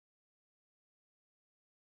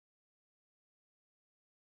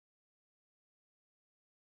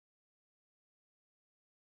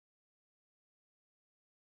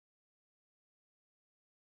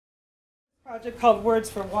Project called Words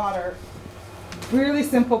for Water. Really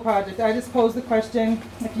simple project. I just posed the question,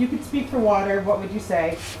 if you could speak for water, what would you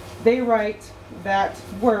say? They write that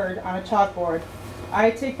word on a chalkboard.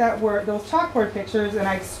 I take that word, those chalkboard pictures, and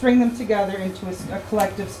I string them together into a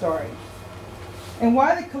collective story. And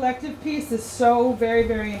why the collective piece is so very,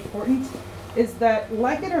 very important is that,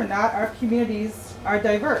 like it or not, our communities are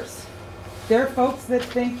diverse. There are folks that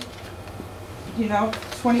think, you know,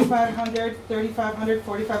 2,500, 3,500,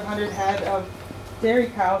 4,500 head of dairy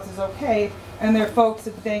cows is okay, and there are folks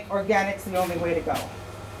that think organic's the only way to go.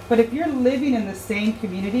 But if you're living in the same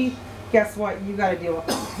community, guess what? You got to deal with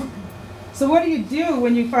it. So what do you do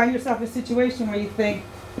when you find yourself in a situation where you think,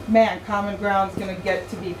 man, common ground's going to get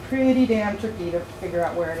to be pretty damn tricky to figure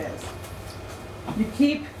out where it is? You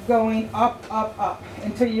keep going up, up, up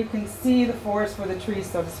until you can see the forest for the trees,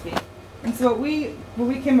 so to speak. And so when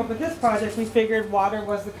we came up with this project, we figured water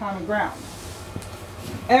was the common ground.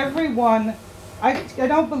 Everyone, I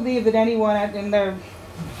don't believe that anyone in their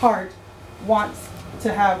heart wants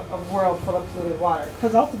to have a world full of polluted water,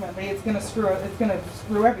 because ultimately it's going to screw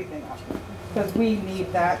everything up, because we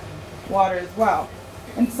need that water as well.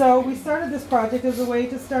 And so we started this project as a way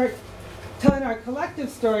to start telling our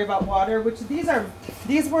collective story about water, which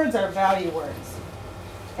these words are value words.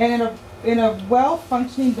 And in a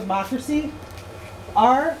well-functioning democracy,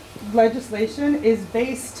 our legislation is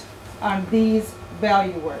based on these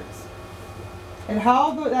value words. And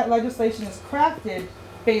how that legislation is crafted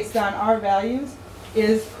based on our values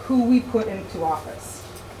is who we put into office.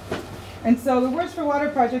 And so the Words for Water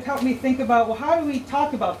project helped me think about, well, how do we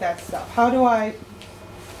talk about that stuff? How do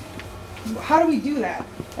we do that?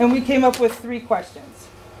 And we came up with 3 questions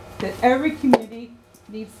that every community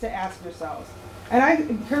needs to ask yourselves. And I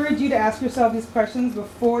encourage you to ask yourself these questions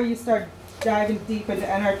before you start diving deep into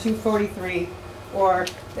NR 243 or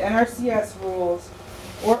the NRCS rules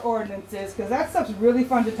or ordinances, because that stuff's really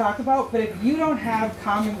fun to talk about. But if you don't have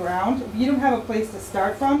common ground, if you don't have a place to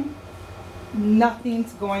start from,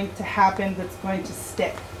 nothing's going to happen that's going to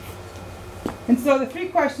stick. And so the 3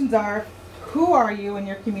 questions are, who are you in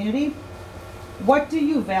your community? What do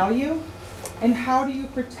you value? And how do you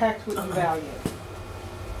protect what you value?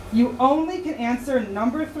 You only can answer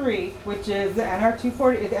number 3, which is the NR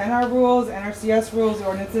 240, the NR rules, NRCS rules,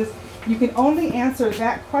 ordinances. You can only answer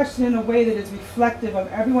that question in a way that is reflective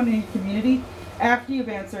of everyone in your community after you've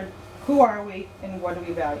answered, who are we and what do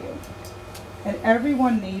we value? And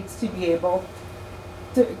everyone needs to be able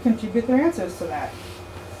to contribute their answers to that.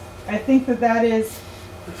 I think that is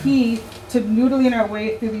key to noodling our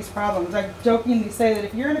way through these problems. I jokingly say that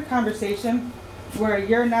if you're in a conversation where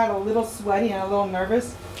you're not a little sweaty and a little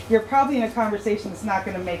nervous, you're probably in a conversation that's not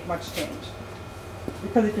going to make much change.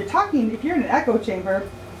 Because if you're in an echo chamber,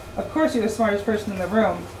 of course you're the smartest person in the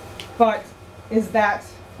room, but is that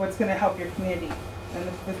what's going to help your community and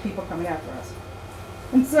the people coming after us?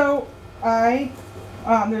 And so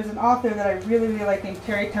there's an author that I really, really like named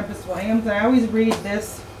Terry Tempest Williams, and I always read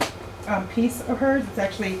this piece of hers. It's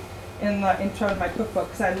actually in the intro of my cookbook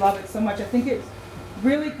because I love it so much. I think it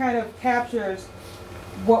really kind of captures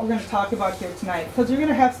what we're going to talk about here tonight, because you're going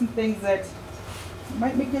to have some things that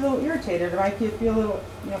might make you a little irritated or might make you feel a little,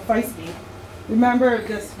 feisty. Remember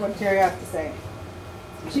just what Terry has to say.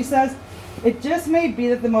 She says, "It just may be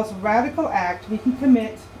that the most radical act we can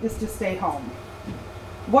commit is to stay home.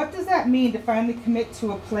 What does that mean to finally commit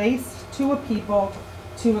to a place, to a people,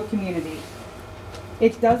 to a community?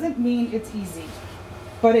 It doesn't mean it's easy,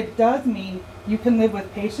 but it does mean you can live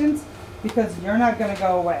with patience because you're not going to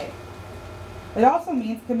go away. It also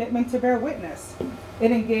means commitment to bear witness,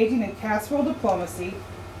 in engaging in casserole diplomacy,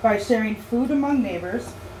 by sharing food among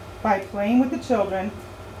neighbors, by playing with the children,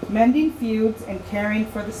 mending feuds, and caring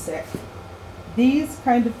for the sick. These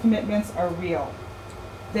kind of commitments are real.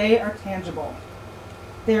 They are tangible.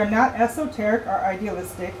 They are not esoteric or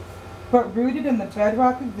idealistic, but rooted in the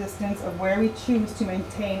bedrock existence of where we choose to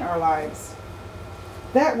maintain our lives.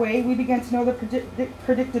 That way, we begin to know the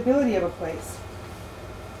predictability of a place.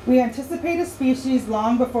 We anticipate a species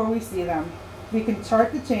long before we see them. We can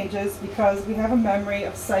chart the changes because we have a memory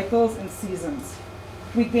of cycles and seasons.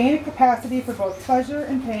 We gain a capacity for both pleasure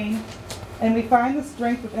and pain, and we find the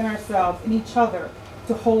strength within ourselves and each other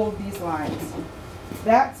to hold these lines.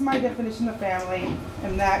 That's my definition of family,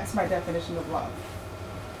 and that's my definition of love."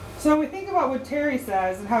 So when we think about what Terry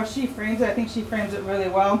says and how she frames it, I think she frames it really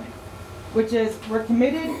well, which is we're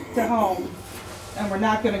committed to home, and we're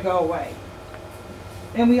not going to go away.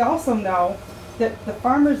 And we also know that the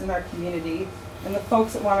farmers in our community and the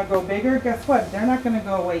folks that want to go bigger, guess what? They're not going to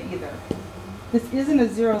go away either. This isn't a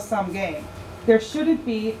zero-sum game. There shouldn't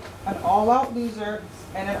be an all-out loser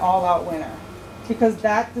and an all-out winner. because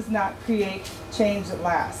that does not create change that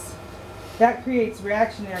lasts. That creates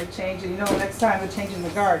reactionary change, and you know the next time they're changing the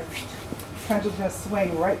guard, the pendulum's going to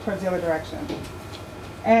swing right towards the other direction.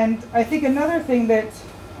 And I think another thing that,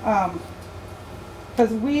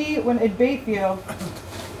 because when at Bayfield,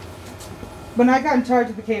 when I got in charge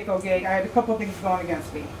of the CAFO gig, I had a couple of things going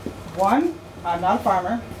against me. One, I'm not a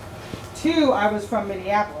farmer. Two, I was from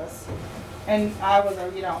Minneapolis, and I was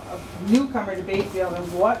a newcomer to Bayfield,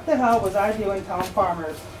 and what the hell was I doing telling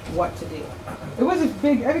farmers what to do? It was a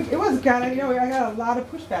big, I got a lot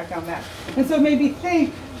of pushback on that. And so it made me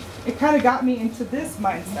think, it kind of got me into this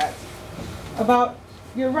mindset about,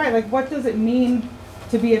 you're right, like what does it mean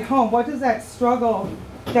to be at home? What does that struggle,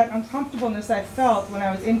 that uncomfortableness I felt when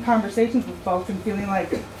I was in conversations with folks and feeling like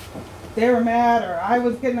they were mad or I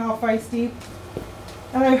was getting all feisty?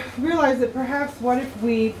 And I realized that perhaps what if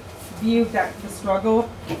we viewed the struggle,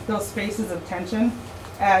 those spaces of tension,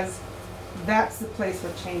 as that's the place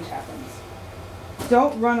where change happens.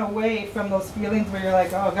 Don't run away from those feelings where you're like,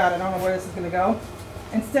 oh God, I don't know where this is going to go.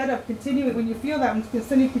 Instead of continuing, when you feel that,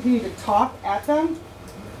 instead of continue to talk at them,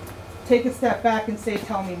 take a step back and say,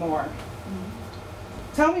 tell me more.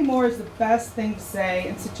 Tell me more is the best thing to say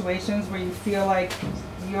in situations where you feel like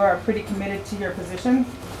you are pretty committed to your position,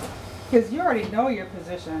 because you already know your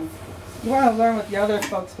position. You want to learn what the other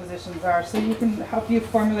folks' positions are so you can help you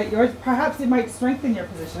formulate yours. Perhaps it might strengthen your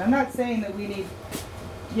position. I'm not saying that we need,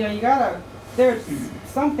 there's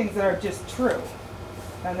some things that are just true,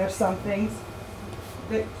 and there's some things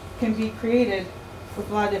that can be created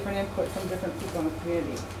with a lot of different input from different people in the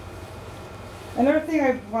community. Another thing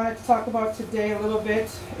I wanted to talk about today a little bit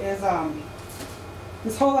is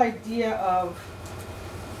this whole idea of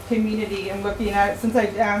community and looking at it. Since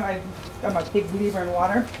I'm a big believer in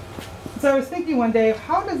water, so I was thinking one day,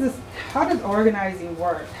 how does organizing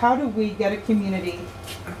work? How do we get a community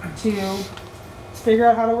to figure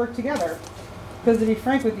out how to work together? Because to be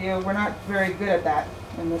frank with you, we're not very good at that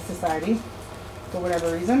in this society, for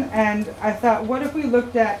whatever reason. And I thought, what if we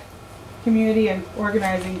looked at community and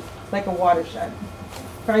organizing like a watershed?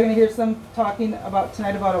 Probably going to hear some talking about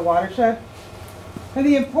tonight about a watershed. And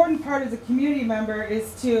the important part as a community member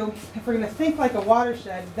is to, if we're going to think like a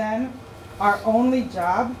watershed, then our only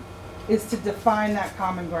job is to define that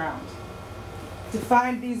common ground.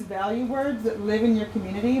 Define these value words that live in your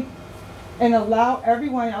community and allow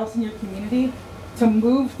everyone else in your community to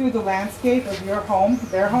move through the landscape of your home,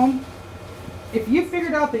 their home. If you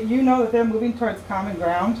figured out that you know that they're moving towards common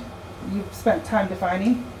ground, you've spent time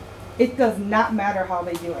defining, it does not matter how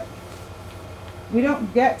they do it. We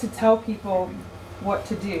don't get to tell people what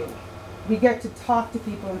to do. We get to talk to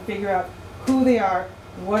people and figure out who they are,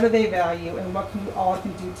 what do they value, and what we all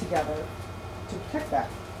can do together to protect that.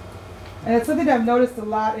 And it's something that I've noticed a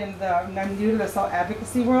lot I'm new to this whole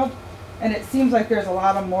advocacy world, and it seems like there's a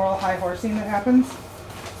lot of moral high horsing that happens.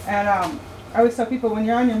 And I always tell people, when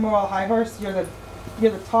you're on your moral high horse, you're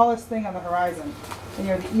the tallest thing on the horizon, and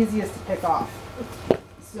you're the easiest to pick off.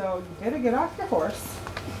 So you better get off your horse,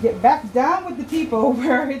 get back down with the people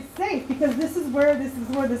where it's safe, because this is where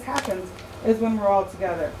this happens, is when we're all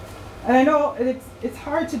together. And I know it's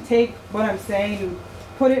hard to take what I'm saying and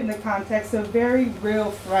put it in the context of very real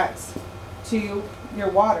threats to your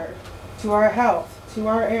water, to our health, to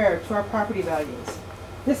our air, to our property values.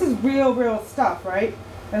 This is real stuff, right?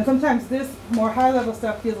 And sometimes this more high-level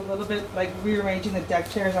stuff feels a little bit like rearranging the deck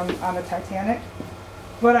chairs on the Titanic.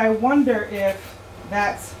 But I wonder if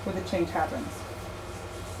that's where the change happens.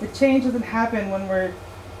 The change doesn't happen when we're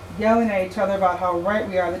yelling at each other about how right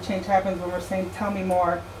we are. The change happens when we're saying, tell me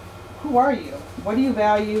more. Who are you? What do you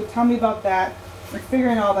value? Tell me about that. We're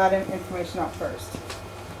figuring all that information out first.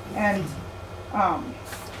 And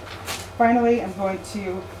finally, I'm going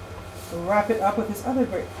to wrap it up with this other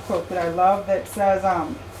great quote that I love that says,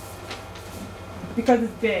 because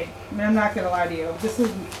it's big, I mean, I'm not going to lie to you.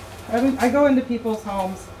 I go into people's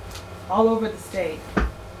homes all over the state,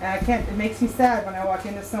 and it makes me sad when I walk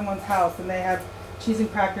into someone's house and they have cheese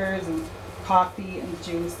and crackers and coffee and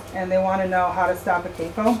juice, and they want to know how to stop a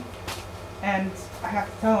CAFO. And I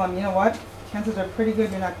have to tell them, you know what? Chances are pretty good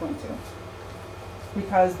you're not going to,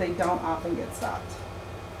 because they don't often get stopped.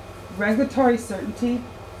 Regulatory certainty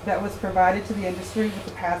that was provided to the industry with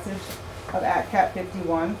the passage of ACT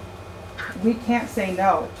 51, we can't say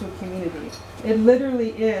no to a community. It literally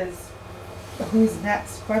is a who's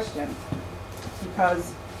next question,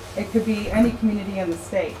 because it could be any community in the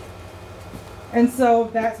state. And so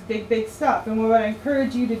that's big stuff. And what I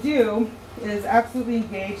encourage you to do is absolutely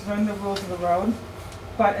engage, learn the rules of the road.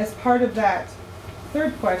 But as part of that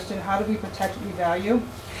third question, how do we protect what we value?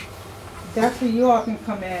 That's where you all can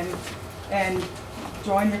come in and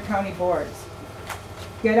join your county boards.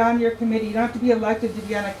 Get on your committee. You don't have to be elected to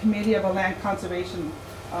be on a committee of a land conservation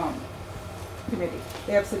committee.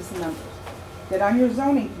 They have citizen members. Get on your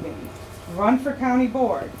zoning committee. Run for county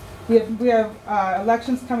board. We have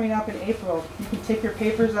elections coming up in April. You can take your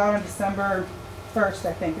papers out on December 1st,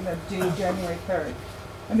 I think, and they're due January 3rd.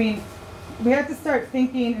 I mean, we have to start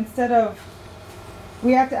thinking instead of,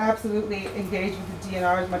 we have to absolutely engage with the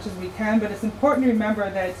DNR as much as we can, but it's important to remember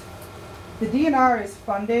that the DNR is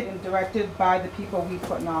funded and directed by the people we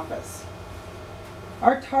put in office.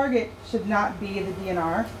 Our target should not be the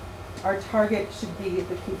DNR. Our target should be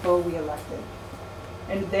the people we elected.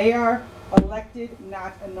 And they are elected,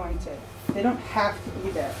 not anointed. They don't have to be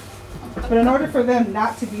there. But in order for them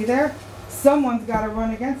not to be there, someone's got to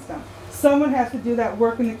run against them. Someone has to do that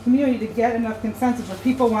work in the community to get enough consensus where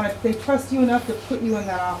people want to, they trust you enough to put you in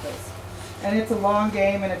that office. And it's a long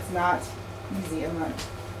game and it's not easy, I'm not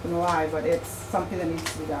going to lie, but it's something that needs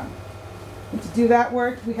to be done. And to do that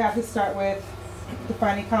work, we have to start with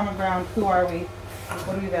defining common ground. Who are we?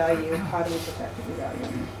 What do we value? How do we protect what we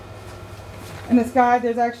value? And this guy,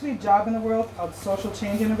 there's actually a job in the world called social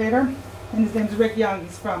change innovator, and his name's Rick Young.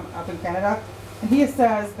 He's from up in Canada, and he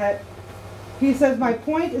says, my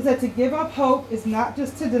point is that to give up hope is not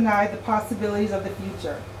just to deny the possibilities of the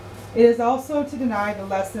future. It is also to deny the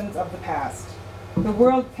lessons of the past. The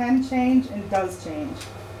world can change and does change.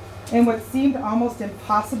 And what seemed almost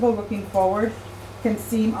impossible looking forward can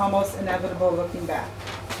seem almost inevitable looking back.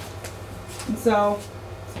 And so,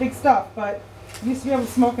 it's big stuff, but you used to be able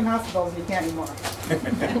to smoke in hospitals, and you can't anymore.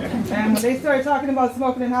 And when they started talking about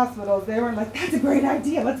smoking in hospitals, they were like, that's a great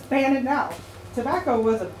idea, let's ban it now. Tobacco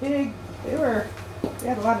was a big, they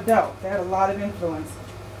had a lot of dough, they had a lot of influence,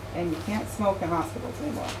 and you can't smoke in hospitals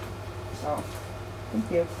anymore. So,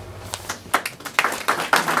 thank you.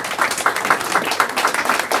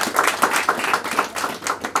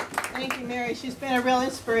 Thank you, Mary. She's been a real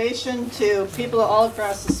inspiration to people all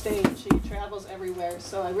across the state. She travels everywhere,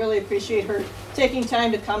 so I really appreciate her taking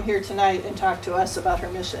time to come here tonight and talk to us about her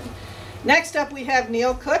mission. Next up, we have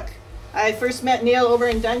Neil Cook. I first met Neil over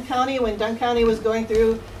in Dunn County when Dunn County was going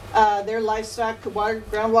through their livestock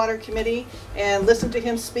groundwater committee, and listened to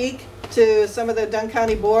him speak to some of the Dunn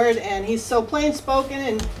County board, and he's so plain spoken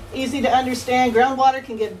and easy to understand. Groundwater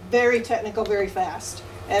can get very technical very fast,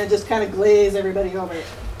 and it just kind of glaze everybody over.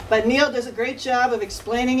 But Neil does a great job of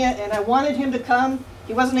explaining it, and I wanted him to come.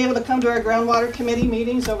 He wasn't able to come to our groundwater committee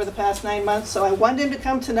meetings over the past 9 months, so I wanted him to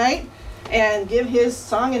come tonight and give his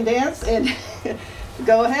song and dance, and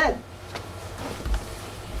go ahead.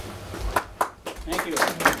 Thank you.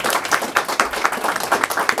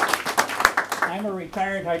 I'm a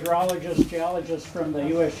retired hydrologist, geologist from the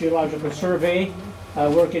U.S. Geological Survey,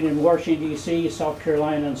 working in Washington, D.C., South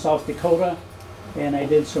Carolina, and South Dakota. And I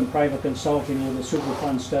did some private consulting with the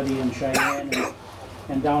Superfund study in Cheyenne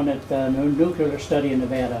and down at the nuclear study in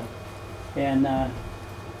Nevada. And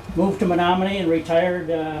moved to Menominee and retired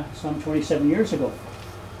some 27 years ago.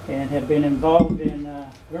 And have been involved in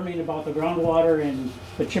learning about the groundwater in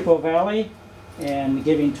the Chippewa Valley and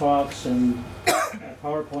giving talks and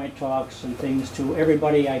PowerPoint talks and things to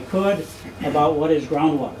everybody I could about what is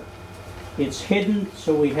groundwater. It's hidden,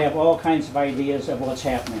 so we have all kinds of ideas of what's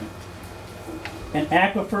happening. An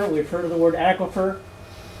aquifer, we've heard of the word aquifer.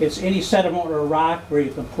 It's any sediment or rock where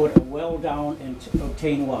you can put a well down and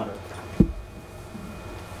obtain water.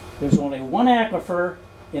 There's only one aquifer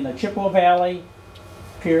in the Chippewa Valley,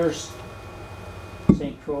 Pierce,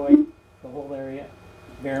 St. Croix, the whole area,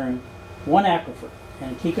 Barron. One aquifer.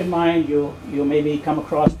 And keep in mind, you'll maybe come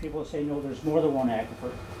across people who say, no, there's more than one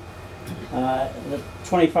aquifer. The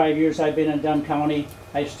 25 years I've been in Dunn County,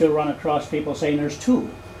 I still run across people saying there's two.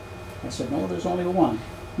 I said, no, there's only one.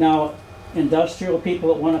 Now, industrial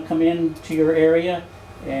people that want to come into your area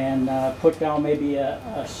and put down maybe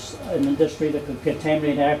an industry that could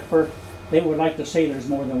contaminate aquifer, they would like to say there's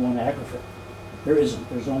more than one aquifer. There isn't.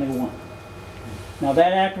 There's only one. Now,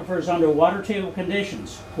 that aquifer is under water table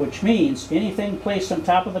conditions, which means anything placed on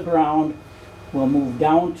top of the ground will move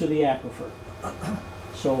down to the aquifer.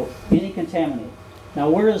 So, any contaminant. Now,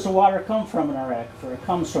 where does the water come from in our aquifer? It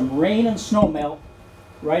comes from rain and snow melt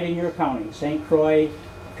right in your county, St. Croix,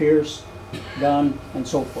 Pierce, Dunn, and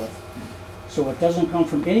so forth. So it doesn't come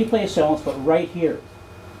from any place else but right here.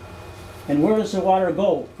 And where does the water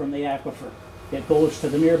go from the aquifer? It goes to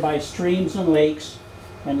the nearby streams and lakes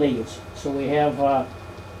and leaves. So we have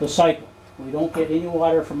the cycle. We don't get any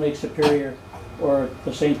water from Lake Superior or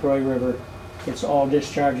the St. Croix River. It's all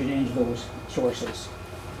discharging into those sources.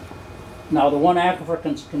 Now, the one aquifer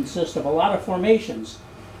consists of a lot of formations,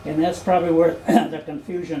 and that's probably where the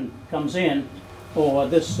confusion comes in. Oh,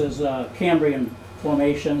 this is a Cambrian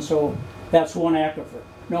formation, so that's one aquifer.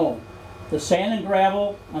 No. The sand and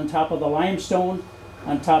gravel on top of the limestone,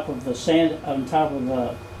 on top of the sand, on top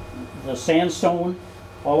of the sandstone,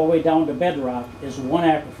 all the way down to bedrock is one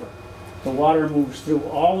aquifer. The water moves through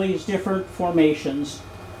all these different formations,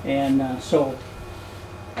 and so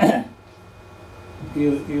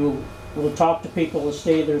you will talk to people that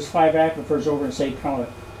say there's 5 aquifers over in, say, Croix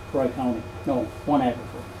County. No, one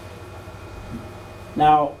aquifer.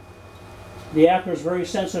 Now, the aquifer is very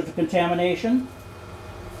sensitive to contamination.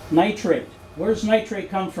 Nitrate. Where does nitrate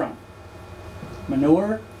come from?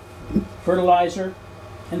 Manure, fertilizer,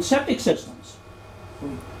 and septic systems. We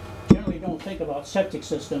generally don't think about septic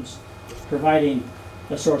systems providing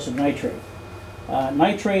the source of nitrate.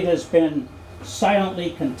 Nitrate has been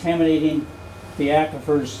silently contaminating the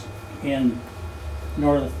aquifers in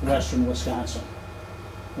northwestern Wisconsin.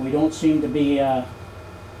 We don't seem to be on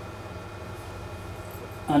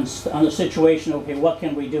the situation, okay, what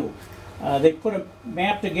can we do? They put a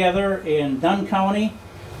map together in Dunn County,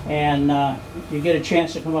 and you get a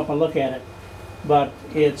chance to come up and look at it. But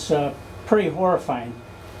it's pretty horrifying.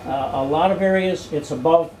 A lot of areas, it's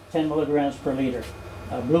above 10 milligrams per liter.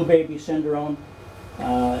 Blue baby syndrome,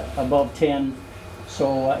 above 10.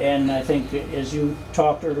 So, and I think as you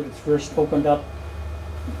talked or first opened up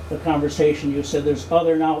the conversation, you said there's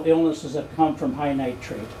other now illnesses that come from high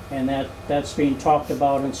nitrate, and that's being talked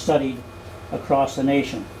about and studied across the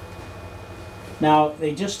nation. Now,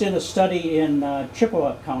 they just did a study in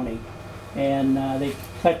Chippewa County, and they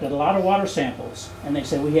collected a lot of water samples, and they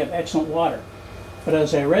said we have excellent water. But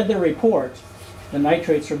as I read the report, the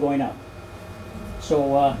nitrates are going up.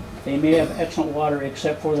 So they may have excellent water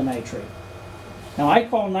except for the nitrate. Now, I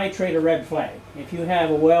call nitrate a red flag. If you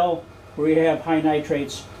have a well where you have high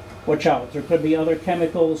nitrates, watch out. There could be other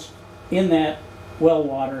chemicals in that well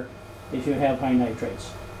water if you have high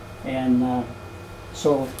nitrates. And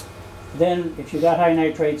so then if you got high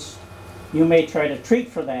nitrates, you may try to treat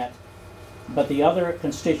for that, but the other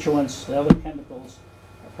constituents, the other chemicals,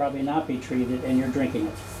 are probably not be treated, and you're drinking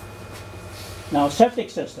it. Now, septic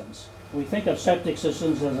systems. We think of septic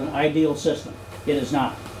systems as an ideal system. It is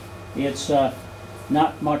not. It's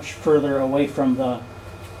not much further away from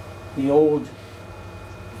the old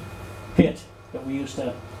pit that we used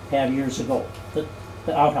to have years ago,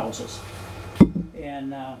 the outhouses.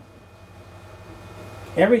 And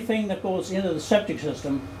everything that goes into the septic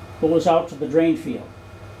system goes out to the drain field.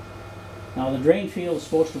 Now, the drain field is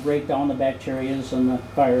supposed to break down the bacteria and the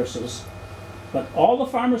viruses, but all the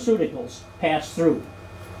pharmaceuticals pass through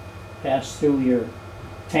your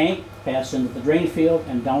tank, pass into the drain field,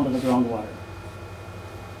 and down to the groundwater.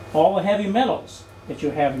 All the heavy metals that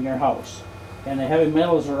you have in your house, and the heavy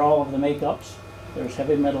metals are all of the makeups. There's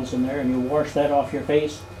heavy metals in there, and you wash that off your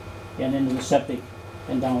face and into the septic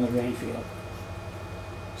and down the drain field.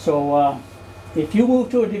 So if you move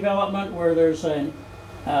to a development where there's a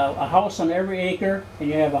house on every acre and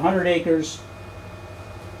you have 100 acres,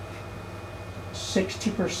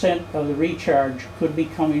 60% of the recharge could be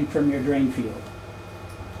coming from your drain field.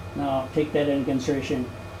 Now, take that into consideration.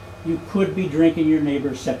 You could be drinking your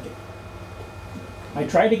neighbor's septic. I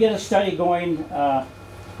tried to get a study going a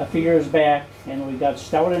few years back, and we got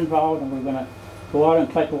Stout involved, and we're going to go out and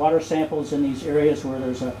collect water samples in these areas where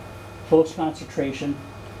there's a close concentration.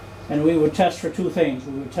 And we would test for 2 things.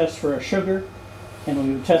 We would test for a sugar, and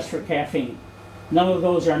we would test for caffeine. None of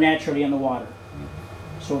those are naturally in the water.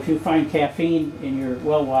 So if you find caffeine in your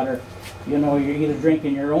well water, you know you're either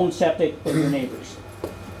drinking your own septic or your neighbor's.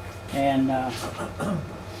 And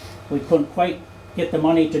we couldn't quite get the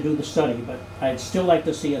money to do the study, but I'd still like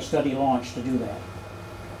to see a study launched to do that.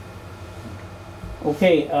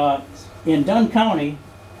 Okay, in Dunn County,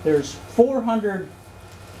 there's 400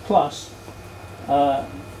 plus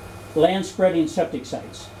land spreading septic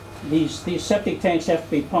sites. These septic tanks have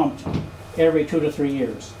to be pumped every 2 to 3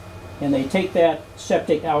 years. And they take that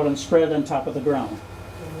septic out and spread it on top of the ground.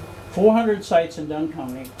 400 sites in Dunn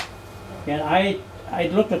County. And I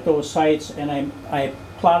looked at those sites, and I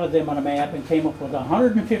plotted them on a map and came up with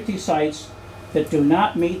 150 sites that do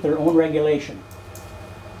not meet their own regulation.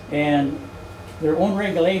 And their own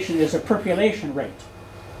regulation is a percolation rate.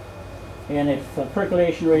 And if the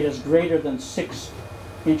percolation rate is greater than 6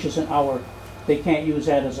 inches an hour, they can't use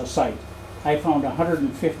that as a site. I found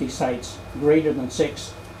 150 sites greater than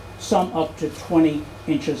 6, some up to 20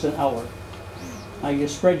 inches an hour. Now you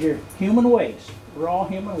spread your human waste, raw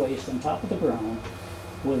human waste, on top of the ground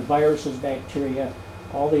with viruses, bacteria,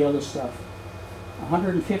 all the other stuff.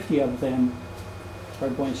 150 of them are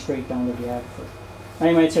going straight down to the aquifer. Now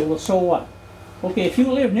you might say, well, so what? Okay, if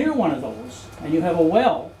you live near one of those and you have a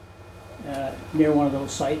well near one of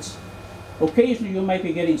those sites, occasionally you might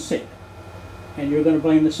be getting sick. and you're going to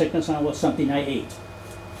blame the sickness on something I ate.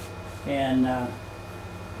 And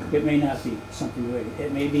it may not be something you ate.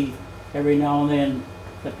 It may be every now and then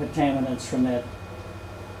the contaminants from that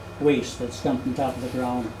waste that's dumped on top of the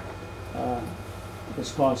ground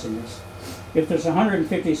is causing this. If there's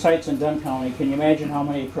 150 sites in Dunn County, can you imagine how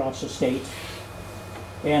many across the state?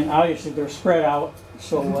 And obviously they're spread out,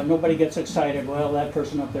 so nobody gets excited, well, that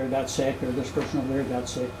person up there got sick, or this person over there got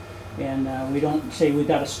sick, and we don't say we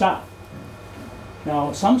got to stop.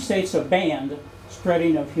 Now, some states have banned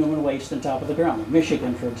spreading of human waste on top of the ground.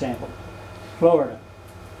 Michigan, for example, Florida,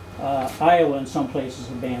 Iowa in some places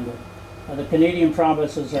have banned it. The Canadian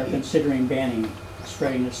provinces are considering banning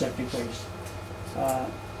spreading of septic waste.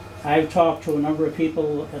 I've talked to a number of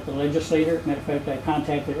people at the legislature. Matter of fact, I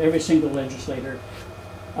contacted every single legislator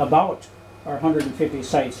about our 150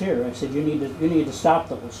 sites here. I said, you need to stop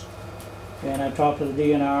those. And I talked to the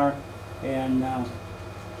DNR, and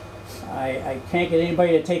I can't get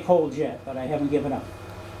anybody to take hold yet, but I haven't given up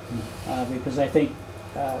because I think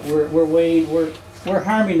we're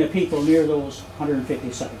harming the people near those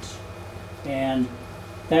 150 sites, and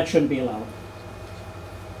that shouldn't be allowed.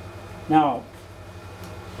 Now,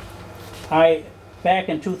 back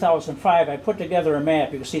in 2005, I put together a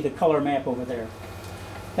map. You can see the color map over there.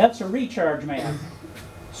 That's a recharge map.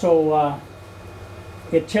 So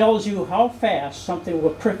it tells you how fast something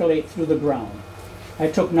will percolate through the ground. I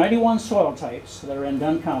took 91 soil types that are in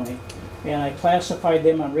Dunn County, and I classified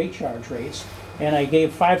them on recharge rates, and I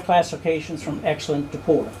gave 5 classifications from excellent to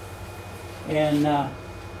poor. And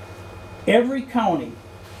every county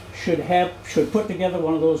should put together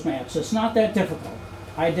one of those maps. It's not that difficult.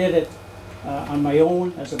 I did it on my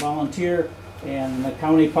own as a volunteer, and the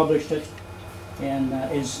county published it and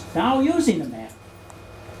is now using the map.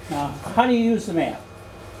 Now, how do you use the map?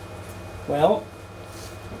 Well,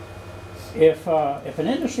 if an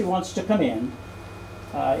industry wants to come in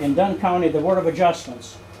Dunn County, the Board of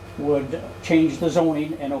Adjustments would change the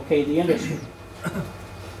zoning and okay the industry.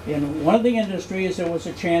 In one of the industries, there was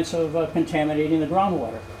a chance of contaminating the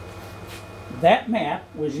groundwater. That map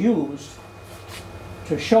was used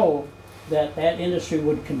to show that that industry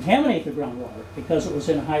would contaminate the groundwater because it was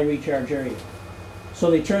in a high recharge area. So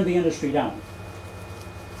they turned the industry down.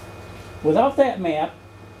 Without that map,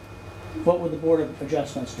 what would the Board of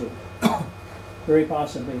Adjustments do? Very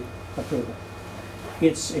possibly approve it.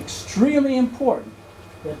 It's extremely important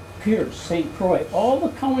that Pierce, St. Croix, all the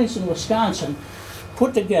counties in Wisconsin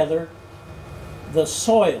put together the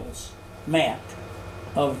soils map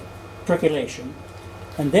of percolation,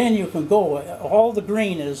 and then you can go, all the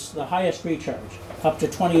green is the highest recharge, up to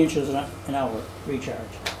 20 inches an hour recharge.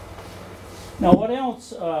 Now what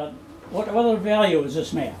else, what other value is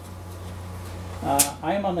this map?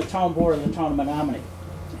 I am on the town board of the town of Menominee,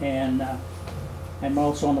 and I'm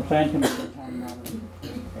also on the plan commission of the town of Menominee.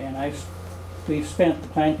 And we've spent, the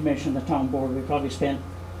plan commission and the town board, we probably spent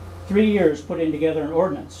 3 years putting together an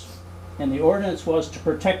ordinance. And the ordinance was to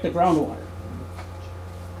protect the groundwater.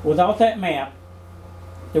 Without that map,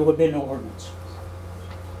 there would be no ordinance.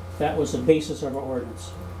 That was the basis of our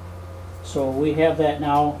ordinance. So we have that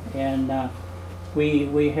now, and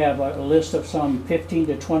we have a list of some 15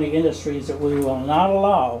 to 20 industries that we will not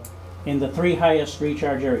allow in the 3 highest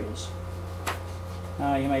recharge areas.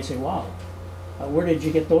 You might say, wow, where did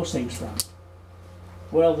you get those things from?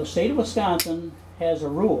 Well, the state of Wisconsin has a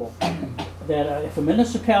rule that if a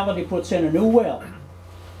municipality puts in a new well,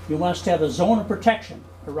 you must have a zone of protection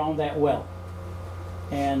around that well.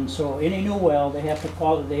 And so any new well, they have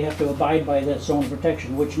to abide by that zone of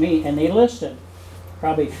protection, which means, and they listed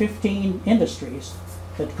probably 15 industries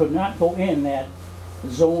that could not go in that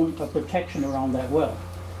zone of protection around that well.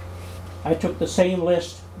 I took the same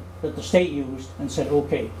list that the state used and said,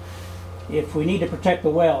 okay, if we need to protect the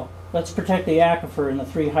well, let's protect the aquifer in the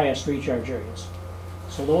 3 highest recharge areas.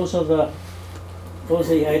 So those are the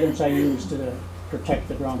items I use to protect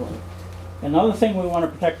the groundwater. Another thing we want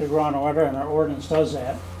to protect the groundwater, and our ordinance does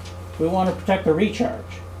that, we want to protect the recharge.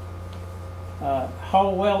 How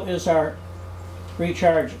well is our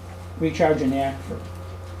recharge in the aquifer?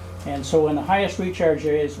 And so in the highest recharge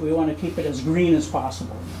areas, we want to keep it as green as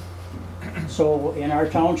possible. So in our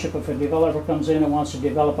township, if a developer comes in and wants to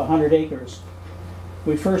develop 100 acres,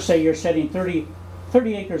 we first say you're setting 30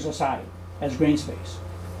 acres aside as green space.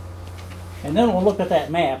 And then we'll look at that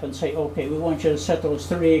map and say, okay, we want you to set those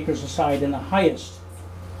 30 acres aside in the highest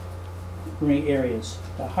green areas,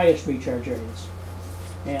 the highest recharge areas.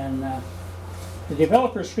 And the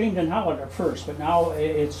developer screamed and hollered at first, but now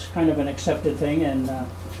it's kind of an accepted thing, and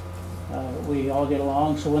we all get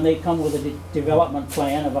along. So when they come with a development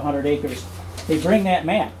plan of 100 acres, they bring that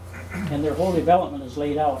map, and their whole development is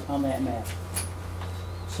laid out on that map.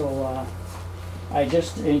 So I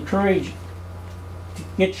just encourage to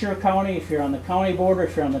get your county, if you're on the county board or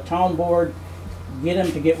if you're on the town board, get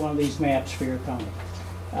them to get one of these maps for your county.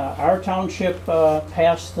 Our township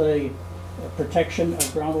passed the protection of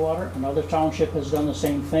groundwater. Another township has done the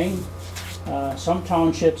same thing. Some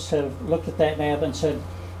townships have looked at that map and said,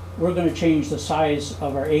 we're going to change the size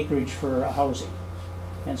of our acreage for housing.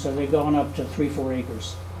 And so they've gone up to 3-4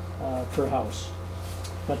 acres per house.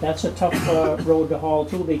 But that's a tough road to haul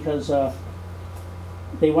too, because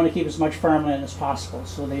they want to keep as much farmland as possible,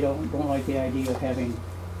 so they don't like the idea of having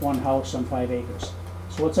one house on 5 acres.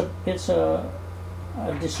 So it's a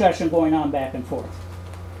discussion going on back and forth.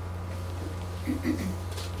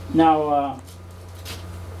 Now,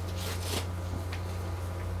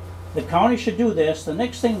 the county should do this. The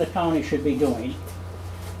next thing the county should be doing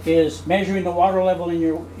is measuring the water level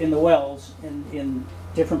in the wells in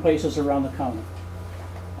different places around the county.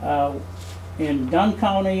 In Dunn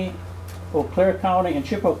County, Eau Claire County, and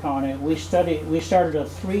Chippewa County, we started a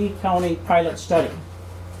 3-county pilot study.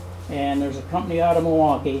 And there's a company out of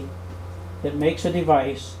Milwaukee that makes a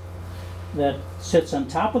device that sits on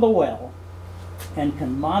top of the well and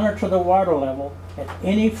can monitor the water level at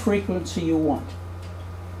any frequency you want.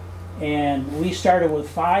 And we started with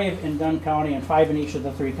 5 in Dunn County and 5 in each of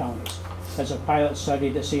the 3 counties as a pilot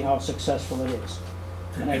study to see how successful it is.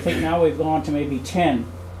 And I think now we've gone to maybe 10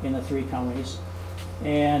 in the 3 counties.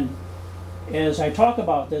 And as I talk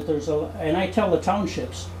about that, and I tell the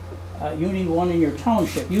townships, you need one in your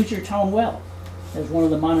township. Use your town well as one of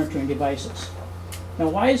the monitoring devices. Now,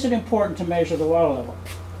 why is it important to measure the water level?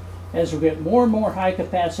 As we get more and more high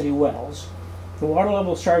capacity wells, the water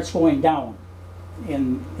level starts going down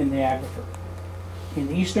in the aquifer. In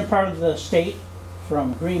the eastern part of the state,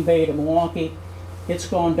 from Green Bay to Milwaukee, it's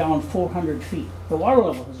gone down 400 feet. The water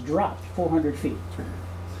level has dropped 400 feet.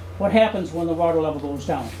 What happens when the water level goes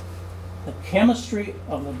down? The chemistry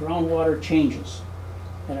of the groundwater changes,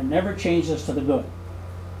 and it never changes to the good.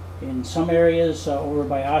 In some areas over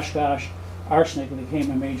by Oshkosh, arsenic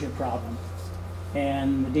became a major problem.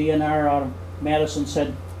 And the DNR out of Madison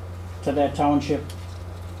said to that township,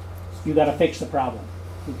 you got to fix the problem.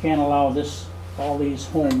 You can't allow all these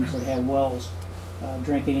homes that have wells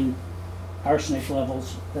drinking arsenic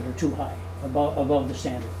levels that are too high, above the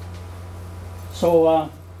standard.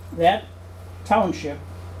 So that township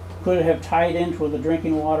could have tied into the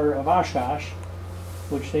drinking water of Oshkosh,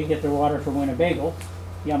 which they get their water from Winnebago,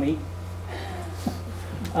 yummy.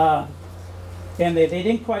 And they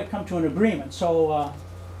didn't quite come to an agreement, so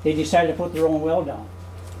they decided to put their own well down.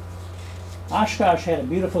 Oshkosh had a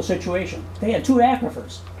beautiful situation. They had 2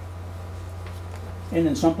 aquifers. And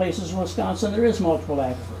in some places in Wisconsin, there is multiple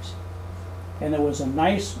aquifers. And there was a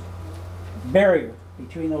nice barrier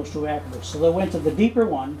between those 2 aquifers. So they went to the deeper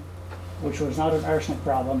one, which was not an arsenic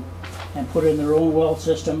problem, and put in their own well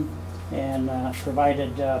system and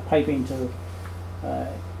provided piping to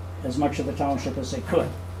as much of the township as they could.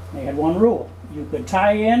 They had one rule. You could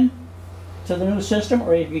tie in to the new system,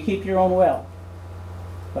 or you could keep your own well.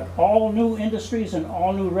 But all new industries and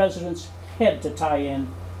all new residents had to tie in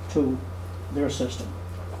to their system.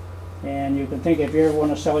 And you can think, if you ever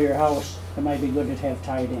want to sell your house, it might be good to have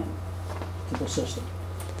tied in to the system.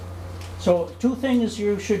 So 2 things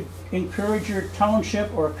you should encourage your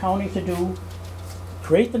township or county to do: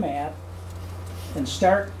 create the map and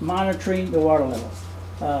start monitoring the water level.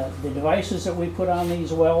 The devices that we put on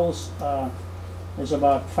these wells is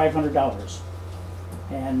about $500,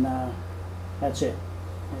 and that's it.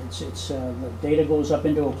 The data goes up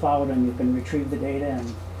into a cloud, and you can retrieve the data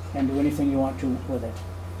and do anything you want to with it.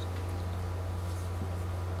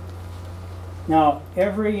 Now,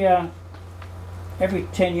 every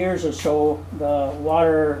 10 years or so, the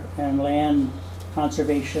Water and Land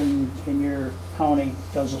Conservation in your county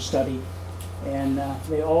does a study, and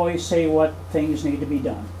they always say what things need to be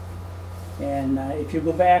done. And if you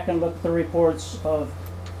go back and look at the reports of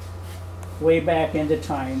way back into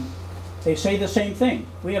time, they say the same thing.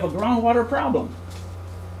 We have a groundwater problem.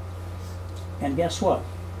 And guess what?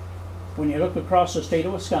 When you look across the state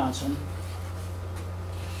of Wisconsin,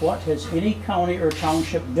 what has any county or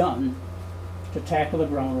township done to tackle the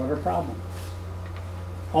groundwater problem?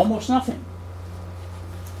 Almost nothing.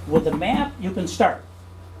 With the map, you can start.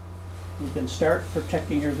 You can start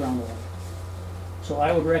protecting your groundwater. So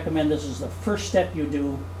I would recommend this is the first step you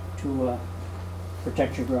do to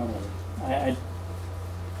protect your groundwater. I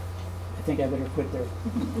think I better quit there.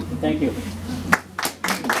 Thank you.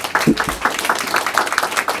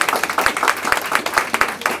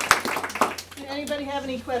 Anybody have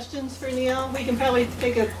any questions for Neil? We can probably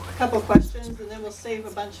take a couple questions, and then we'll save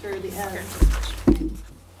a bunch for the end.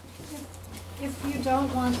 if you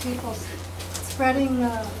don't want people spreading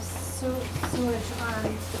sewage on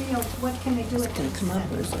fields, what can they do with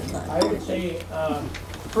it? I would say,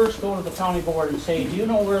 first go to the county board and say, do you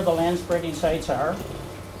know where the land spreading sites are?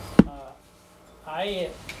 I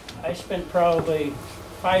spent probably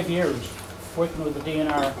 5 years working with the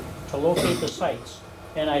DNR to locate the sites.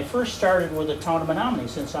 And I first started with the town of Menominee,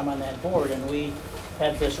 since I'm on that board, and we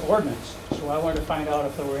had this ordinance. So I wanted to find out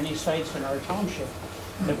if there were any sites in our township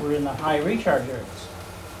that were in the high recharge areas.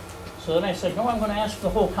 So then I said, no, I'm going to ask the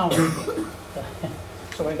whole county.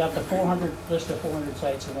 So I got the 400 list of 400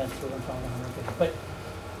 sites and went through and found 150. But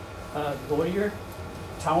go to your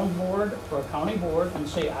town board or county board and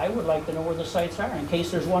say, I would like to know where the sites are in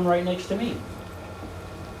case there's one right next to me.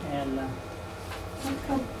 And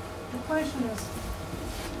The question is,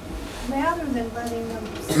 rather than letting them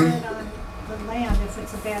spread on the land if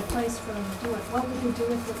it's a bad place for them to do it, what would you do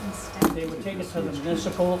with it instead? they would take it to the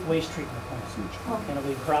municipal waste treatment plant, and it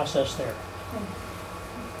would be processed there.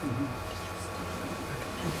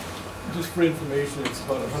 Just for information, it's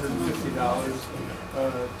about $150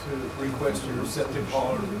 to request your septic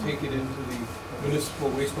hauler to take it into the municipal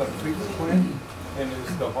wastewater treatment plant. And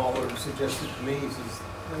as the hauler suggested to me, he says,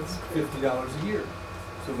 that's $50 a year.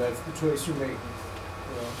 So that's the choice you're making.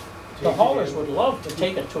 The haulers would love to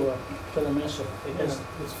take it to the municipal, because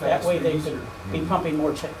that way they could be pumping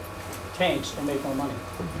more tanks and make more money.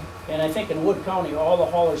 And I think in Wood County, all the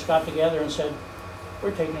haulers got together and said,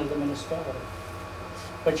 we're taking it to the municipality.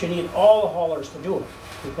 But you need all the haulers to do it,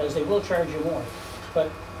 because they will charge you more.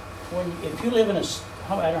 But if you live in I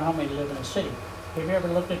don't know how many live in a city. Have you ever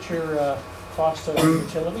looked at your cost of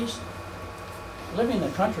utilities? Living in the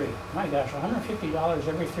country, my gosh, $150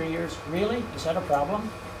 every 3 years, really? Is that a problem?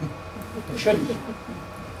 It shouldn't be.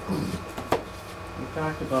 We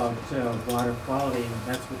talked about water quality, and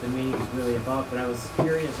that's what the meeting is really about, but I was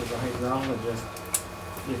curious as a hydrologist,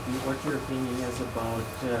 what your opinion is about,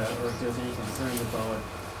 or if there's any concern about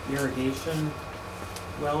irrigation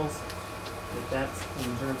wells, if that's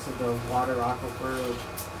in terms of the water aquifer,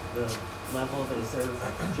 the level that is there,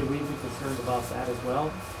 should we be concerned about that as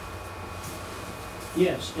well?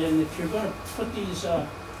 Yes, and if you're going to put these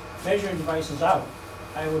measuring devices out,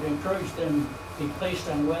 I would encourage them to be placed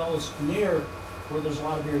on wells near where there's a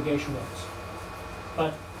lot of irrigation wells.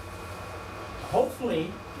 But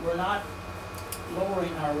hopefully, we're not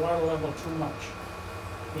lowering our water level too much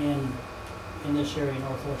in this area,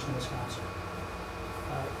 northwestern Wisconsin.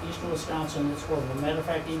 Eastern Wisconsin, it's horrible. Matter of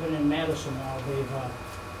fact, even in Madison now,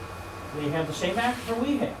 they have the same aquifer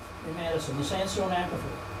we have in Madison, the sandstone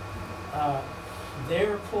aquifer.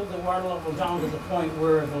 They're pulled the water level down to the point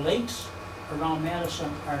where the lakes around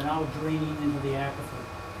Madison are now draining into the aquifer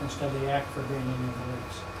instead of the aquifer draining into the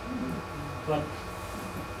lakes. But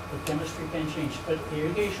the chemistry can change. But the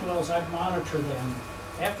irrigation wells, I monitor them.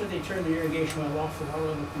 After they turn the irrigation well off, the water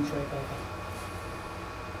level comes right back up.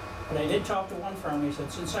 But I did talk to one farmer. He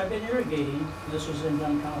said, since I've been irrigating, this was in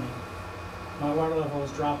Dunn County, my water level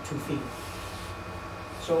has dropped 2 feet.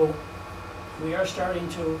 So we are starting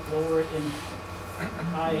to lower it in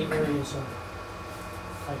high areas of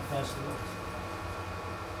high capacity wells.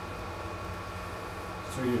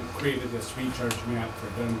 So you created this recharge map for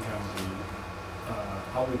Dunn County.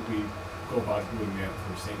 How would we go about doing that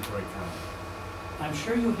for St. Croix County? I'm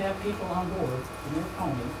sure you have people on board in your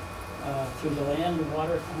county through the Land and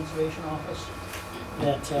Water Conservation Office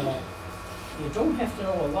that you don't have to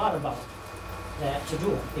know a lot about that to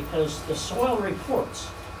do it, because the soil reports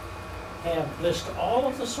have list all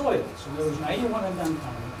of the soils, and there was 91 in Dunn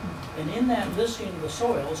County, and in that listing of the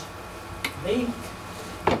soils, they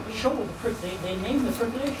show they name the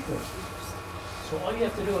percolation rate. So all you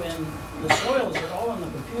have to do, and the soils are all on the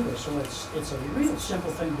computer, so it's a real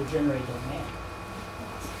simple thing to generate a map.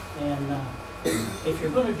 And if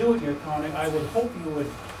you're going to do it in your county, I would hope you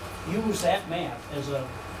would use that map as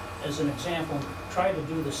an example. Try to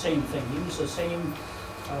do the same thing. Use the same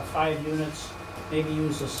 5 units. Maybe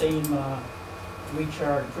use the same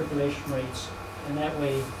recharge percolation rates, and that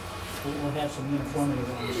way we'll have some uniformity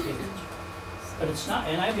around the state. But it's not,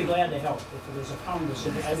 and I'd be glad to help. If there's a county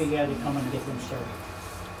that I'd be glad to come and get them started.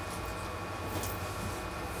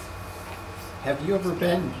 Have you ever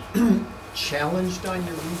been challenged on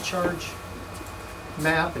your recharge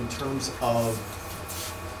map in terms of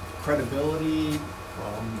credibility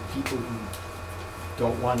from people who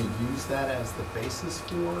don't want to use that as the basis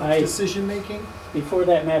for decision making? Before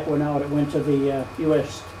that map went out, it went to the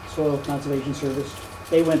U.S. Soil Conservation Service.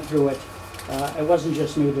 They went through it. It wasn't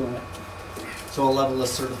just me doing it. So a level of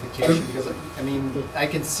certification, because I mean, I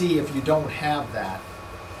can see if you don't have that,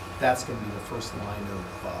 that's going to be the first line of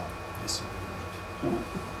disagreement.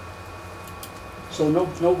 So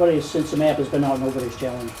nobody, since the map has been out, nobody's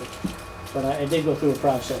challenged it. But I did go through a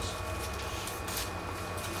process.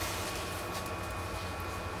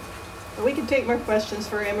 We can take more questions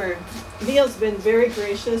for him, or Neil's been very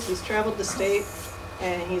gracious. He's traveled the state,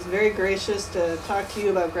 and he's very gracious to talk to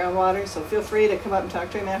you about groundwater, so feel free to come up and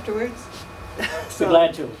talk to him afterwards. Be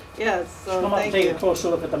glad to. Yes, so Come up and thank take you. a closer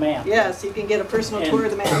look at the map. Yes, you can get a personal tour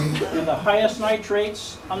of the map. And the highest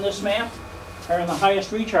nitrates on this map are in the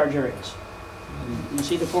highest recharge areas. You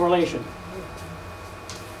see the correlation.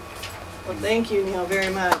 Well, thank you, Neil,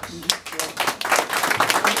 very much.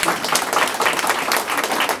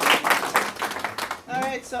 All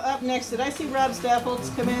right, so up next, did I see Rob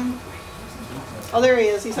Staffelds come in? Oh, there he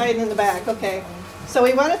is. He's hiding in the back. Okay. So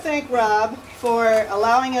we want to thank Rob for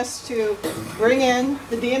allowing us to bring in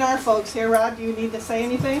the DNR folks here. Rob, do you need to say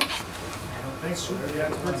anything?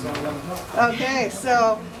 Okay,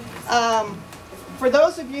 so for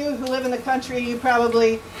those of you who live in the country, you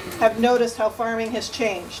probably have noticed how farming has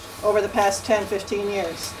changed over the past 10, 15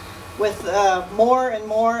 years, with more and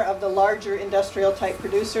more of the larger industrial type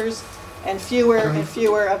producers and fewer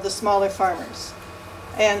of the smaller farmers.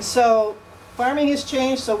 And so farming has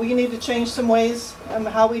changed, so we need to change some ways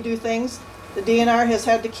how we do things. The DNR has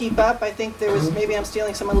had to keep up. I think there was, maybe I'm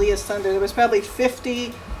stealing some of Leah's thunder, there was probably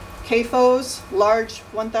 50 CAFOs, large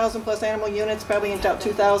 1,000 plus animal units, probably in about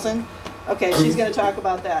 2,000. Okay, she's going to talk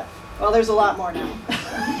about that. Well, there's a lot more now.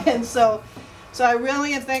 And so I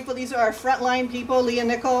really am thankful. These are our frontline people, Leah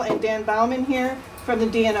Nickel and Dan Bauman here from the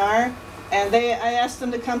DNR. And I asked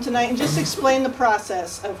them to come tonight and just explain the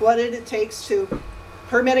process of what it takes to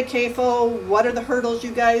permit a CAFO, what are the hurdles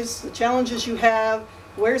you guys, the challenges you have,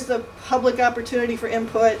 where's the public opportunity for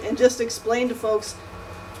input, and just explain to folks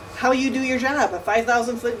how you do your job, a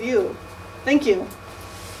 5,000-foot view. Thank you.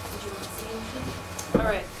 All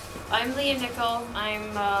right, I'm Leah Nickel.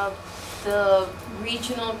 I'm the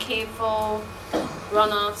regional CAFO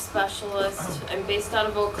runoff specialist. I'm based out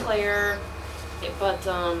of Eau Claire, but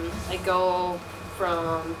I go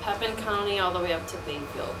from Pepin County all the way up to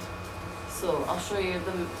Bayfield. So I'll show you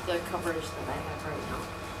the coverage that I have right now.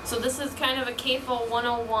 So this is kind of a CAFO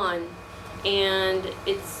 101, and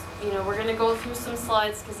it's, you know, we're gonna go through some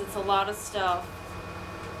slides because it's a lot of stuff.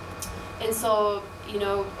 And so, you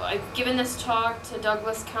know, I've given this talk to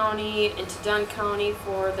Douglas County and to Dunn County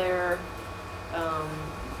for their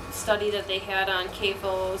study that they had on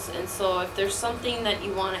CAFOs. And so if there's something that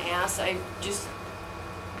you want to ask, I just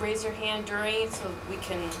raise your hand during so we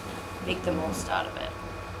can make the most out of it.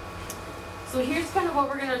 So here's kind of what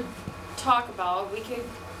we're going to talk about. We could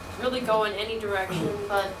really go in any direction,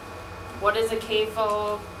 but what is a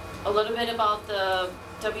CAFO? A little bit about the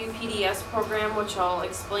WPDS program, which I'll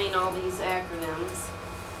explain all these acronyms.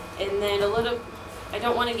 And then a little, I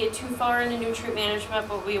don't want to get too far into nutrient management,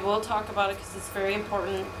 but we will talk about it because it's very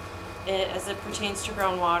important as it pertains to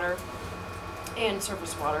groundwater and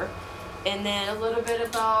surface water. And then a little bit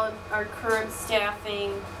about our current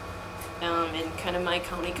staffing and kind of my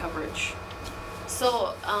county coverage.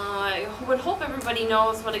 So I would hope everybody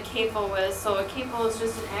knows what a CAFO is. So a CAFO is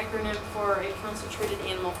just an acronym for a concentrated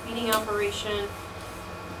animal feeding operation.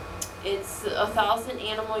 It's 1,000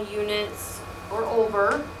 animal units or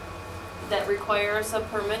over that requires a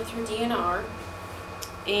permit through DNR.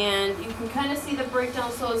 And you can kind of see the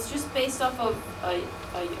breakdown. So it's just based off of a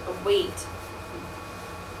weight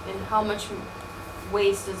and how much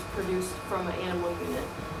waste is produced from an animal unit.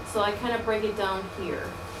 So I kind of break it down here.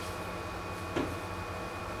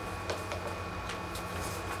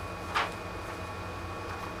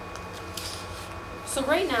 So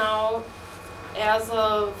right now, as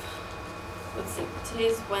of, let's see,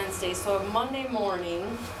 today's Wednesday, so Monday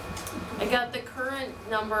morning, I got the current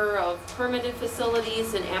number of permitted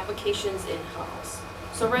facilities and applications in-house.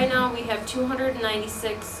 So right now we have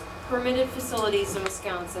 296 permitted facilities in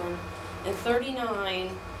Wisconsin, and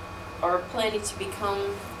 39 are planning to become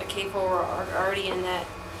a CAFO or are already in that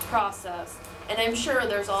process. And I'm sure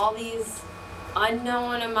there's all these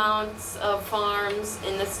unknown amounts of farms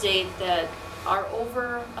in the state that are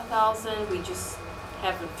over 1,000. We just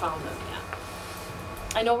haven't found them yet.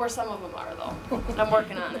 I know where some of them are though. I'm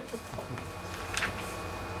working on it.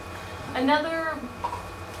 Another,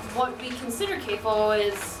 what we consider CAFO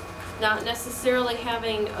is not necessarily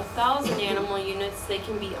having 1,000 animal units. They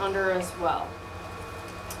can be under as well,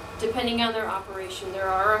 depending on their operation. There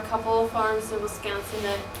are a couple of farms in Wisconsin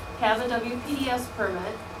that have a WPDS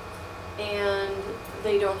permit and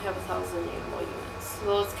they don't have 1,000 animal units.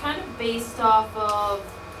 So it's kind of based off of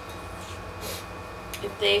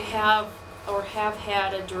if they have or have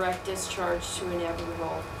had a direct discharge to a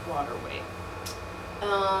navigable waterway.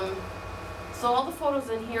 So all the photos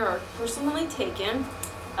in here are personally taken.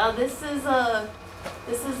 This is a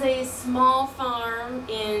small farm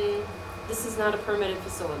in. This is not a permitted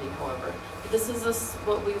facility, however. This is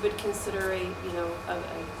what we would consider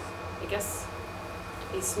I guess,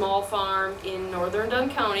 a small farm in northern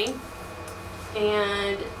Dunn County.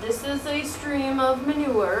 And this is a stream of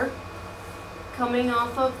manure coming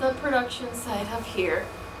off of the production site up here,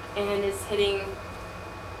 and it's hitting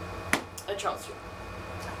a trout stream.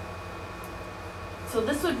 So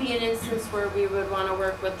this would be an instance where we would want to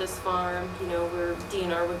work with this farm, where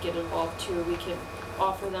DNR would get involved too. We could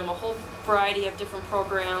offer them a whole variety of different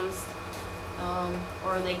programs,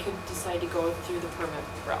 or they could decide to go through the permit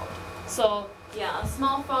route. So yeah, a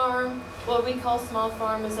small farm, what we call small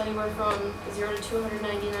farm, is anywhere from 0 to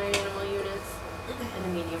 299 animal units, and a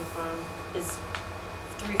medium farm is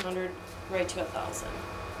 300 right to 1,000.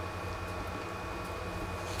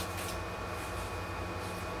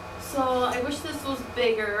 So I wish this was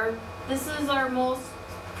bigger. This is our most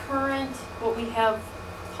current, what we have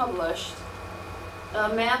published, a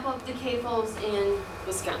map of the CAFOs in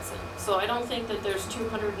Wisconsin. So I don't think that there's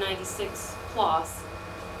 296 plus,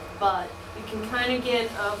 but you can kind of get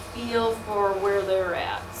a feel for where they're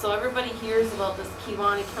at. So everybody hears about this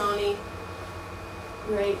Kewaunee County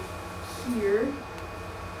right here.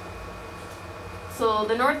 So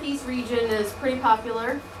the Northeast region is pretty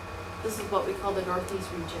popular. This is what we call the Northeast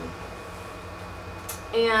region.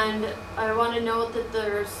 And I want to note that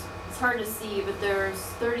it's hard to see, but there's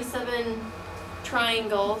 37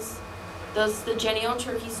 triangles. Those the Jennie-O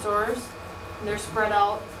turkey stores. And they're spread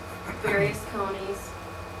out various counties.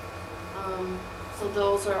 So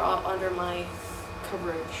those are all under my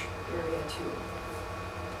coverage area too.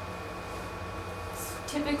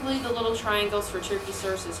 Typically the little triangles for turkey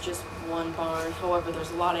stores is just one barn. However,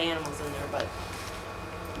 there's a lot of animals in there, but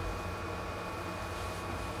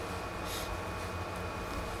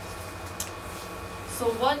so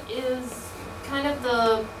what is kind of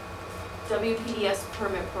the WPDS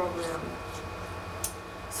permit program?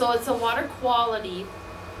 So it's a water quality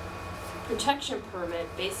protection permit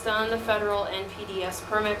based on the federal NPDES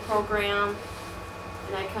permit program.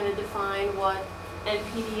 And I kind of define what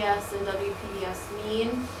NPDES and WPDS mean.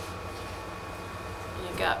 And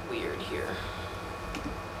it got weird here.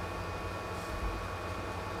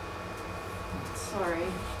 Sorry.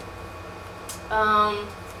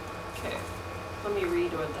 Okay. Let me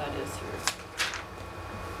read what that is here.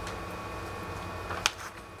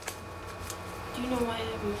 Do you know why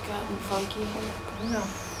we've gotten funky here? No.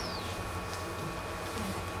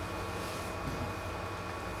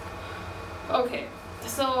 Okay,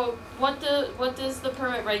 so what does the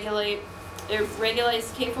permit regulate? It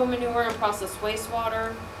regulates CAFO manure and processed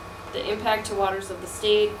wastewater, the impact to waters of the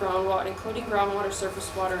state, groundwater, including groundwater,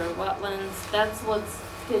 surface water, and wetlands. That's what's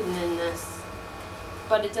hidden in this.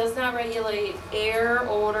 But it does not regulate air,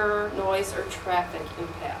 odor, noise, or traffic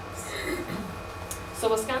impacts. So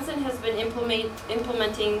Wisconsin has been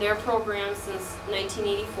implementing their program since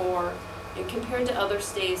 1984, and compared to other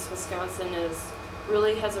states, Wisconsin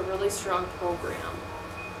really has a really strong program,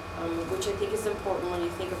 which I think is important when you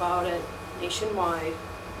think about it nationwide.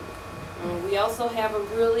 We also have a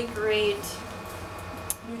really great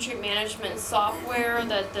nutrient management software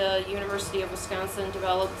that the University of Wisconsin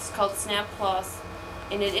developed. It's called SNAP Plus,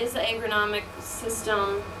 and it is an agronomic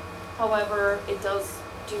system. However, it does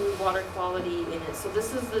do water quality in it. So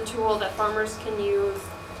this is the tool that farmers can use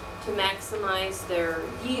to maximize their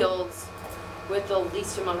yields with the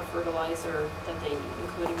least amount of fertilizer that they need,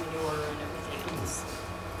 including manure and everything else.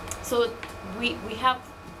 So we have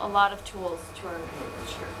a lot of tools to our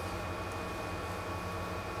advantage here.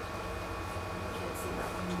 Can't see that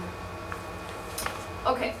one here.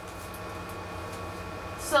 Okay.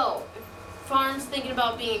 So if farms thinking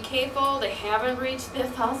about being a CAFO, they haven't reached the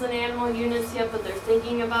 1,000 animal units yet, but they're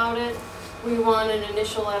thinking about it. We want an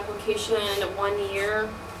initial application 1 year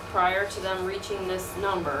prior to them reaching this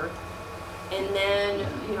number. And then,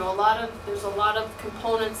 there's a lot of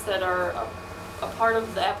components that are a part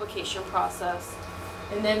of the application process.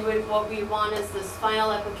 And then what we want is this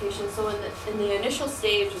final application. So in the initial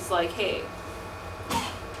stage, it's like, hey,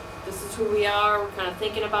 this is who we are. We're kind of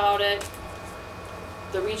thinking about it.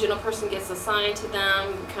 The regional person gets assigned to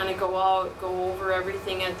them. We kind of go out, go over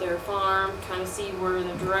everything at their farm, kind of see where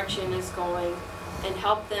the direction is going, and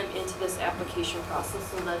help them into this application process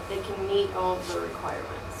so that they can meet all of the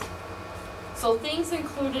requirements. So things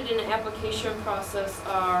included in the application process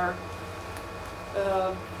are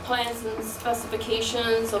plans and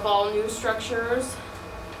specifications of all new structures,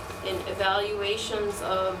 and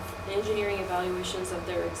engineering evaluations of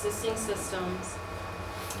their existing systems,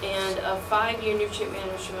 and a 5-year nutrient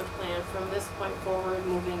management plan from this point forward,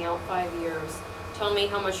 moving out 5 years. Tell me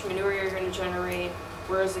how much manure you're going to generate,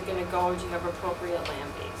 where is it going to go, do you have appropriate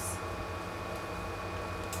land base?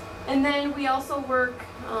 And then we also work,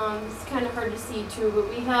 it's kind of hard to see too, but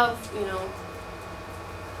we have, you know,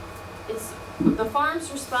 it's the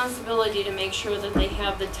farm's responsibility to make sure that they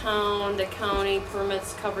have the town, the county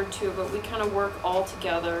permits covered too, but we kind of work all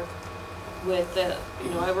together with the, you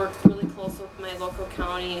know, I work really close with my local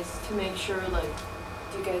counties to make sure, like,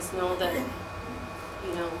 do you guys know that,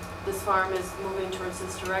 you know, this farm is moving towards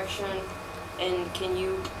this direction, and can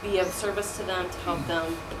you be of service to them to help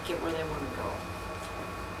them get where they want to go?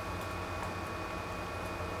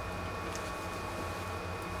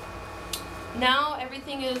 Now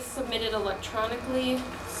everything is submitted electronically,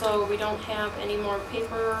 so we don't have any more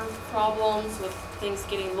paper problems with things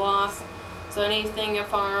getting lost. So anything a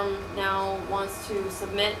farm now wants to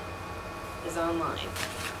submit is online.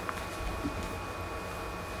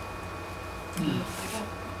 I got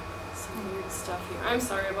some weird stuff here. I'm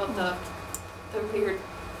sorry about the weird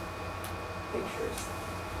pictures.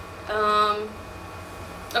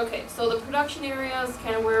 Okay, so the production area is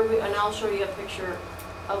kind of where we, and I'll show you a picture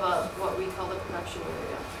of what we call the production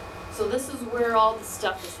area. So this is where all the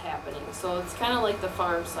stuff is happening. So it's kind of like the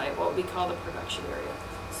farm site, what we call the production area.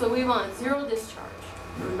 So we want zero discharge,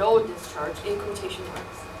 or no discharge, in quotation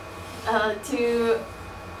marks, to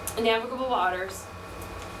navigable waters.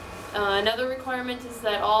 Another requirement is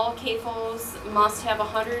that all CAFOs must have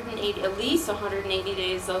at least 180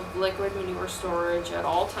 days of liquid manure storage at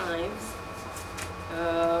all times.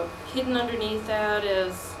 Hidden underneath that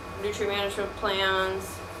is nutrient management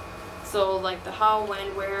plans. So like the how,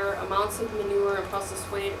 when, where, amounts of manure and processed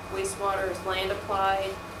wastewater is land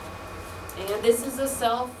applied. And this is a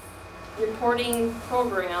self-reporting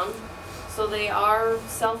program, so they are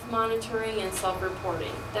self-monitoring and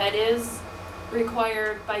self-reporting. That is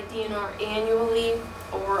required by DNR annually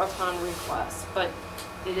or upon request, but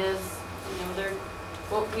it is, you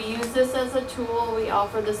know, we use this as a tool. We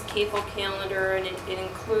offer this CAFO calendar, and it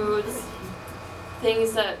includes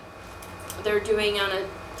things that they're doing on a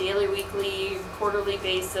daily, weekly, quarterly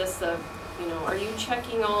basis of, you know, are you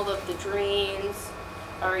checking all of the drains?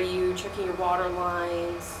 Are you checking your water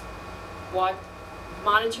lines?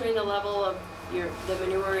 Monitoring the level of the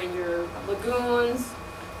manure in your lagoons,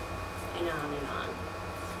 and on and on.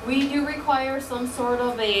 We do require some sort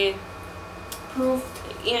of a proof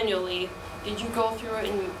annually. Did you go through it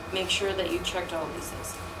and make sure that you checked all these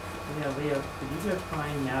things? Yeah, Leah, did you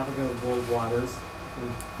define navigable waters?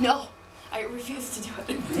 No, I refuse to do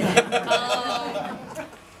it.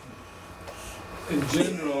 In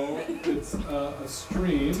general, it's a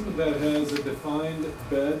stream that has a defined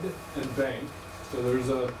bed and bank. So there's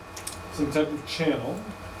some type of channel,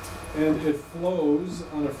 and it flows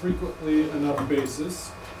on a frequently enough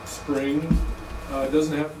basis. Spring, it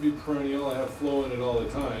doesn't have to be perennial, I have flow in it all the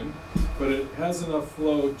time, but it has enough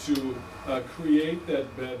flow to create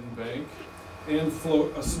that bed and bank and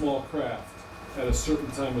float a small craft at a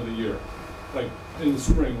certain time of the year, like in the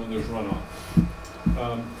spring when there's runoff.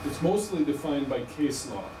 It's mostly defined by case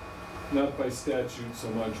law, not by statute so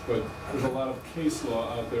much, but there's a lot of case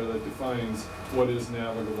law out there that defines what is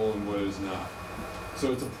navigable and what is not.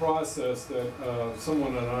 So it's a process that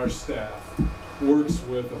someone on our staff works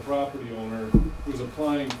with a property owner who's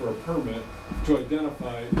applying for a permit to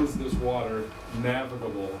identify, is this water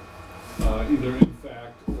navigable, either in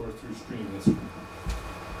fact or through stream history.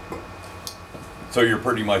 So you're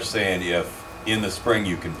pretty much saying if in the spring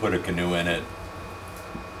you can put a canoe in it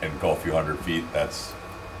and go a few hundred feet, that's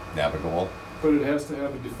navigable? But it has to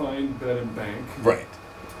have a defined bed and bank. Right,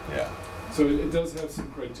 yeah. So it does have some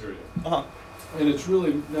criteria. Uh-huh. And it's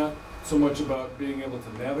really not so much about being able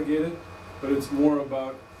to navigate it, but it's more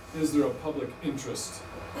about, is there a public interest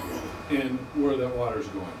in where that water's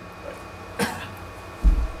going?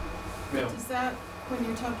 Ma'am? Does that, when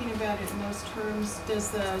you're talking about it in those terms, does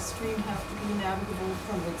the stream have to be navigable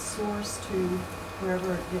from its source to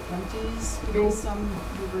wherever it empties? Because some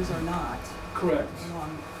rivers are not. Correct.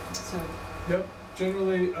 So. Yep.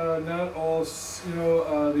 Generally, not all,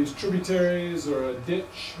 these tributaries or a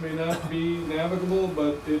ditch may not be navigable,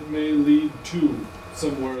 but it may lead to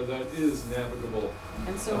somewhere that is navigable.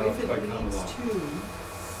 And so if it by leads common law. to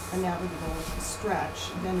a navigable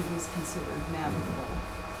stretch, then it is considered navigable.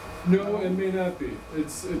 No, it may not be.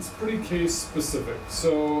 It's pretty case specific.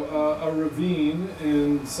 So a ravine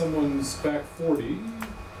in someone's back 40,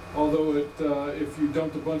 although if you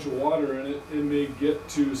dumped a bunch of water in it, it may get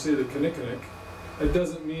to, say, the Kinnickinnick. It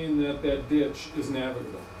doesn't mean that that ditch is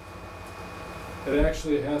navigable. It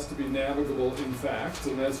actually has to be navigable in fact,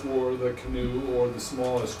 and that's where the canoe or the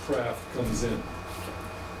smallest craft comes in.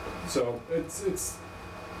 So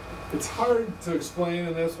it's hard to explain,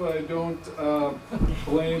 and that's why I don't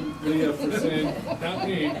blame Leah for saying, not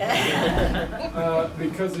me,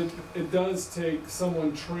 because it does take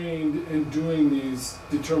someone trained in doing these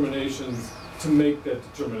determinations to make that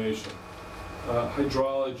determination.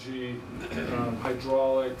 Hydrology,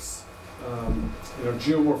 hydraulics,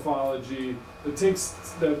 geomorphology. It takes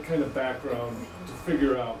that kind of background to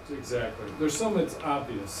figure out exactly. There's some that's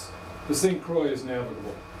obvious. The St. Croix is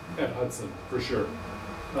navigable at Hudson, for sure.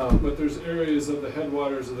 But there's areas of the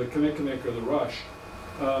headwaters of the Kinnickinnick or the Rush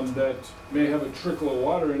that may have a trickle of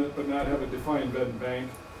water in it, but not have a defined bed and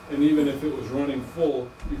bank. And even if it was running full,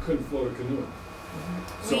 you couldn't float a canoe in.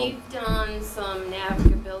 So, we've done some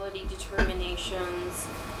navigability determinations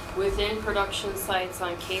within production sites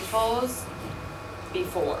on CAFOs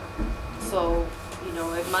before. So,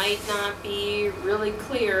 it might not be really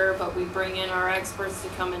clear, but we bring in our experts to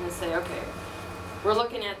come in and say, okay, we're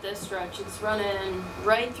looking at this stretch, it's running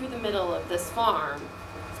right through the middle of this farm.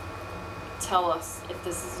 Tell us if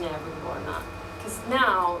this is navigable or not. Because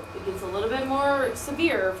now it gets a little bit more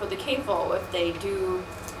severe for the CAFO if they do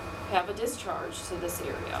have a discharge to this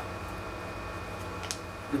area.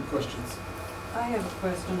 good questions. I have a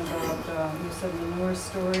question about, you said manure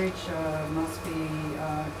storage must be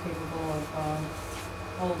capable of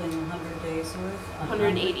holding 100 days worth?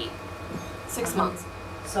 180, 6 months.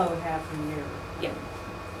 So half a year. Yeah.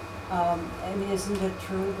 And isn't it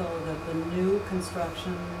true though that the new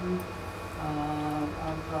construction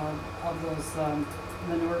of those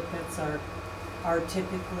manure pits are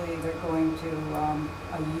typically, they're going to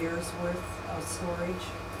a year's worth of storage?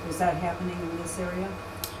 Is that happening in this area?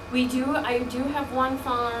 We do. I do have one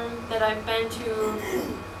farm that I've been to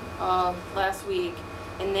last week,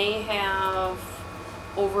 and they have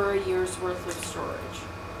over a year's worth of storage.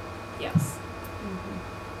 Yes. Mm-hmm.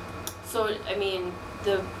 So I mean,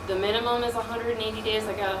 the minimum is 180 days.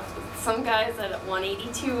 I got some guys at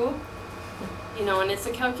 182. And it's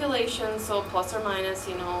a calculation, so plus or minus,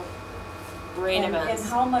 rain events. And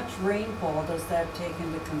how much rainfall does that take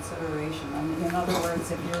into consideration? I mean, in other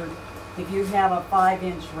words, if you have a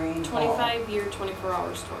 5-inch rainfall. 25-year,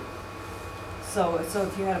 24-hour storm. So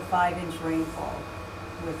if you had a 5-inch rainfall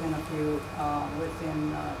within a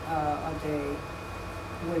day,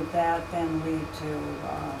 would that then lead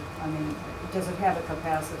to, does it have a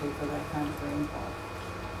capacity for that kind of rainfall?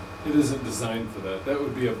 It isn't designed for that. That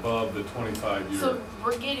would be above the 25-year. So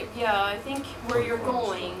we're getting, I think where you're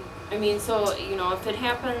going, if it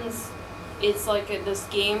happens, it's like this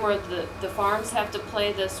game where the farms have to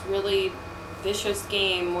play this really vicious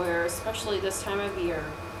game where, especially this time of year,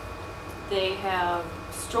 they have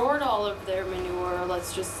stored all of their manure.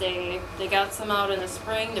 Let's just say they got some out in the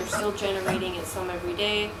spring, they're still generating it some every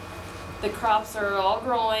day. The crops are all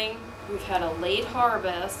growing, we've had a late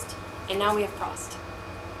harvest, and now we have frost.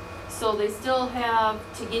 So they still have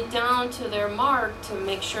to get down to their mark to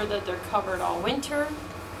make sure that they're covered all winter.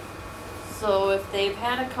 So if they've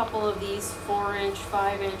had a couple of these 4-inch,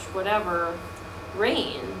 5-inch, whatever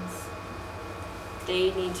rains,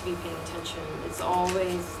 they need to be paying attention. It's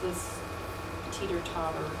always this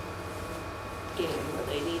teeter-totter game where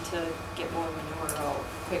they need to get more manure out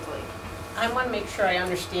quickly. I want to make sure I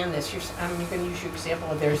understand this. I'm going to use your example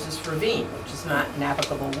of there's this ravine, which is not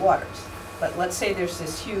navigable waters. But let's say there's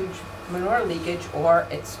this huge manure leakage, or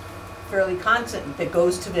it's fairly constant, that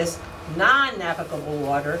goes to this non-navigable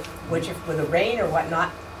water, which if with a rain or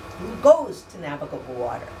whatnot, goes to navigable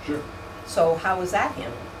water. Sure. So how is that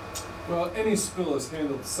handled? Well, any spill is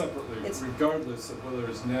handled separately, regardless of whether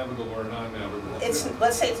it's navigable or non-navigable.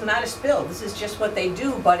 Let's say it's not a spill. This is just what they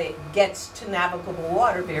do, but it gets to navigable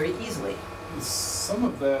water very easily. Some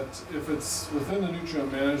of that, if it's within the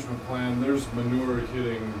nutrient management plan, there's manure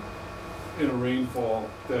hitting in a rainfall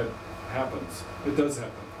that happens. It does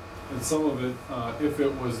happen. And some of it, if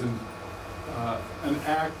it was an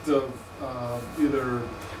act of either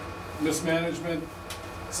mismanagement,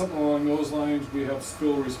 something along those lines, we have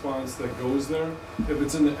spill response that goes there. If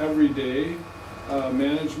it's in the everyday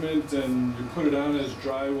management and you put it on as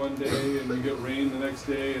dry one day and you get rain the next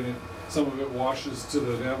day and some of it washes to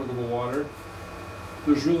the navigable water,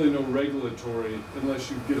 there's really no regulatory, unless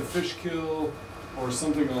you get a fish kill or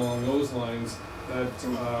something along those lines,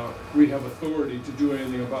 that we have authority to do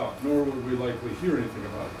anything about, nor would we likely hear anything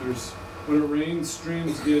about. When it rains,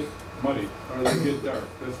 streams get muddy, or they get dark,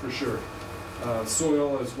 that's for sure.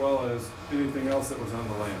 Soil as well as anything else that was on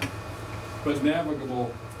the land. But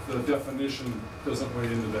navigable, the definition doesn't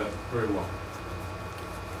weigh into that very well.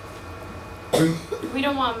 we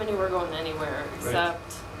don't want manure going anywhere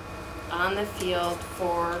except on the field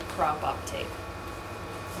for crop uptake.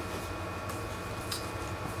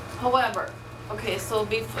 However, okay, so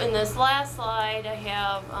in this last slide, I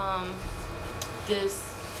have this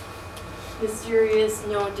mysterious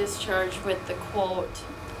no discharge with the quote.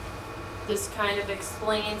 This kind of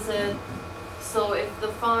explains it. So if the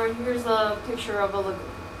farm, here's a picture of a lagoon.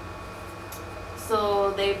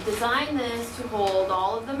 So they've designed this to hold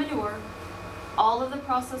all of the manure, all of the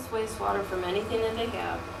processed wastewater from anything that they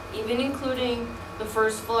have, even including the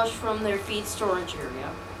first flush from their feed storage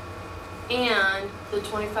area, and the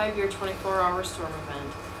 25-year, 24-hour storm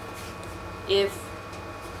event. If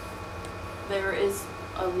there is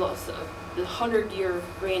a 100-year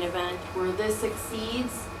rain event where this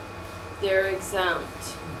exceeds, they're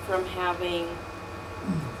exempt from having,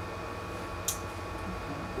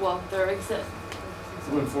 well, they're exempt.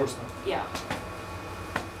 No enforcement. Yeah.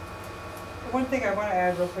 One thing I want to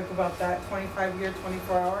add real quick about that 25-year,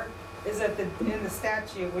 24-hour is that in the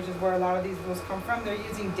statute, which is where a lot of these rules come from, they're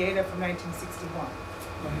using data from 1961.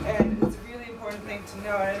 And it's a really important thing to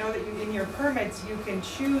know. And I know that in your permits, you can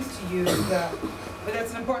choose to use but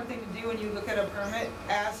that's an important thing to do when you look at a permit.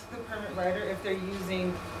 Ask the permit writer if they're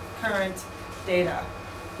using current data.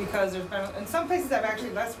 Because there's been, in some places have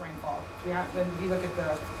actually less rainfall. When you look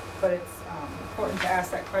at but it's important to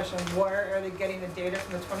ask that question, where are they getting the data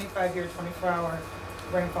from the 25-year, 24-hour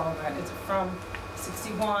rainfall event? Is it from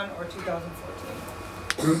 61 or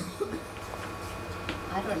 2014?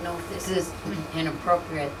 I don't know if this is an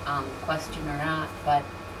appropriate question or not, but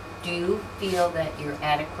do you feel that you're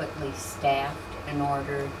adequately staffed in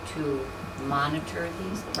order to monitor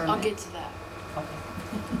these permits? I'll get to that. Okay.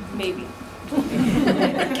 Maybe.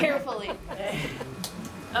 Carefully.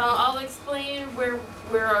 I'll explain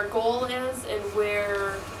where our goal is and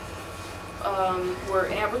where we're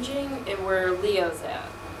averaging and where Leah's at.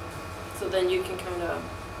 So then you can kind of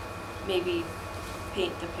maybe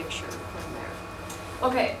paint the picture from there.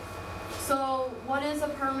 Okay, so what is a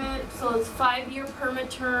permit? So it's a 5-year permit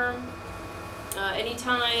term.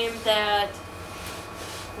 Anytime that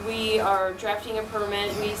we are drafting a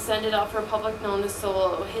permit, we send it out for public notice, so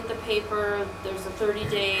it'll hit the paper. There's a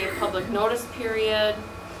 30-day public notice period.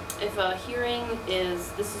 If a hearing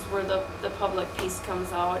is, this is where the public piece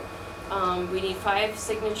comes out. We need 5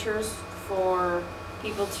 signatures for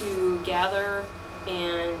people to gather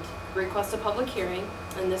and request a public hearing,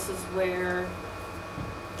 and this is where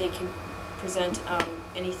they can present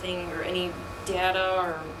anything or any data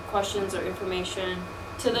or questions or information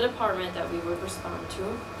to the department that we would respond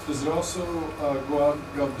to. Does it also go out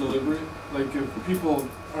gov delivery? Like if people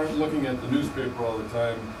aren't looking at the newspaper all the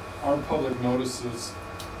time, our public notices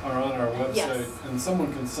are on our website, Yes. and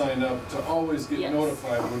someone can sign up to always get Yes.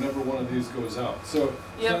 notified whenever one of these goes out. So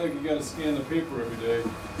it's not like you gotta scan the paper every day.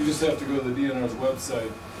 You just have to go to the DNR's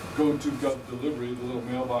website, go to gov delivery, the little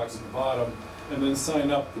mailbox at the bottom, and then sign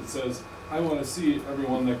up that says, I wanna see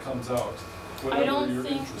everyone that comes out, I whatever don't your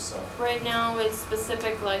think interests are. right now it's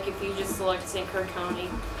specific, like if you just select St. Clair County,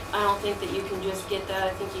 I don't think that you can just get that. I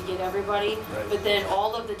think you get everybody. Right. But then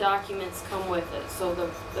all of the documents come with it. So the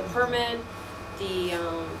permit,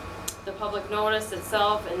 the public notice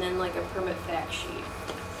itself, and then like a permit fact sheet.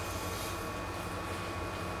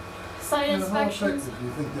 Site inspections. How effective do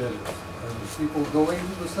you think that is? Are the people going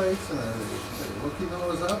to the sites and are they looking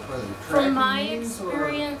those up? Are they tracking From my these, or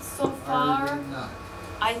experience so are far, they not?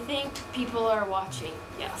 I think people are watching,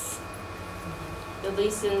 yes. At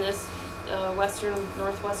least in this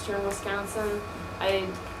northwestern Wisconsin,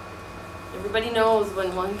 everybody knows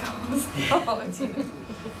when one goes out.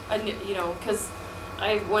 You know, because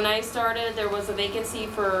when I started, there was a vacancy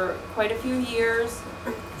for quite a few years,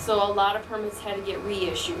 so a lot of permits had to get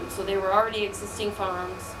reissued. So they were already existing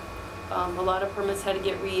farms. A lot of permits had to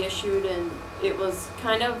get reissued, and it was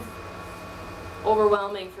kind of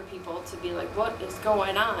overwhelming for people to be like, what is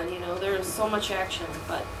going on? You know, there's so much action,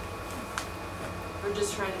 but we're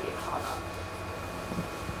just trying to get caught up.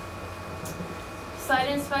 Site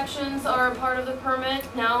inspections are a part of the permit.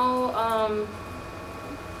 Now,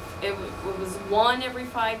 it was 1 every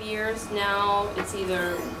 5 years. Now it's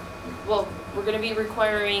either, well, we're going to be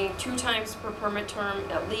requiring 2 times per permit term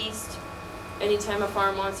at least. Anytime a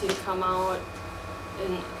farm wants you to come out,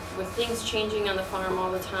 and with things changing on the farm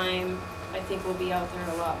all the time, I think we'll be out there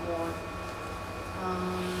a lot more.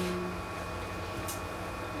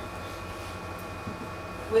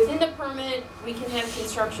 Within the permit, we can have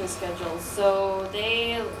construction schedules. So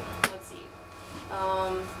they, let's see.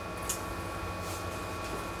 What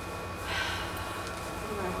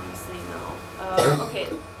do I want to say now? Okay,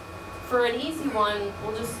 for an easy one,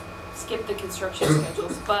 we'll just skip the construction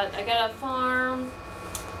schedules, but I got a farm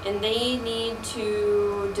and they need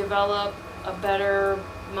to develop a better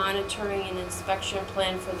monitoring and inspection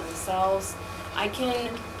plan for themselves. I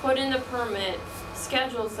can put in the permit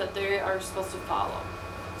schedules that they are supposed to follow.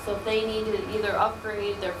 So if they need to either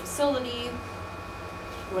upgrade their facility,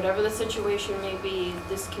 whatever the situation may be,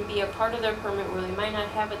 this can be a part of their permit where they might not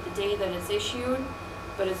have it the day that it's issued,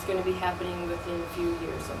 but it's gonna be happening within a few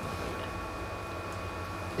years of the permit.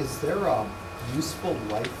 Is there a useful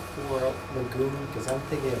life for a lagoon? Because I'm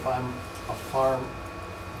thinking if I'm a farm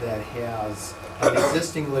that has an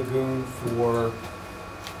existing lagoon for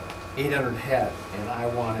 800 head and I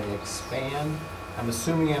want to expand, I'm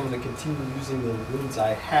assuming I'm going to continue using the lagoons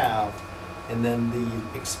I have, and then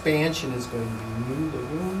the expansion is going to be new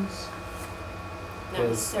lagoons? Not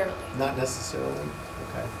necessarily. Not necessarily?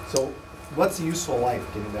 Okay. So what's the useful life,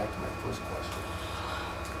 getting back to my first question?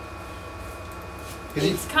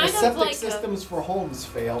 It's kind the of septic like systems for homes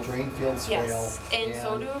fail, drain fields fail. Yes, and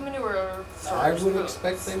so do manure I storage would rooms.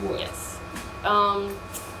 expect they would. Yes.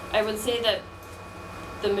 I would say that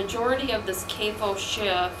the majority of this CAFO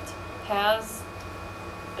shift has,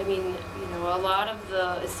 I mean, you know, a lot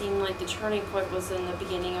of it seemed like the turning point was in the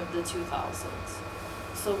beginning of the 2000s.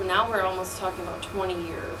 So now we're almost talking about 20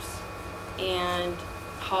 years. And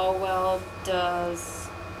how well does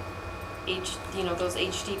those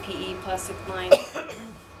HDPE plastic lines,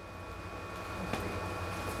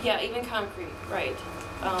 yeah, even concrete, right.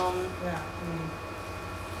 Yeah,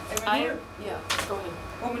 Go ahead.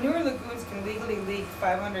 Well, manure lagoons can legally leak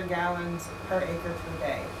 500 gallons per acre per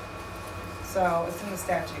day. So it's in the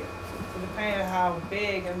statute. So depending on how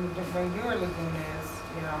big a manure lagoon is,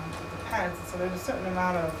 you know, it depends. So there's a certain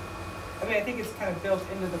amount of, I think it's kind of built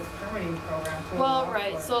into the permitting program too. Well,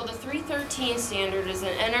 right, so the 313 standard is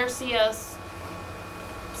an NRCS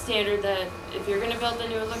standard that if you're gonna build a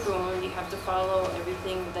new lagoon, you have to follow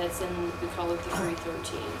everything that's in, we call it the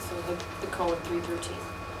 313, so the code 313.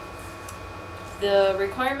 The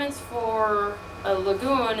requirements for a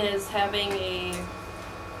lagoon is having a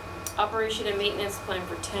operation and maintenance plan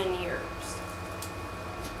for 10 years.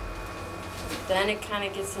 Then it kind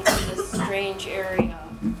of gets into this strange area.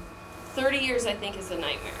 30 years, I think, is a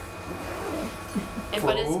nightmare.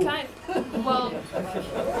 But it's kind of, well,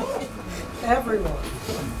 Everyone.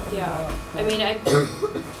 yeah. I mean,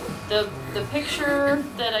 the picture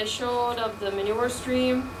that I showed of the manure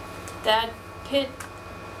stream, that pit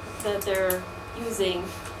that they're using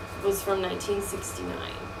was from 1969.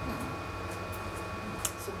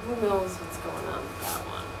 So who knows what's going on with that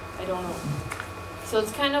one? I don't know. So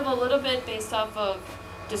it's kind of a little bit based off of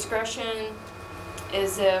discretion,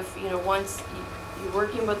 as if, you know, once you're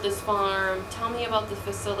working with this farm, tell me about the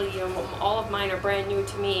facility. You know, all of mine are brand new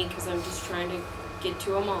to me because I'm just trying to get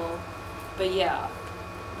to them all. But yeah,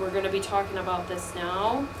 we're going to be talking about this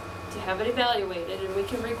now to have it evaluated, and we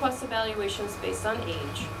can request evaluations based on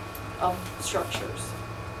age of structures.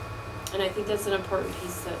 And I think that's an important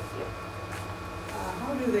piece that, yeah.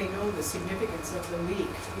 How do they know the significance of the leak?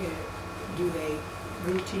 Do they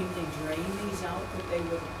routinely drain these out that they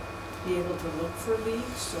would be able to look for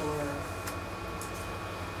leaks, or?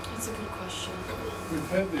 That's a good question. We've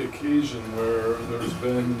had the occasion where there's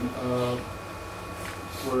been,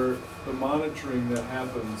 where the monitoring that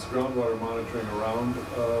happens, groundwater monitoring around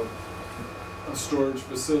a storage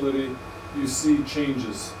facility, you see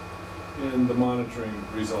changes in the monitoring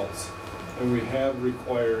results. And we have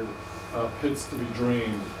required pits to be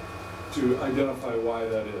drained to identify why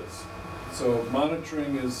that is. So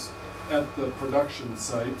monitoring is at the production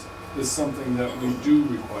site is something that we do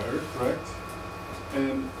require, correct?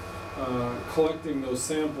 And collecting those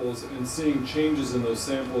samples and seeing changes in those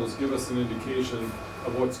samples give us an indication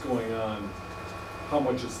of what's going on, how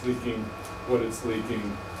much it's leaking, what it's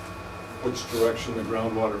leaking, which direction the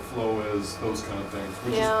groundwater flow is, those kind of things,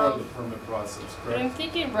 which is part of the permit process, But I'm correct?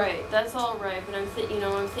 thinking, right, that's all right, but I'm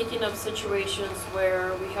thinking of situations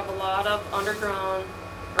where we have a lot of underground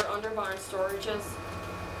or under barn storages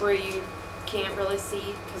where you can't really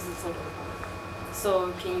see because it's under the barn.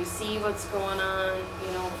 So can you see what's going on,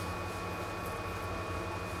 you know?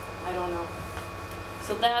 I don't know.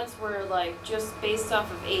 So that's where, like, just based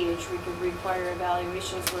off of age, we could require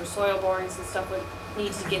evaluations where soil borings and stuff would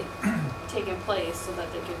need to get taken place so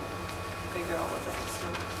that they could figure out what the heck's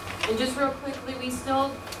going on. And just real quickly,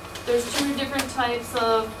 there's two different types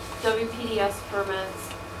of WPDS permits.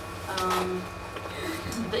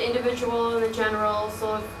 The individual and the general,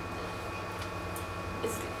 so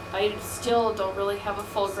I still don't really have a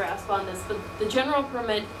full grasp on this, but the general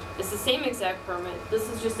permit is the same exact permit. This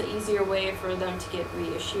is just an easier way for them to get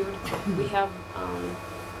reissued. We have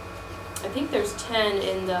I think there's 10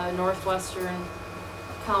 in the northwestern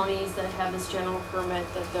counties that have this general permit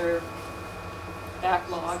that they're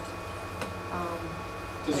backlogged.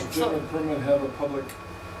 Does and a so- general permit have a public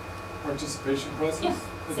participation process? Yeah,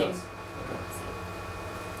 It same. does. Okay.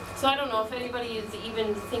 So I don't know if anybody is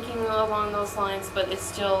even thinking along those lines, but it's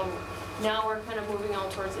still, now we're kind of moving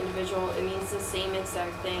on towards individual. It means the same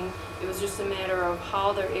exact thing. It was just a matter of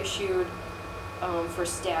how they're issued for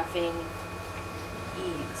staffing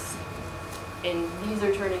ease. And these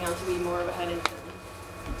are turning out to be more of a headache than,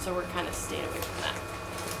 so we're kind of staying away from that.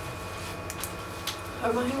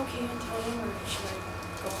 Am I okay on time or should I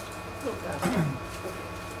go?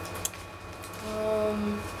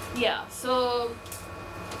 Yeah, so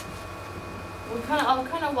I'll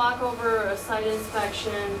kind of walk over a site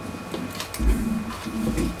inspection.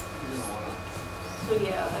 So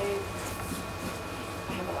yeah, I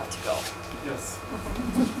have a lot to go. Yes.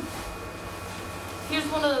 Here's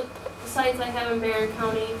one of the sites I have in Barron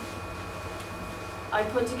County. I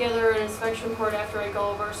put together an inspection report after I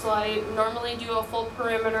go over, so I normally do a full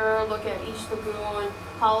perimeter, look at each lagoon,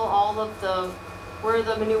 how all of the, where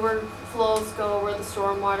the manure flows go, where the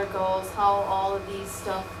stormwater goes, how all of these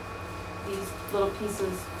little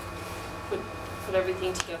pieces put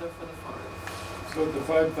everything together for the farm. So at the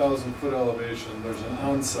 5,000 foot elevation, there's an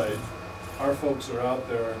on-site. Our folks are out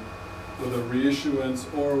there with a reissuance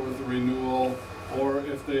or with a renewal, or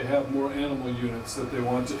if they have more animal units that they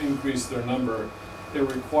want to increase their number, it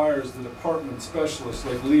requires the department specialist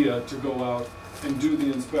like Leah to go out and do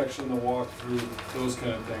the inspection, the walkthrough, those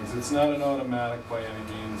kind of things. It's not an automatic by any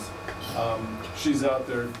means. She's out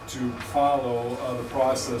there to follow the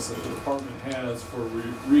process that the department has for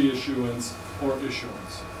reissuance or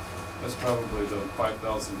issuance. That's probably the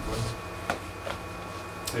 5,000 foot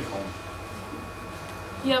take home.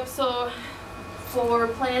 Yep, so for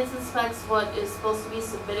plans and specs, what is supposed to be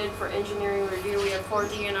submitted for engineering review, we have 4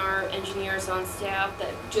 DNR engineers on staff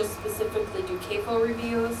that just specifically do CAFO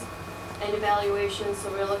reviews and evaluations,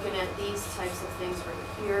 so we're looking at these types of things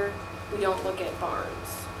right here. We don't look at barns.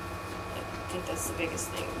 I think that's the biggest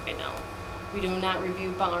thing right now. We do not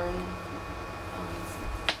review barn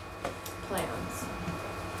plans.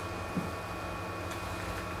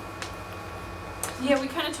 Yeah, we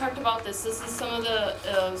kind of talked about this. This is some of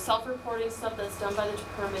the self-reporting stuff that's done by the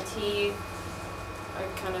permittee. I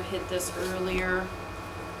kind of hit this earlier.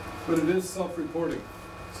 But it is self-reporting.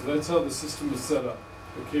 So that's how the system is set up.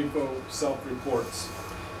 The CAFO self-reports.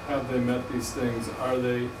 Have they met these things? Are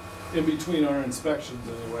they, in between our inspections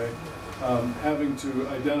anyway, having to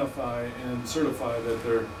identify and certify that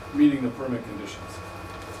they're meeting the permit conditions?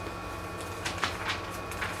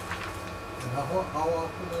 And how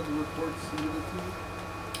often are the reports submitted to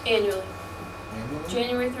you? Annually. Annually?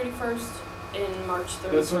 January 31st and March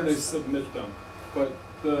 31st. That's when they submit them. But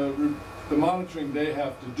the monitoring they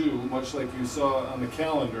have to do, much like you saw on the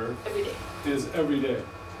calendar, Every day. is every day.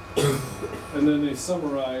 And then they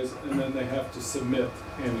summarize, and then they have to submit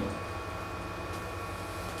annually.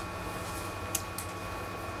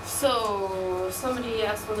 So somebody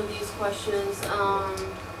asked one of these questions.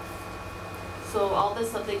 So all this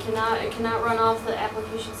stuff, it cannot run off the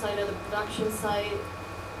application site or the production site.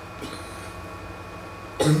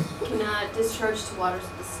 Cannot discharge to waters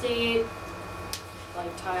of the state,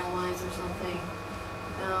 like tile lines or something.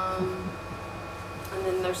 And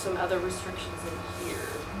then there's some other restrictions in here.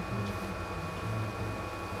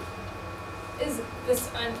 Is this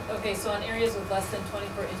on, okay, so on areas with less than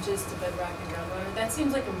 24 inches to bedrock and groundwater, that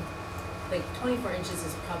seems like 24 inches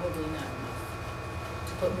is probably not enough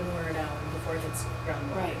to put manure down before it hits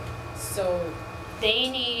groundwater. Right. So They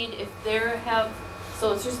need, if they have,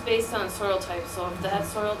 so it's just based on soil type, so if that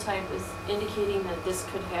soil type is indicating that this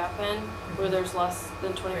could happen, where there's less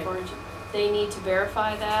than 24 inches, they need to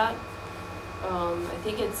verify that. I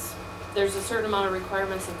think there's a certain amount of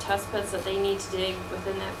requirements of test pits that they need to dig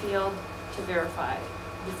within that field to verify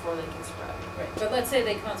before they can spread. right, but let's say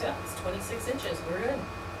they come to, it's 26 inches, we're good.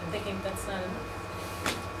 I'm thinking that's not enough.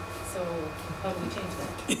 So how do we change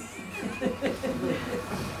that?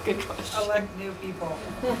 Good question. Elect new people.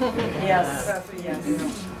 Yes, that's what you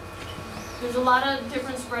do. There's a lot of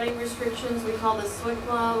different spreading restrictions. We call this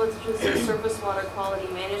SWCMA, which is a surface water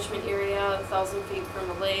quality management area, 1,000 feet from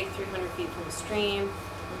a lake, 300 feet from a stream.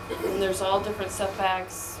 And there's all different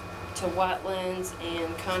setbacks to wetlands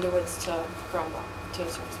and conduits to groundwater, to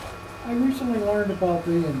surface water. I recently learned about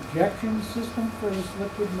the injection system for this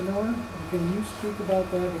liquid manure. Can you speak about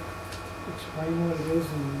that? Explain what it is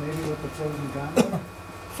and maybe what the pros and cons are?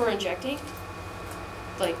 For injecting?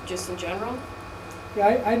 Like just in general?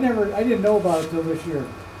 Yeah, I didn't know about it till this year.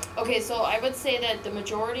 Okay, so I would say that the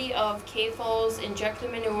majority of CAFOs inject the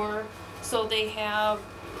manure So they have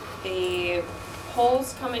a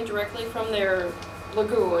hose coming directly from their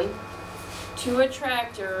lagoon to a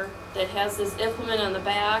tractor that has this implement on the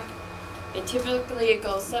back. And typically it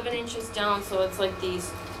goes 7 inches down, so it's like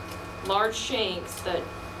these large shanks that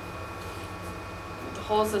the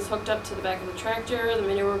hose is hooked up to the back of the tractor. The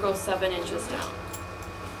manure goes 7 inches down.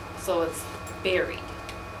 So it's buried.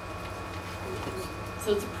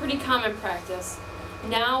 So it's a pretty common practice.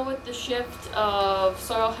 Now with the shift of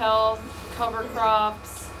soil health, cover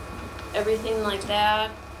crops, everything like that,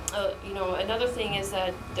 you know, another thing is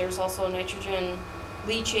that there's also nitrogen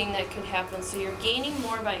leaching that could happen. So you're gaining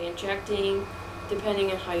more by injecting, depending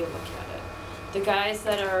on how you look at it. The guys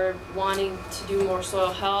that are wanting to do more soil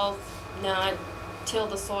health, not till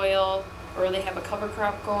the soil, or they have a cover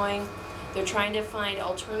crop going, they're trying to find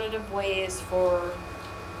alternative ways for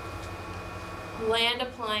land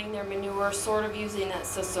applying their manure, sort of using that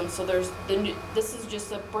system. So this is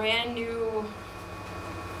just a brand new,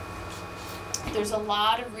 there's a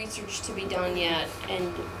lot of research to be done yet,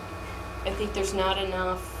 and I think there's not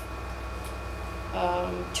enough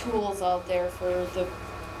tools out there for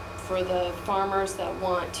the farmers that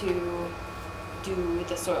want to do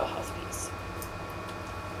the soil health piece.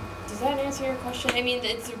 Does that answer your question? I mean,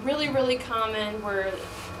 it's really, really common where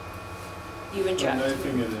you inject.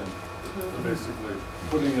 Knifing it in. So basically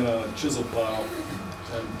putting it on a chisel plow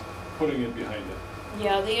and putting it behind it.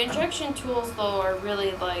 Yeah, the injection tools though are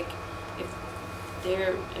really like, if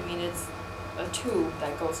they're, I mean, it's a tube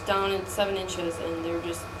that goes down in 7 inches and they're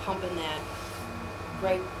just pumping that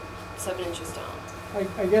right 7 inches down.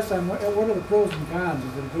 I guess what are the pros and cons?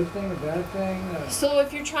 Is it a good thing, a bad thing? So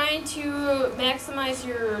if you're trying to maximize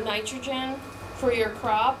your nitrogen for your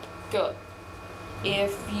crop, good.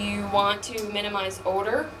 If you want to minimize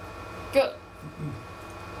odor, good.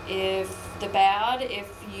 If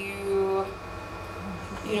you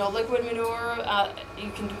know, liquid manure,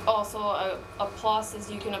 you can also, a plus is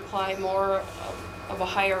you can apply more of a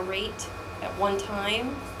higher rate at one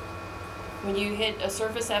time. When you hit a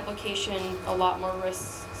surface application, a lot more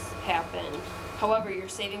risks happen. However, you're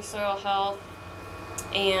saving soil health,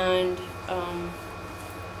 and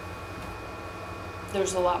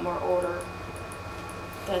there's a lot more odor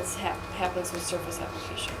that happens with surface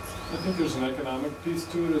applications. I think there's an economic piece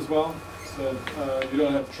to it as well, so you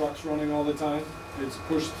don't have trucks running all the time. It's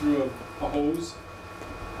pushed through a hose,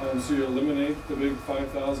 so you eliminate the big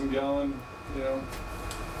 5,000 gallon, you know,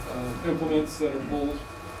 implements that are pulled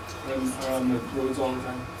and are on the roads all the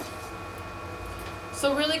time.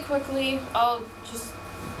 So really quickly, I'll just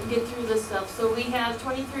get through this stuff. So we have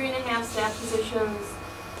 23.5 staff positions,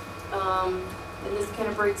 and this kind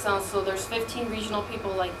of breaks down. So there's 15 regional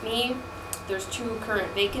people like me. There's 2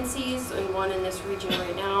 current vacancies and 1 in this region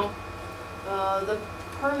right now. The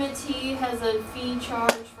permittee has a fee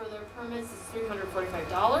charge for their permits, it's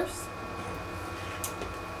 $345.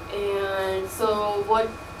 And so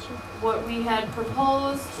what we had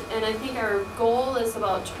proposed, and I think our goal is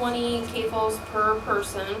about 20 CAFOs per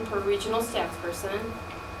person, per regional staff person.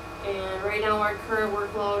 And right now our current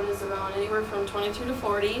workload is around anywhere from 22 to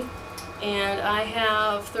 40. And I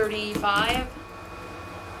have 35,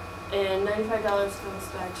 and $95 comes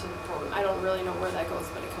back to the program. I don't really know where that goes,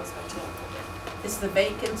 but it comes back to the program. Is the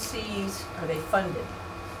vacancies, are they funded?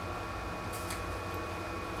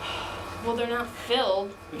 Well, they're not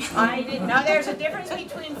filled. I didn't know there's a difference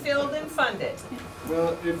between filled and funded.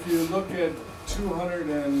 Well, if you look at 200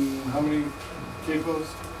 and how many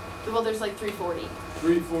CAFOs? Well, there's like 340.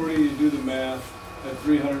 340, you do the math, at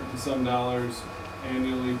 $300 and some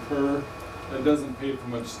annually per, that doesn't pay for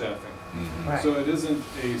much staffing. Mm-hmm. Right. So it isn't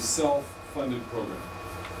a self-funded program.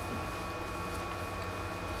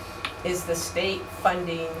 Is the state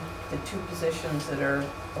funding the 2 positions that are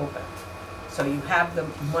open? So you have the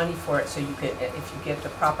money for it, so you could, if you get the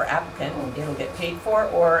proper applicant, it'll get paid for,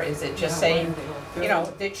 or is it just saying, you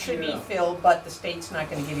know, it should be filled, but the state's not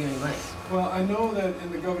gonna give you any money? Well, I know that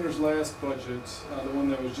in the governor's last budget, the one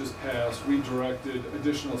that was just passed, we directed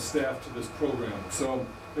additional staff to this program. So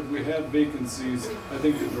if we had vacancies, I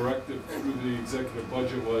think the directive through the executive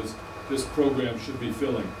budget was this program should be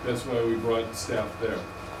filling. That's why we brought staff there.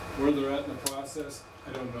 Where they're at in the process,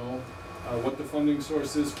 I don't know. What the funding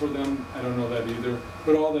source is for them, I don't know that either.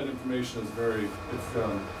 But all that information is very, if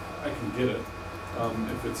I can get it,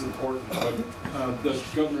 if it's important. But the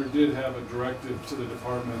governor did have a directive to the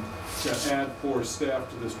department to add 4 staff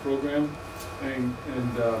to this program and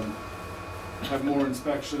have more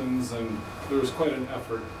inspections, and there was quite an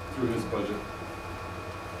effort through his budget.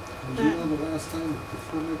 Do you know the last time the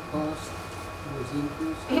permit cost was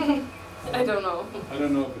increased? I don't know. I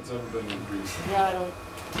don't know if it's ever been increased. Yeah, I don't.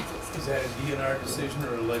 Is that a DNR decision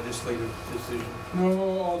or a legislative decision?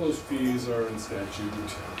 No, all those fees are in statute,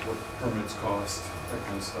 what permits cost, that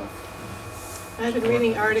kind of stuff. I've been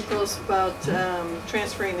reading articles about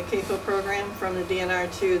transferring the CAFO program from the DNR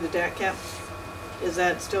to the DATCAP. Is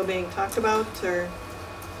that still being talked about, or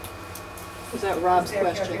is that Rob's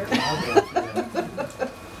question? Yeah,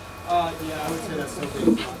 I would say that's still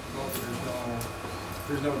being talked about.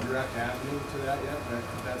 There's no direct avenue to that yet, but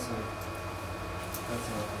that's a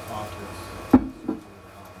thought that's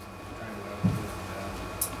trying to develop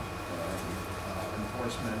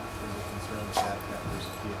enforcement is a concern with that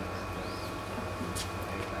versus keeping it.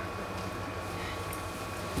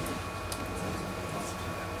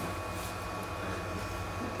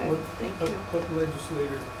 Thank you. What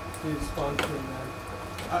legislator is sponsoring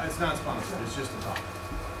that? It's not sponsored, it's just a talk.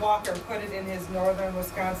 Walker put it in his northern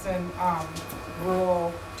Wisconsin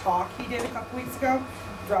rural talk he did a couple weeks ago,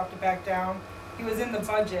 dropped it back down. He was in the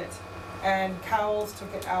budget, and Cowles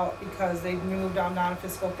took it out because they moved on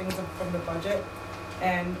non-fiscal things from the budget,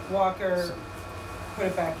 and Walker put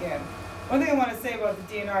it back in. One thing I want to say about the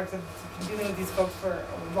DNR, because I've been dealing with these folks for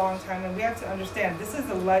a long time, and we have to understand, this is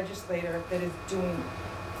the legislator that is doing.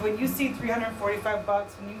 When you see $345,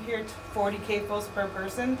 when you hear 40 CAFOs per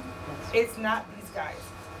person, it's not these guys.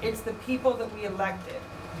 It's the people that we elected.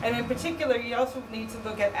 And in particular, you also need to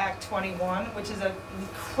look at Act 21, which is an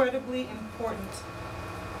incredibly important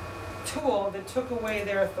tool that took away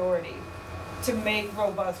their authority to make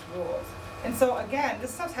robust rules. And so again, this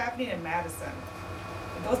stuff's happening in Madison.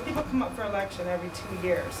 Those people come up for election every 2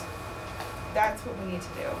 years. That's what we need to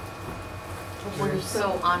do. We're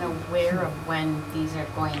so unaware of when these are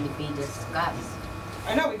going to be discussed.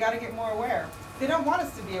 I know, we gotta get more aware. They don't want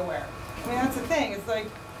us to be aware. I mean, that's the thing, it's like,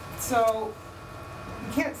 so,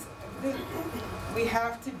 you can't, we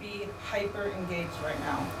have to be hyper engaged right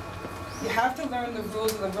now. You have to learn the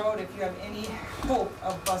rules of the road if you have any hope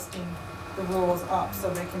of busting the rules up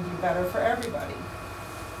so they can be better for everybody.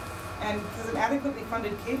 And because an adequately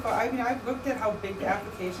funded CAFO, I mean, I've looked at how big the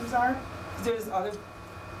applications are, because there's this other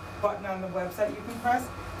button on the website you can press.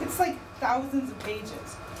 It's like thousands of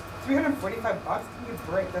pages. $345, give me a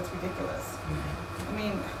break, that's ridiculous. I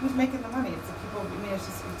mean, who's making the money? It's the people, I mean, it's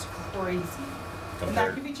just, it's crazy. And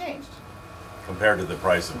that could be changed. Compared to the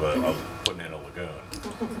price of putting in a lagoon.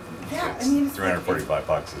 Yeah, I mean, it's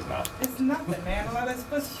 $345 is not. It's nothing, man. A lot of it's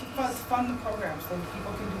supposed to fund the program so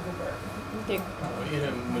people can do the work. In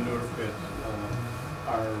a manure pit,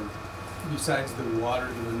 are, besides the water,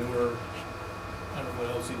 the manure, I don't know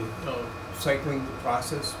what else you did, cycling, the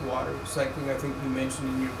process water cycling, I think you mentioned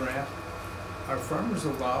in your graph. Are farmers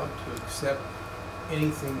allowed to accept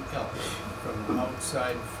anything else from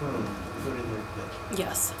outside firms to put in their pit?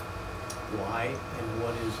 Yes. Why and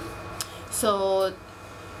what is it? So,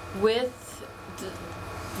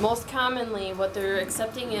 most commonly, what they're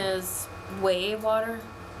accepting is whey water.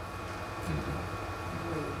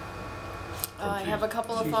 I have a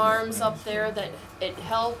couple of farms up there that it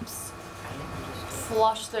helps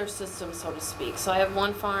flush their system, so to speak. So I have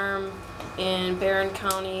one farm in Barron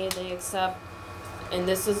County, they accept, and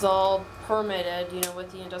this is all permitted, you know,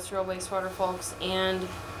 with the industrial wastewater folks and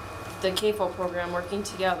the CAFO program working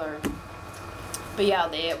together. But yeah,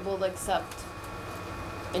 they will accept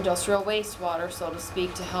industrial wastewater, so to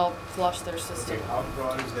speak, to help flush their system. Okay, how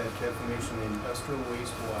broad is that definition, industrial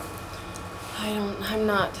wastewater? I'm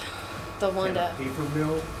not the one Can to. a paper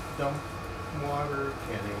mill dump water?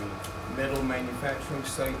 Can a metal manufacturing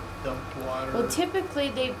site dump water? Well,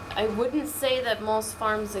 typically I wouldn't say that most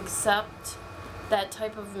farms accept that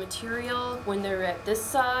type of material when they're at this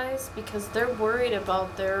size because they're worried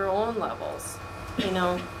about their own levels. You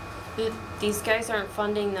know, these guys aren't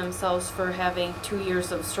funding themselves for having 2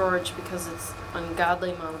 years of storage because it's an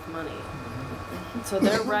ungodly amount of money. So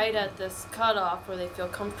they're right at this cutoff where they feel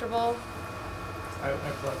comfortable. I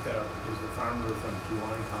brought that up because the farmer from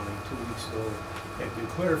Kewaunee County 2 weeks ago at the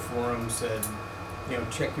Clear Forum said, you know,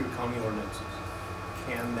 check your county ordinances.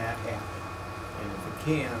 Can that happen? And if it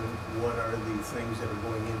can, what are the things that are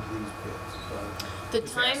going into these pits? So the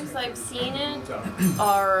times I've seen it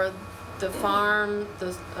are the farm,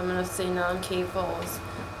 I'm going to say non-CAFOs,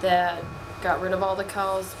 that got rid of all the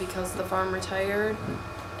cows because the farm retired,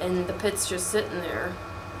 and the pit's just sitting there.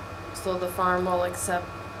 So the farm will accept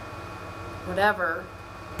whatever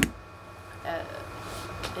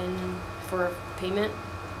for payment.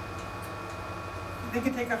 They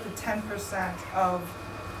can take up to 10% of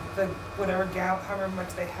the whatever however much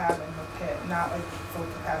they have in the pit, not like full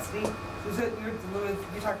capacity. So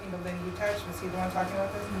you're talking to Lynn Utech, was he the one talking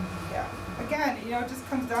about this? Yeah. again, you know, it just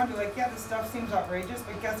comes down to like, yeah, this stuff seems outrageous,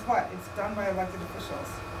 but guess what? It's done by elected officials.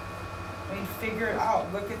 I mean, figure it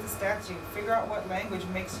out. Look at the statute. Figure out what language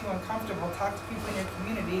makes you uncomfortable. Talk to people in your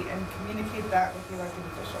community and communicate that with the elected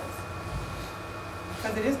officials.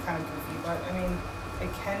 Because it is kind of goofy, but I mean, it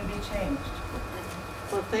can be changed.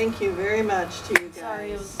 Well, thank you very much to you guys.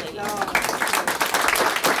 Sorry it was late. No.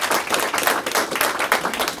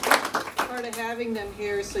 Part of having them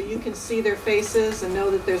here so you can see their faces and know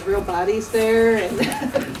that there's real bodies there, and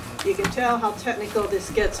you can tell how technical this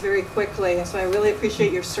gets very quickly. And so I really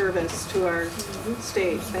appreciate your service to our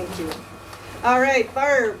state. Thank you. All right,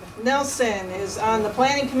 Barb Nelson is on the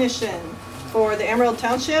Planning Commission for the Emerald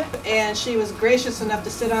Township, and she was gracious enough to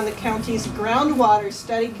sit on the county's groundwater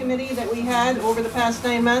study committee that we had over the past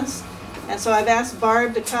 9 months. And so I've asked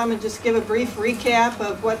Barb to come and just give a brief recap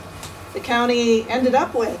of what the county ended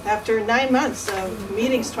up with after 9 months of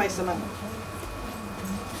meetings twice a month.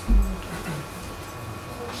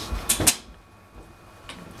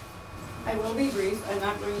 I will be brief. I'm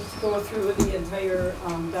not going to go through the entire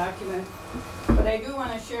document, but I do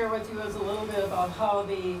want to share with you a little bit about how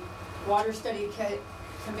the Water Study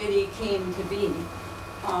Committee came to be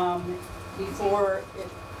before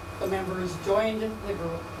the members joined the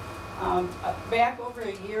group. Back over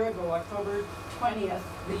a year ago, October 20th,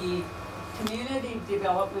 the Community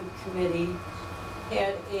Development Committee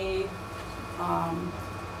had a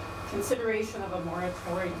consideration of a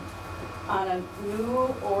moratorium on a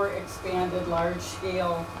new or expanded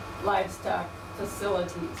large-scale livestock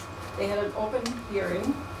facilities. They had an open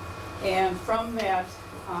hearing, and from that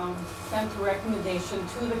sent a recommendation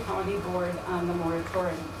to the county board on the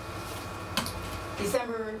moratorium.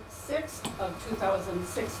 December 6th of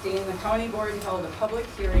 2016, the county board held a public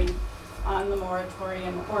hearing on the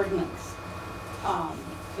moratorium ordinance.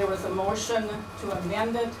 There was a motion to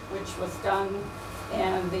amend it, which was done,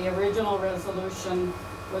 and the original resolution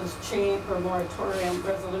was changed, or moratorium,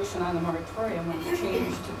 resolution on the moratorium was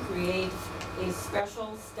changed to create a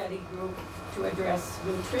special study group to address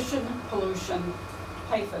nutrition, pollution,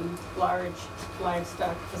 large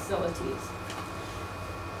livestock facilities.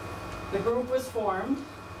 The group was formed.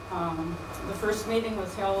 The first meeting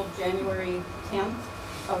was held January 10th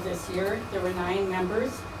of this year. There were 9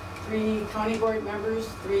 members, 3 county board members,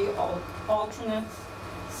 3 alternates,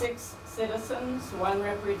 6 citizens, 1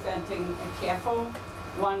 representing a CAFO,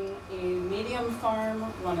 1 a medium farm,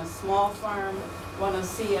 1 a small farm, 1 a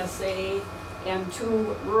CSA, and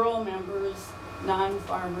 2 rural members,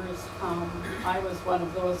 non-farmers. I was one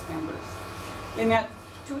of those members. They met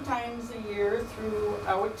 2 times a year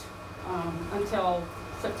throughout until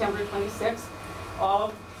September 26th. All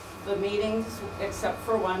of the meetings, except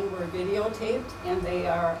for 1, were videotaped, and they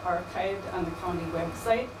are archived on the county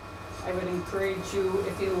website. I would encourage you,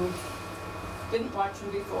 if you didn't watch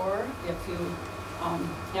them before, if you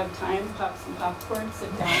have time, pop some popcorn,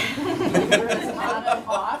 sit down. Either it's on and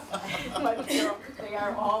off, but they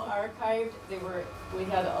are all archived. We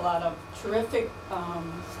had a lot of terrific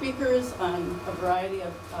speakers on a variety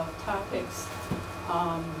of topics,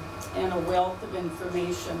 and a wealth of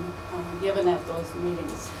information given at those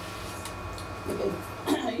meetings.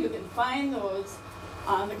 You can find those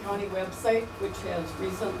on the county website, which has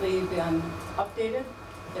recently been updated.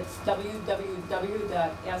 It's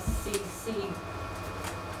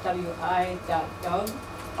www.scc.wi.gov.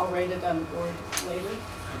 I'll write it on the board later.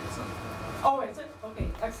 Oh, is it? Okay,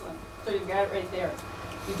 excellent. So you've got it right there.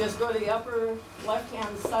 You just go to the upper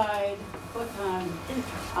left-hand side, click on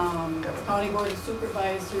County Board of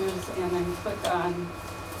Supervisors, and then click on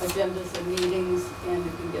Agendas and Meetings, and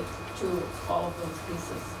you can get to all of those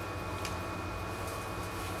pieces.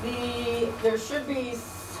 There should be,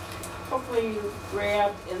 hopefully you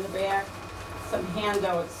grabbed in the back, some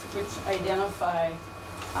handouts which identify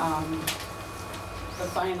the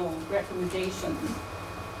final recommendations.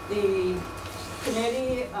 The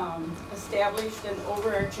committee established an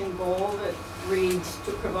overarching goal that reads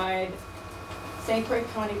to provide St. Croix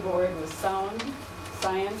County Board with sound,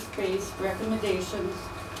 science-based recommendations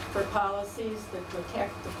for policies that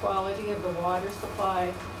protect the quality of the water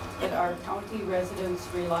supply that our county residents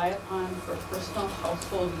rely upon for personal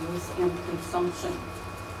household use and consumption.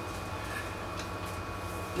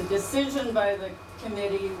 The decision by the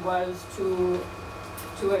committee was to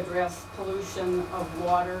address pollution of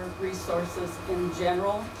water resources in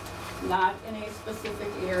general, not in a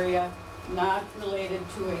specific area, not related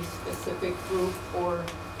to a specific group or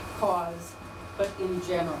cause, but in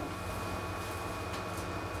general.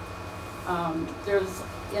 There's,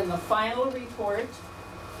 in the final report,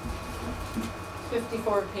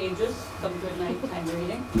 54 pages, some good nighttime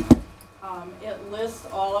reading. It lists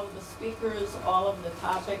all of the speakers, all of the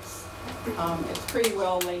topics. It's pretty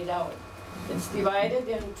well laid out. It's divided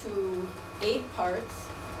into 8 parts.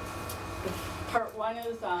 Part 1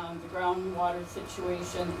 is on the groundwater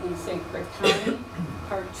situation in St. Croix County.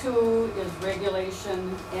 Part 2 is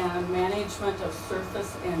regulation and management of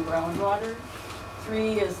surface and groundwater.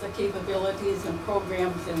 3 is the capabilities and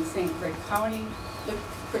programs in St. Croix County to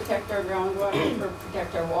protect our groundwater or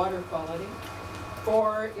protect our water quality.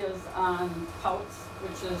 4 is on POUTS,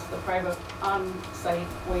 which is the private on-site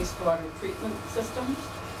wastewater treatment systems.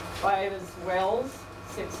 5 is wells.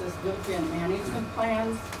 6 is nutrient management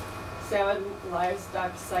plans. 7,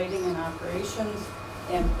 livestock siting and operations.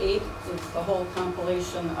 And 8 is the whole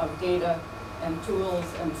compilation of data and tools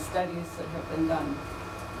and studies that have been done.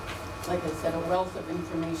 Like I said, a wealth of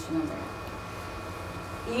information in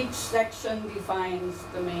there. Each section defines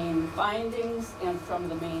the main findings, and from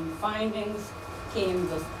the main findings came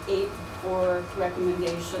the 8 core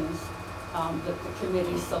recommendations that the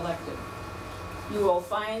committee selected. You will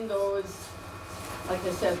find those, like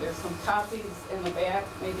I said, there's some copies in the back.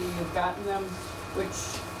 Maybe you've gotten them,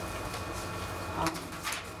 which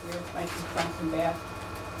here might be front and back.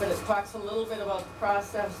 But it talks a little bit about the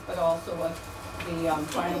process, but also what the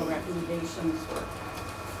final recommendations were.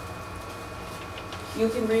 You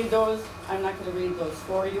can read those. I'm not going to read those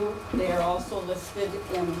for you. They are also listed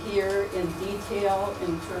in here in detail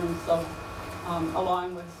in terms of,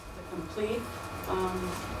 along with the complete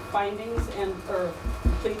findings and or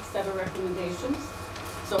complete set of recommendations.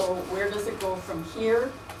 So where does it go from here?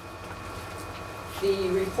 The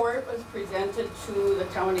report was presented to the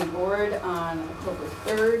county board on October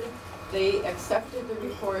 3rd. They accepted the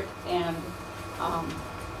report and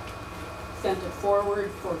sent it forward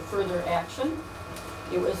for further action.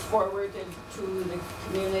 It was forwarded to the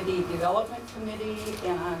Community Development Committee,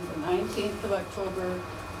 and on the 19th of October,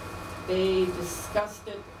 they discussed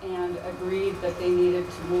it and agreed that they needed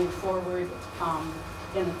to move forward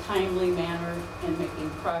in a timely manner in making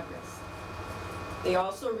progress. They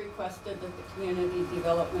also requested that the Community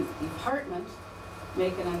Development Department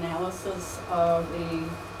make an analysis of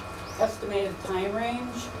the estimated time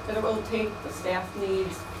range that it will take, the staff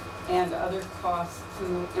needs, and other costs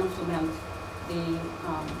to implement the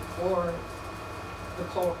core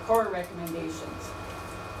recommendations.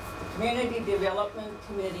 The Community Development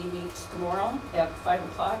Committee meets tomorrow at 5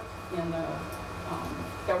 o'clock in the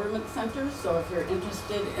Government Center, so if you're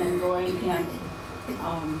interested in going and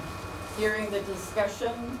hearing the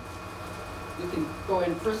discussion, you can go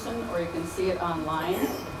in person or you can see it online.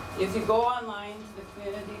 If you go online to the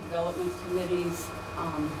Community Development Committee's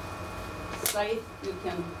site, you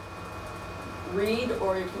can read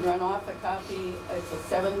or you can run off a copy. It's a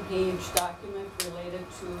 7-page document related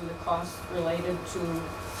to the costs related to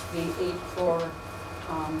the 8 core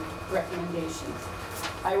recommendations.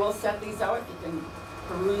 I will set these out. You can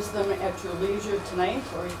peruse them at your leisure tonight,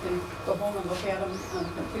 or you can go home and look at them on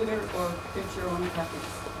the computer or print your own copies.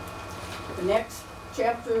 The next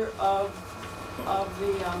chapter of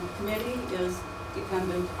the committee is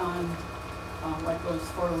dependent on what goes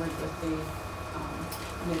forward with the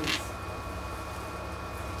committees.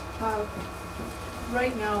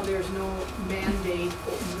 Right now, there's no mandate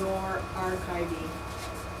nor archiving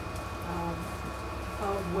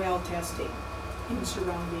of well testing in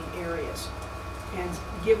surrounding areas. And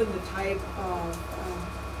given the type of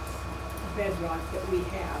bedrock that we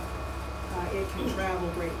have, it can travel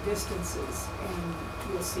great distances and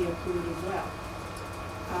you'll see a polluted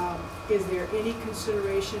well. Is there any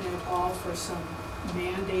consideration at all for some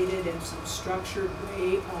mandated and some structured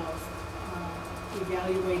way of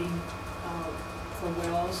evaluating for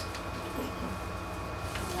wells?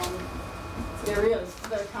 There is.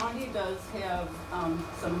 The county does have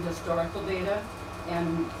some historical data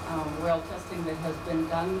and well testing that has been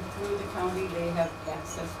done through the county. They have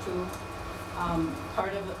access to.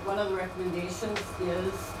 One of the recommendations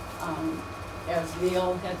is, as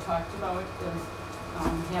Neil had talked about, is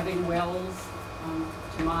having wells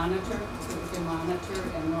to monitor, so we can monitor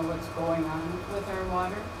and know what's going on with our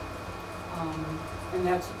water. And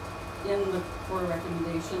that's in the core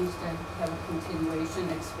recommendations to have a continuation,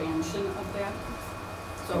 expansion of that.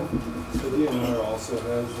 So the DNR also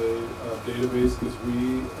has a database because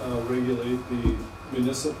we regulate the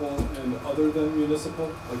municipal and other than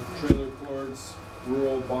municipal, like trailer courts,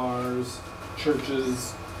 rural bars,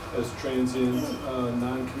 churches as transient,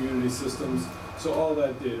 non-community systems. So all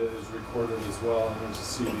that data is recorded as well, and there's a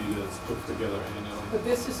CD that's put together annually. But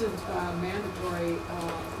this isn't mandatory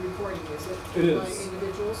reporting, is it? It is. By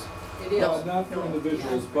individuals? It is. Not for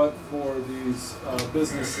individuals, but for these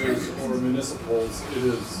businesses or municipals, it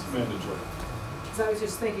is mandatory. Because I was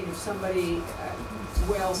just thinking if somebody,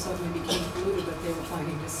 well suddenly became polluted, but they were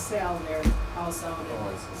planning to sell their house out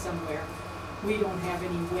somewhere, we don't have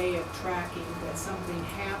any way of tracking that something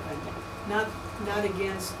happened. Not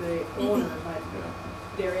against the owner, but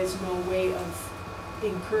there is no way of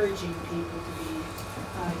encouraging people to be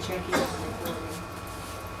checking and reporting.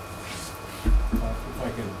 If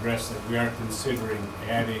I could address that, we are considering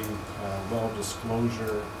adding well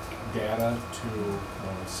disclosure data to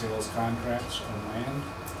sales contracts on land.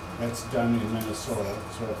 That's done in Minnesota,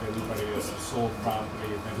 so if anybody has sold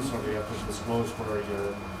property in Minnesota, you have to disclose where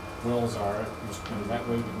your wells are, and that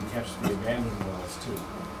way we can catch the abandoned wells too.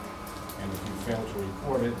 And if you fail to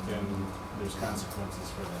report it, then there's consequences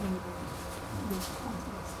for that.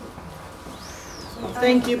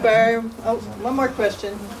 Thank you, Barb. Oh, one more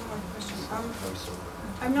question.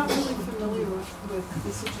 I'm not really familiar with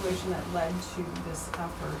the situation that led to this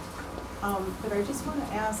effort, but I just want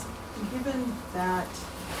to ask, given that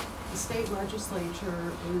the state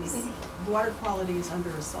legislature is, water quality is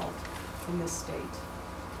under assault in this state,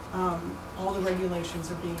 all the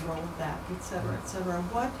regulations are being rolled back, et cetera,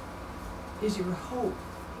 what is your hope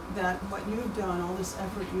that what you've done, all this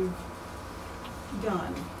effort you've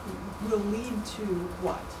done, will lead to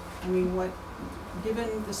what? I mean, what,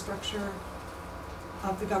 given the structure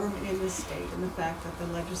of the government in this state and the fact that the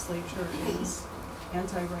legislature is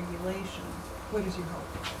anti-regulation, what is your hope?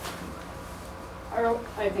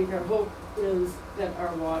 I think our hope is that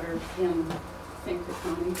our water in St. Croix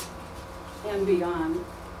County and beyond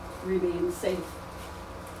remains safe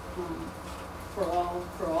for all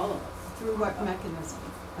of us. Through what mechanism?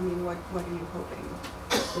 I mean, what are you hoping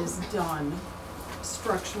is done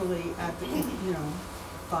structurally at the,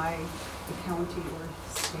 by the county or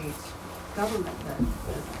state government that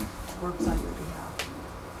works on your behalf?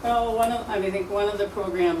 Well, I think one of the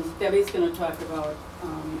programs, Debbie's going to talk about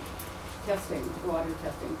testing, water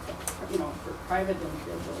testing, for private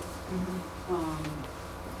individuals.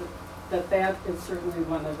 That is certainly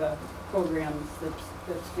one of the programs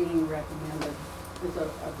that's being recommended. There's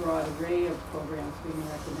a broad array of programs being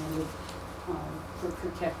recommended for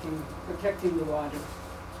protecting the water,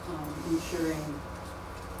 ensuring,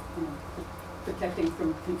 protecting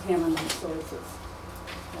from contaminant sources.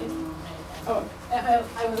 I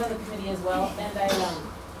was on the committee as well, and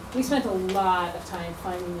we spent a lot of time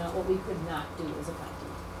finding out what we could not do as a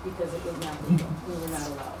county because it was not legal. We were not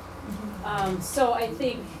allowed. So I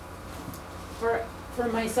think for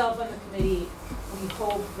myself on the committee, we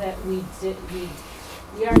hope that we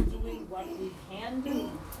are doing what we can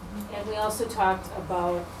do, and we also talked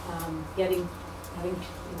about having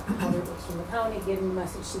orders from the county, getting the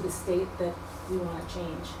message to the state that we want to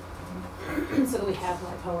change, so that we have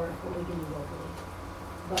more power what we can do locally.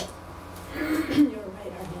 But you're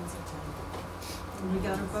right, our hands are tied. We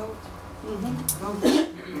got to vote.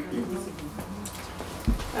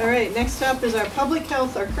 All right, next up is our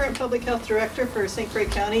current public health director for St. Croix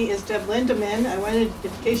County is Deb Lindeman.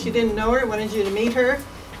 In case you didn't know her, I wanted you to meet her.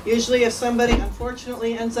 Usually if somebody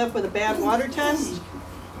unfortunately ends up with a bad water test,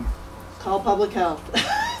 call public health.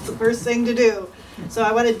 It's the first thing to do. So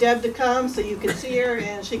I wanted Deb to come so you could see her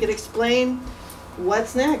and she could explain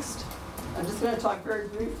what's next. I'm just going to talk very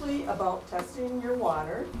briefly about testing your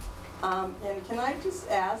water. And can I just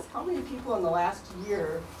ask, how many people in the last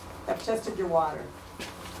year have tested your water?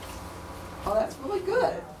 Oh, that's really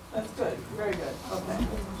good. That's good. Very good. Okay.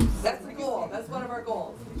 That's the goal. That's one of our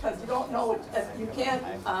goals, because you don't know, you can't,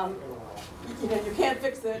 you can't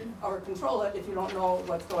fix it or control it if you don't know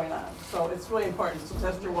what's going on. So it's really important to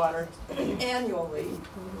test your water annually.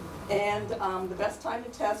 And the best time to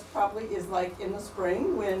test probably is like in the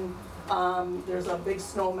spring when there's a big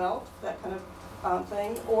snow melt, that kind of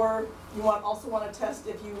thing. Or you also want to test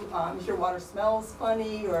if your water smells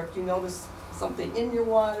funny, or if you notice something in your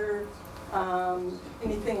water.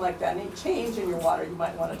 Anything like that, any change in your water, you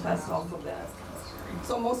might want to test also then.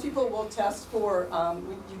 So most people will test for,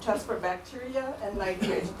 you test for bacteria and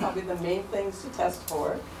nitrates, probably the main things to test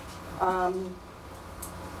for.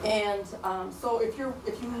 So if you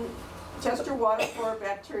test your water for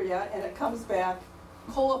bacteria and it comes back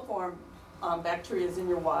coliform bacteria is in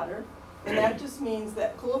your water, and that just means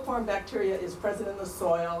that coliform bacteria is present in the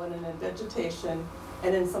soil and in vegetation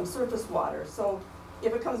and in some surface water. So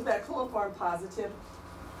if it comes back coliform positive,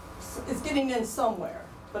 it's getting in somewhere,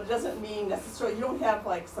 but it doesn't mean necessarily, you don't have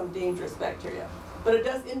like some dangerous bacteria. But it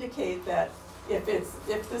does indicate that if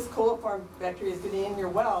this coliform bacteria is getting in your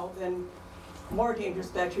well, then more dangerous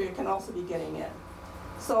bacteria can also be getting in.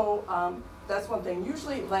 So that's one thing.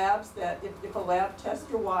 Usually labs if a lab tests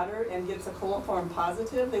your water and gets a coliform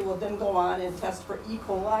positive, they will then go on and test for E.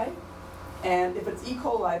 coli. And if it's E.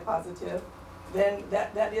 coli positive, then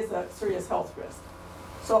that is a serious health risk.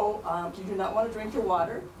 So you do not want to drink your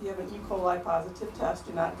water. If you have an E. coli positive test,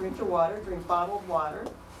 do not drink your water, drink bottled water.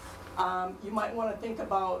 You might want to think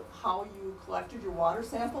about how you collected your water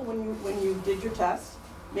sample when you did your test.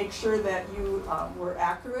 Make sure that you were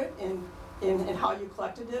accurate in how you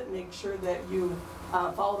collected it. Make sure that you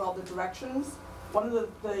followed all the directions. One of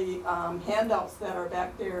the handouts that are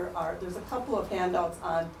back there there's a couple of handouts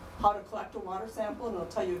on how to collect a water sample, and it'll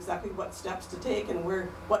tell you exactly what steps to take and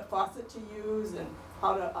what faucet to use and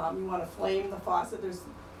how to, you want to flame the faucet.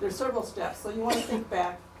 There's several steps. So you want to think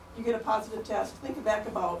back. You get a positive test, think back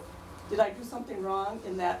about, did I do something wrong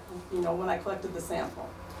in that, when I collected the sample?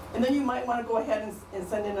 And then you might want to go ahead and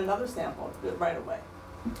send in another sample right away.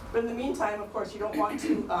 But in the meantime, of course, you don't want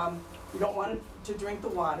to drink the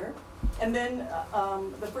water. And then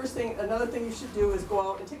another thing you should do is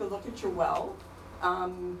go out and take a look at your well.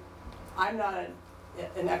 I'm not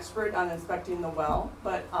an expert on inspecting the well,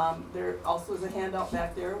 but there also is a handout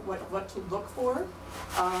back there what to look for.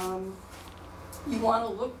 You want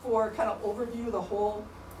to look for, kind of overview the whole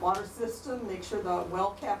water system, make sure the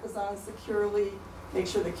well cap is on securely, make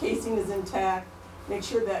sure the casing is intact, make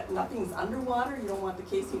sure that nothing's underwater. You don't want the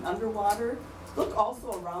casing underwater. Look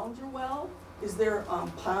also around your well. Is there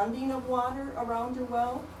ponding of water around your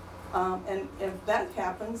well? And if that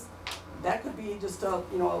happens, that could be just a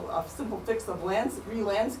simple fix of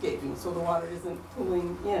re-landscaping so the water isn't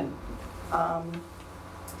pooling in.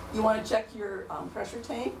 You want to check your pressure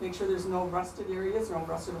tank, make sure there's no rusted areas, no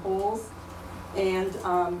rusted holes. And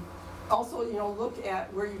also, look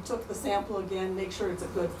at where you took the sample again, make sure it's a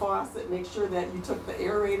good faucet, make sure that you took the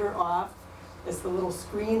aerator off. It's the little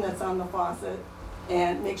screen that's on the faucet.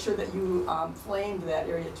 And make sure that you flamed that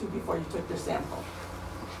area too before you took your sample.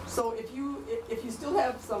 So if you still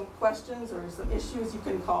have some questions or some issues, you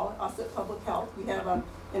can call us at Public Health. We have an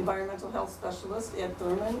environmental health specialist, Ed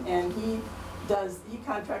Thurman, and we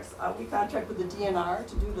contract with the DNR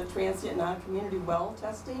to do the transient non-community well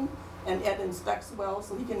testing, and Ed inspects wells,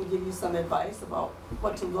 so he can give you some advice about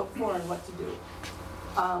what to look for and what to do.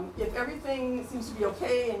 If everything seems to be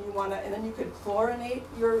okay and then you could chlorinate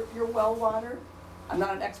your well water. I'm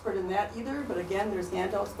not an expert in that either, but again, there's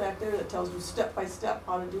handouts back there that tells you step by step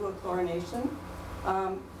how to do a chlorination.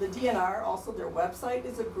 The DNR, also their website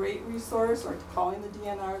is a great resource, or calling the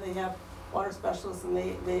DNR, they have water specialists and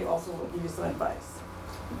they also will give you some advice.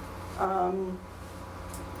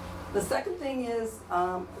 The second thing is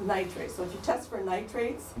nitrates. So if you test for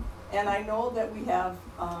nitrates, and I know that we have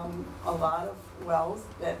a lot of wells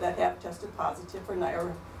that have tested positive for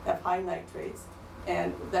or have high nitrates.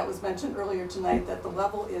 And that was mentioned earlier tonight that the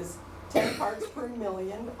level is 10 parts per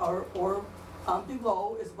million or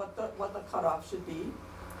below is what the cutoff should be.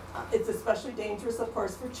 It's especially dangerous, of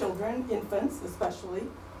course, for children, infants especially,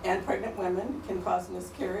 and pregnant women. It can cause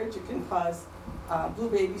miscarriage. It can cause blue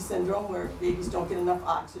baby syndrome, where babies don't get enough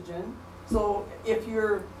oxygen. So if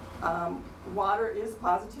your water is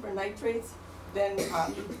positive for nitrates, then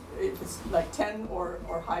if it's like 10 or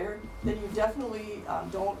higher, then you definitely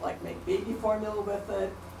don't make baby formula with it.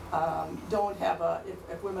 Don't have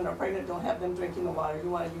if women are pregnant, don't have them drinking the water. You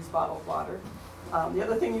want to use bottled water. The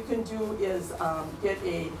other thing you can do is get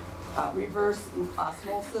a reverse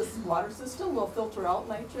osmosis water system. Will filter out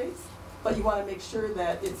nitrates, but you want to make sure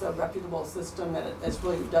that it's a reputable system and it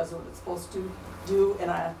really does what it's supposed to do.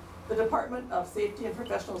 And the Department of Safety and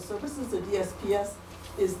Professional Services, the DSPS,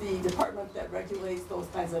 is the department that regulates those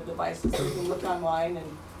kinds of devices. So you can look online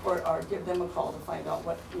or give them a call to find out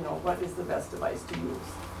what is the best device to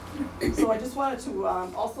use. So I just wanted to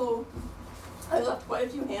also, I left quite a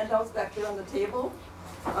few handouts back there on the table.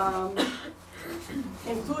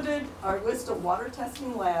 Included our list of water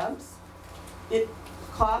testing labs. It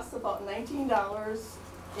costs about $19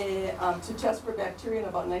 to test for bacteria and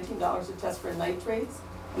about $19 to test for nitrates,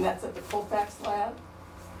 and that's at the Colfax lab.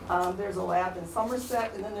 There's a lab in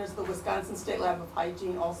Somerset, and then there's the Wisconsin State Lab of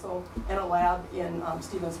Hygiene also, and a lab in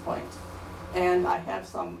Stevens Point. And I have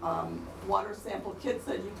some water sample kits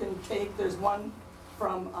that you can take. There's one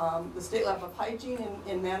from the State Lab of Hygiene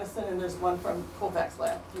in Madison, and there's one from Colfax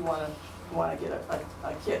Lab if you want to get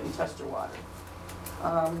a kit and test your water.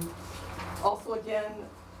 Also, again,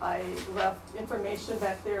 I left information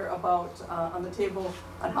back there about on the table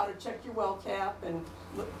on how to check your well cap and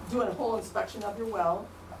do a whole inspection of your well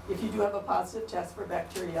if you do have a positive test for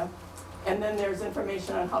bacteria. And then there's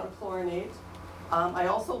information on how to chlorinate. I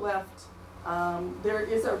also left, there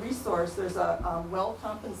is a resource, there's a well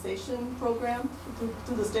compensation program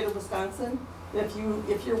through the state of Wisconsin.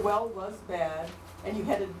 If your well was bad and you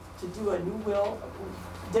had to do a new well,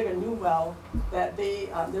 dig a new well, that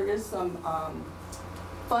there is some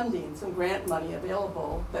funding, some grant money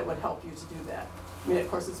available that would help you to do that. I mean, of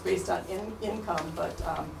course, it's based on income, but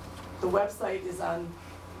the website is on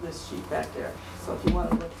this sheet back there. So if you want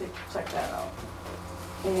to check that out.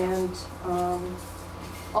 And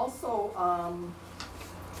also,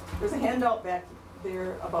 there's a handout back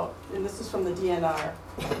there about, and this is from the DNR,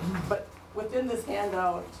 but within this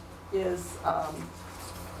handout is a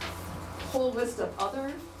whole list of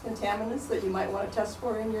other contaminants that you might want to test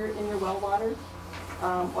for in your well water,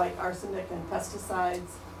 like arsenic and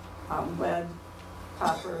pesticides, lead,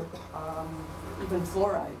 copper, even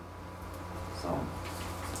fluoride. So,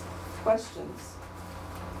 questions?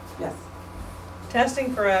 Yes.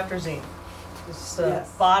 Testing for atrazine. This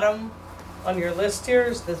Yes. bottom on your list here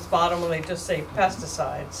is this bottom when they just say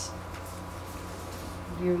pesticides.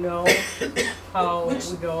 Do you know how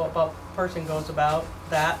person goes about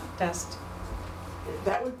that test?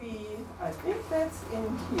 That would be, I think that's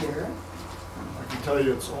in here. I can tell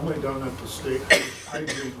you it's only done at the state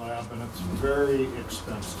hygiene lab and it's very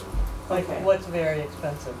expensive. Like what's very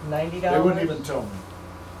expensive? $90? They wouldn't even tell me.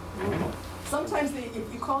 Sometimes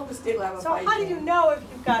if you call the state lab of So how do you know if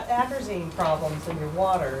you've got atrazine problems in your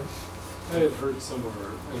water? I had heard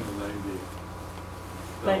somewhere in the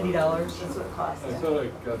 $90. That's what it costs. I thought I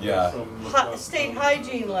got that from. State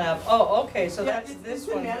hygiene lab. Oh, okay, so Yeah, that's it's this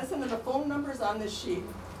in one. Madison, and the phone number's on this sheet.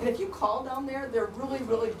 And if you call down there, they're really,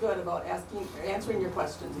 really good about answering your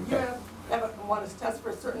questions. If you want to test for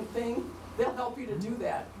a certain thing, they'll help you to do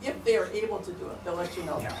that. If they are able to do it, they'll let you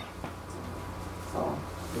know that. So.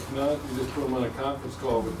 If not, you just put them on a conference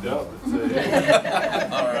call with Deb and say.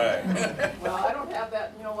 All right. Well, I don't have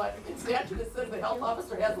that, you know what, in statute it says the health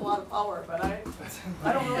officer has a lot of power, but I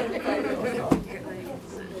don't really think I do, so.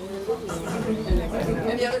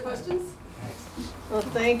 Any other questions? Well,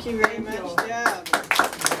 thank you very much, Deb.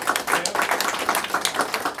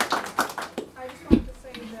 I just wanted to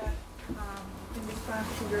say that, in response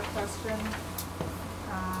to your question,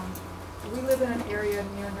 we live in an area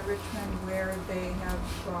near Richmond where they have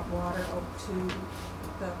brought water out to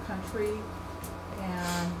the country,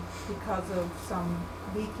 and because of some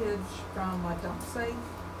leakage from a dump site,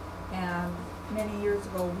 and many years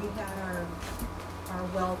ago we had our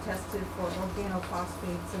well tested for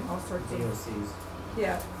organophosphates and all sorts of DOCs.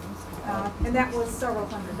 Yeah, and that was several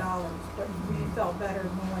 $100s, but we felt better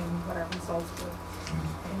knowing what our results were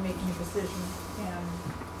and making a decision. And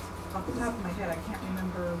off the top of my head, I can't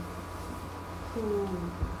remember who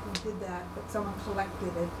did that, but someone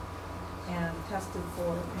collected it and tested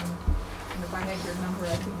for it. And if I had your number,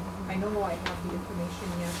 I know I have the information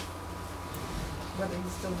yet, whether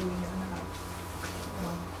he's still doing it or not.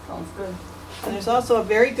 Sounds good. And there's also a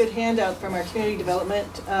very good handout from our community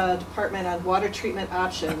development department on water treatment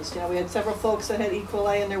options. You know, we had several folks that had E.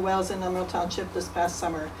 coli in their wells in Emerald Township this past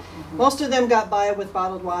summer. Most of them got by with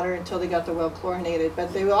bottled water until they got their well chlorinated,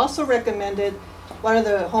 but they also recommended, one of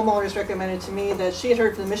the homeowners recommended to me that she had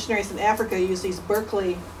heard from the missionaries in Africa use these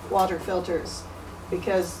Berkeley water filters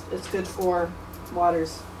because it's good for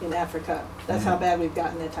waters in Africa. That's how bad we've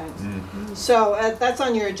gotten at times. So that's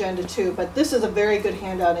on your agenda too, but this is a very good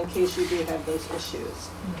handout in case you do have those issues.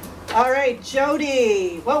 All right,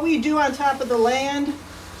 Jody, what we do on top of the land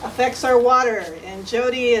affects our water. And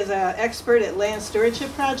Jody is an expert at Land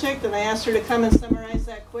Stewardship Project, and I asked her to come and summarize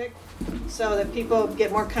that quick so that people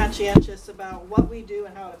get more conscientious about what we do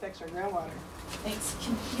and how it affects our groundwater. Thanks.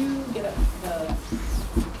 Can you get up the...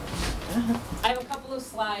 I have a couple of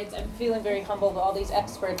slides. I'm feeling very humbled, all these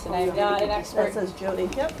experts, and I'm not an expert. That says Jody.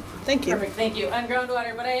 Yep. Thank you. Perfect. Thank you. On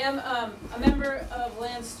groundwater, but I am a member of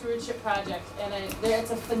Land Stewardship Project, and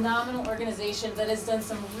it's a phenomenal organization that has done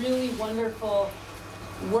some really wonderful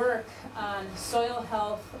work on soil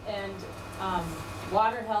health and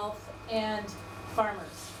water health and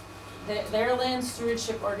farmers. They're a land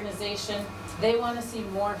stewardship organization. They want to see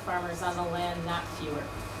more farmers on the land, not fewer.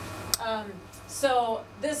 So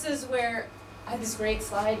this is where I have this great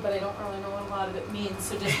slide, but I don't really know what a lot of it means,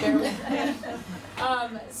 so just bear with me.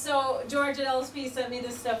 So George at LSP sent me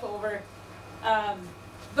this stuff over.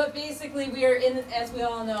 But basically we are in, as we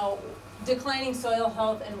all know, declining soil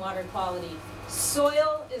health and water quality.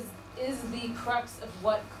 Soil is the crux of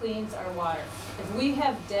what cleans our water. If we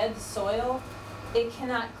have dead soil, it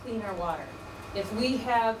cannot clean our water. If we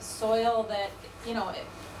have soil that, you know,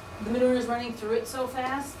 the manure is running through it so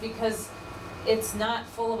fast because it's not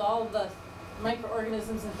full of all the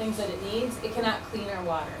microorganisms and things that it needs, it cannot clean our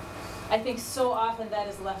water. I think so often that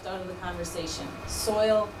is left out of the conversation.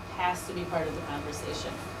 Soil has to be part of the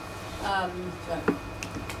conversation.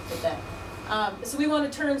 So we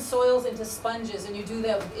want to turn soils into sponges, and you do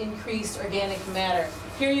that with increased organic matter.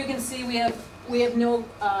 Here you can see we have we have no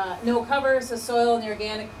cover, so soil and the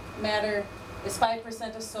organic matter is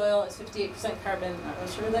 5% of soil, is 58% carbon. I'm not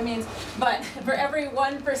really sure what that means. But for every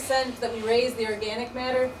 1% that we raise the organic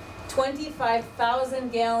matter,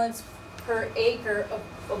 25,000 gallons per acre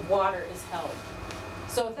of water is held.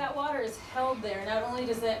 So if that water is held there, not only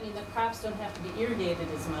does that mean the crops don't have to be irrigated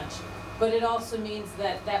as much, but it also means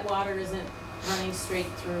that that water isn't running straight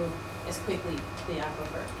through as quickly to the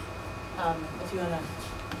aquifer. If you want to.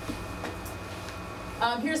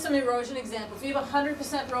 Here's some erosion examples. We have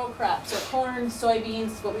 100% row crop, so corn,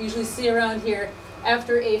 soybeans, what we usually see around here.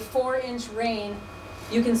 After a 4-inch rain,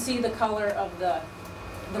 you can see the color of the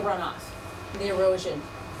runoff, the erosion.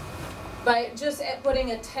 By just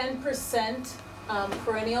putting a 10%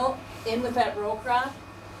 perennial in with that row crop,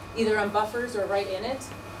 either on buffers or right in it,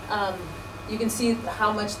 you can see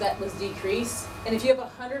how much that was decreased. And if you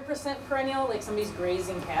have 100% perennial, like somebody's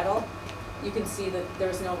grazing cattle, you can see that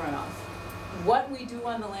there's no runoff. What we do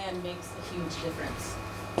on the land makes a huge difference.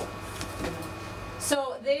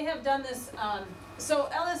 So they have done this, so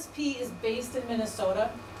LSP is based in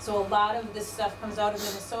Minnesota, so a lot of this stuff comes out of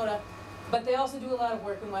Minnesota, but they also do a lot of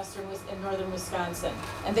work in northern Wisconsin,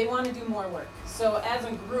 and they want to do more work. So as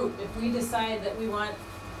a group, if we decide that we want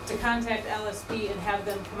to contact LSP and have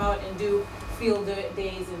them come out and do field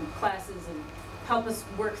days and classes and help us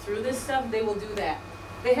work through this stuff, they will do that.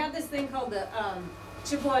 They have this thing called the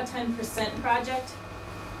Chippewa 10% project.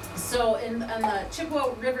 So on the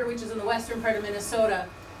Chippewa River, which is in the western part of Minnesota,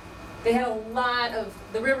 they had a lot of,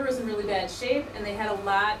 the river was in really bad shape, and they had a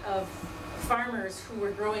lot of farmers who were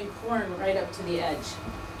growing corn right up to the edge.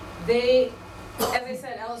 They, as I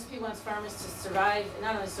said, LSP wants farmers to survive,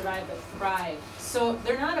 not only survive, but thrive. So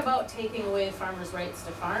they're not about taking away farmers' rights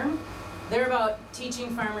to farm. They're about teaching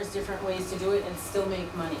farmers different ways to do it and still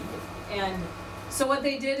make money. And so what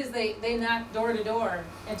they did is they knocked door to door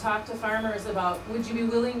and talked to farmers about, would you be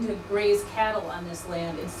willing to graze cattle on this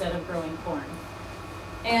land instead of growing corn?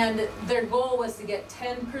 And their goal was to get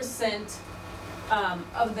 10%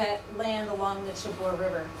 of that land along the Chippewa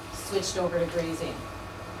River switched over to grazing.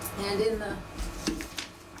 And in the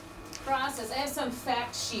process, I have some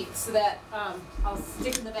fact sheets that I'll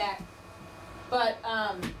stick in the back. But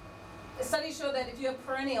studies show that if you have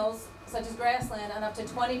perennials, such as grassland, on up to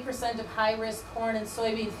 20% of high-risk corn and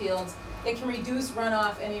soybean fields, it can reduce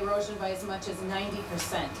runoff and erosion by as much as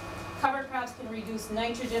 90%. Cover crops can reduce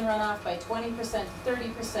nitrogen runoff by 20% to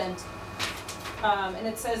 30%. And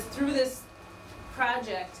it says through this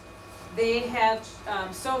project, they have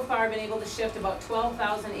so far been able to shift about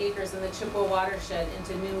 12,000 acres in the Chippewa watershed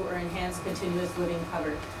into new or enhanced continuous living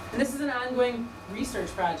cover. And this is an ongoing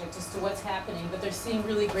research project as to what's happening, but they're seeing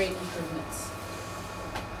really great improvements.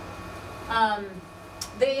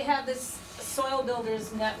 They have this soil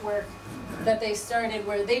builders network that they started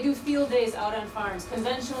where they do field days out on farms,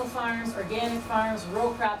 conventional farms, organic farms,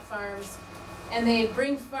 row crop farms, and they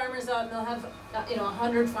bring farmers out, and they'll have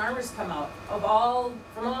 100 farmers come out from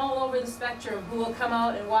all over the spectrum who will come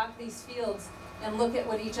out and walk these fields and look at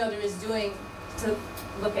what each other is doing to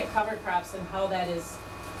look at cover crops and how that is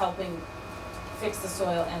helping fix the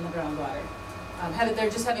soil and the groundwater. They're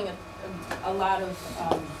just having a lot of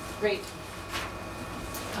great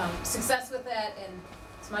success with that, and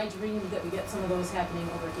it's my dream that we get some of those happening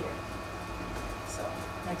over here. So,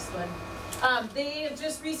 next one. They have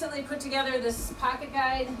just recently put together this pocket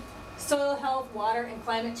guide, Soil Health, Water, and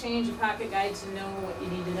Climate Change, a pocket guide to know what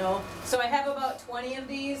you need to know. So I have about 20 of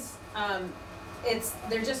these.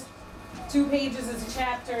 They're just 2 pages as a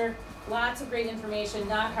chapter, lots of great information,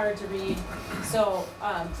 not hard to read. So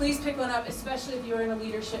please pick one up, especially if you're in a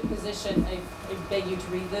leadership position. I beg you to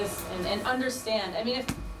read this and understand. I mean,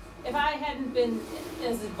 if I hadn't been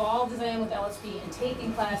as involved as I am with LSP and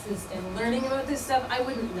taking classes and learning about this stuff, I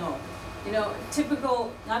wouldn't know.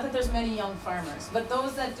 Typical, not that there's many young farmers, but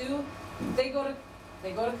those that do, they go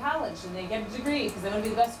to college and they get a degree because they want to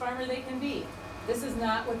be the best farmer they can be. This is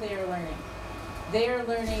not what they are learning. They are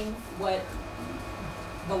learning what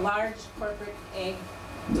the large corporate ag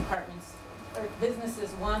departments or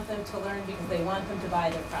businesses want them to learn because they want them to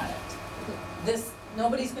buy their product.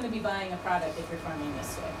 Nobody's going to be buying a product if you're farming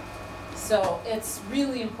this way. So it's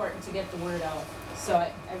really important to get the word out. So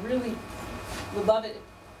I really would love it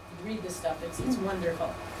if you read this stuff. It's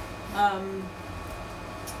wonderful.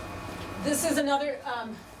 This is another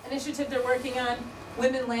initiative they're working on,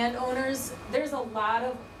 women landowners. There's a lot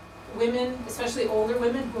of women, especially older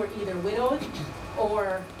women, who are either widowed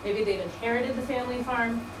or maybe they've inherited the family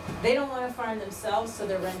farm. They don't want to farm themselves, so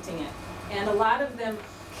they're renting it. And a lot of them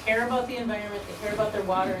care about the environment, they care about their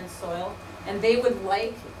water and soil, and they would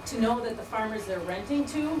like to know that the farmers they're renting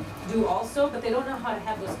to do also, but they don't know how to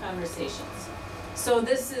have those conversations. So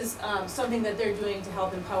this is something that they're doing to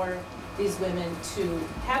help empower these women to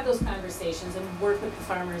have those conversations and work with the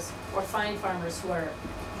farmers or find farmers who are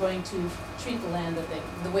going to treat the land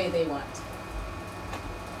the way they want.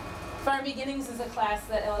 Farm Beginnings is a class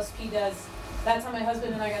that LSP does. That's how my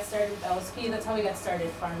husband and I got started with LSP. That's how we got started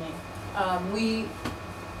farming.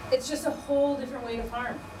 It's just a whole different way to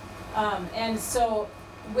farm. And so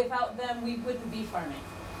without them, we wouldn't be farming.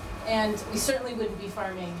 And we certainly wouldn't be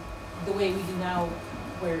farming the way we do now,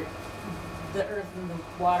 where the earth and the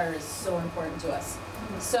water is so important to us.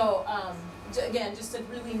 So again, just a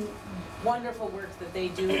really wonderful work that they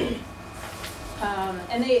do.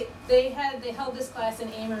 And they held this class in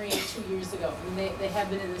Amory 2 years ago. And they have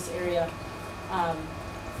been in this area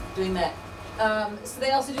doing that. So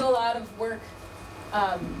they also do a lot of work,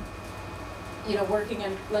 working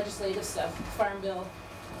on legislative stuff, Farm Bill,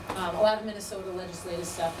 a lot of Minnesota legislative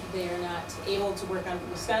stuff. They are not able to work on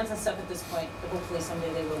Wisconsin stuff at this point, but hopefully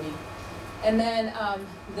someday they will be. And then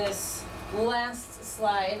this last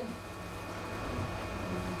slide.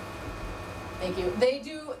 Thank you.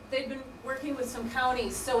 They've been working with some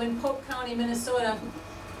counties. So in Polk County, Minnesota,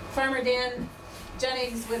 Farmer Dan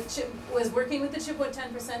Jennings was working with the Chipwood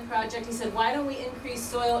 10% project. He said, why don't we increase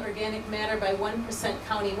soil organic matter by 1%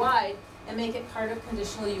 countywide and make it part of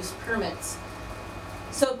conditional use permits?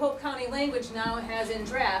 So Polk County language now has in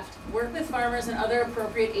draft, work with farmers and other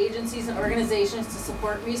appropriate agencies and organizations to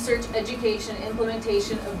support research, education, and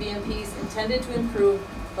implementation of BMPs intended to improve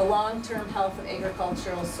the long-term health of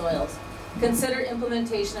agricultural soils. Consider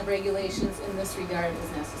implementation of regulations in this regard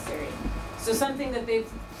as necessary. So something that they've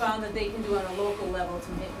found that they can do on a local level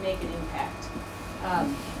to make an impact.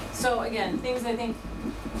 So again, things I think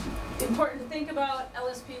important to think about.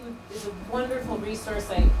 LSP is a wonderful resource.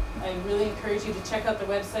 I really encourage you to check out the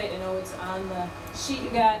website. I know it's on the sheet you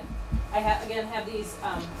got. I have these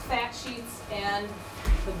fact sheets and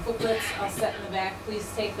the booklets I'll set in the back. Please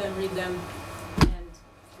take them, read them, and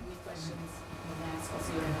any questions you can ask. I'll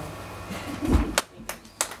see what I know.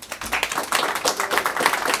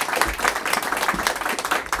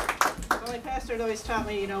 My pastor had always taught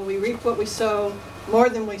me, we reap what we sow, more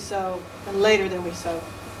than we sow, and later than we sow.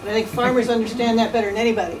 And I think farmers understand that better than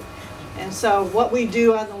anybody. And so what we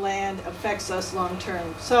do on the land affects us long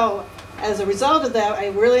term. So as a result of that, I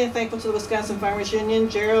really am thankful to the Wisconsin Farmers Union,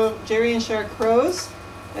 Jerry and Char Croix.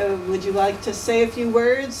 Would you like to say a few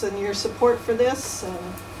words and your support for this?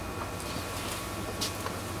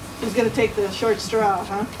 Who's going to take the short straw,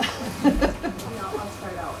 huh? I'll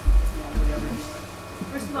start out.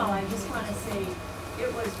 First of all, I just want to say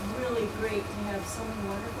it was really great to have so many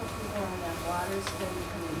wonderful people on that water study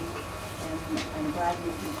committee, and I'm glad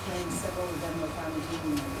we can claim several of them were Farmers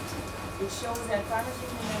Union members. It shows that Farmers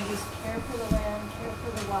Union members care for the land, care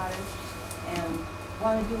for the water, and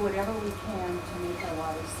want to do whatever we can to make our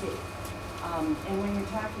water safe. And when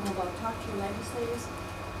you're talking about talk to your legislators,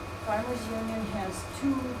 Farmers Union has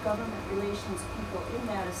 2 government relations people in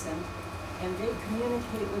Madison, and they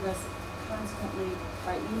communicate with us constantly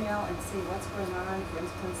by email and say what's going on. For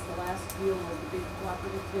instance, the last deal was the big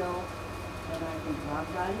cooperative bill, and I think Rob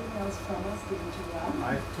got emails from us, didn't you, Rob?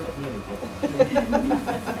 I took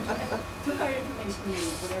Took our information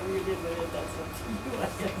meetings, whatever you did with it, that's up to you, I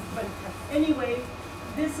guess. But anyway,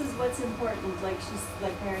 this is what's important. Like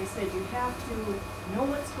Mary said, you have to know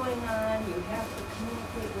what's going on, you have to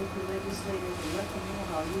communicate with your legislators and let them know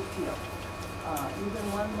how you feel. Even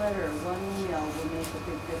one letter, one email will make a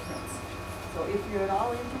big difference. So if you're at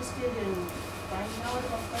all interested in finding out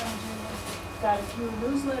about Farmers Union, we've got a few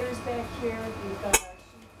newsletters back here. We've got our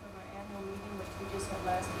sheet from our annual meeting, which we just had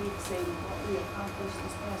last week, saying what we accomplished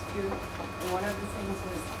this past year. And one of the things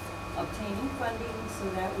was obtaining funding so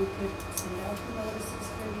that we could send out the notices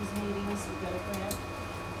for these meetings. We've got a grant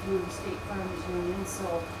through the State Farmers Union.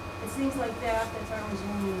 So it's things like that that Farmers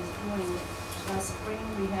Union is doing. Last spring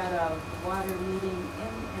we had a water meeting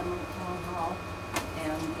in Emerald Town Hall,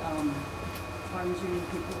 and Farmers Union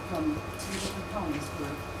people from 2 different counties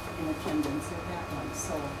were in attendance at that one.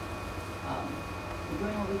 So we're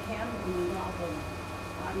doing what we can, but we need all the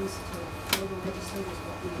bodies to show the legislators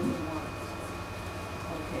what we really want.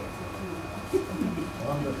 Okay, it's up to you now.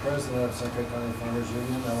 I'm the president of St. Croix County Farmers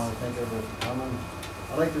Union. I want to thank everybody for coming.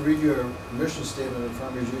 I'd like to read you a mission statement that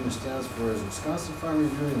Farmers Union stands for. As Wisconsin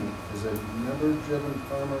Farmers Union is a member-driven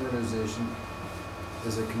farm organization,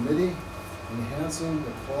 is a committee enhancing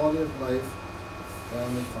the quality of life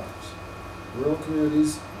family farms, rural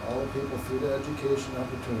communities, all the people through the education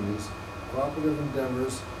opportunities, cooperative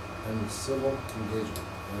endeavors, and civil engagement.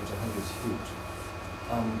 And which I think is huge.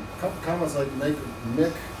 A couple comments I'd like to make,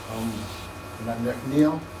 Mick, not Nick,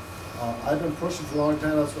 Neil. I've been pushing for a long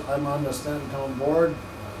time. I'm on the Stanton Town Board,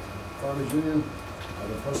 Farmers Union. I've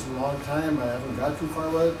been pushing a long time. I haven't got too far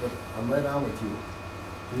with it, but I'm right on with you.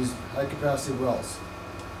 These high capacity wells.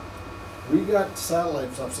 We got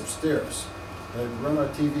satellites upstairs that run our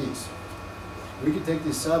TVs. We could take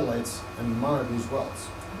these satellites and monitor these wells.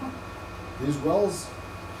 These wells,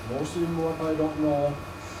 most of them I don't know,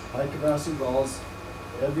 high capacity wells.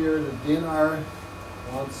 Every year the DNR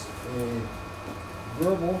wants a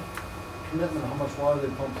verbal commitment of how much water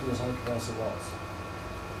they pump through these high capacity wells.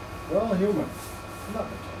 Well, human, I'm not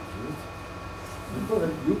going to tell you.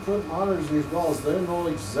 You put monitors in these wells, they know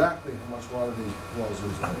exactly how much water these wells are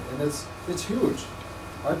using. And it's huge.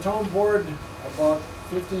 Our town board, about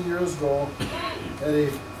 15 years ago, had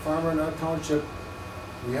a farmer in our township.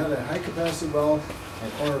 We had a high capacity well on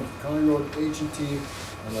the corner of County Road H&T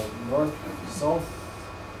on the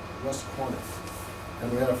southwest corner.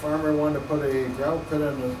 And we had a farmer who wanted to put a gravel pit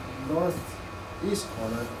in the northeast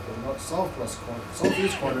corner, the southwest corner,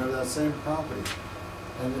 southeast corner of that same property.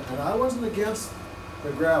 And I wasn't against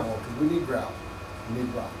the gravel, because we need gravel, we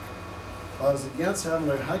need rock. I was against having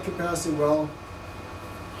a high capacity well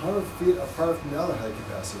 100 feet apart from the other high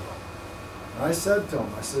capacity well. And I said to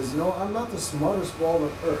him, I says, you know, I'm not the smartest ball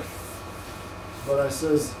on earth, but I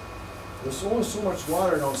says, there's only so much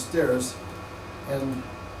water downstairs, and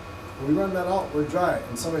we run that out, we're dry.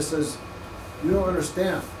 And somebody says, you don't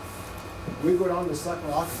understand. We go down to the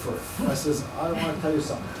second aquifer. I says, I want to tell you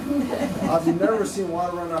something. I've never seen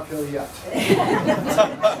water run uphill yet.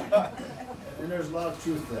 And there's a lot of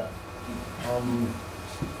truth to that.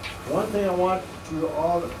 One thing I want you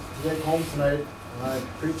all to take home tonight, and I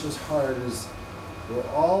preach this hard, is we're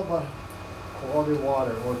all about quality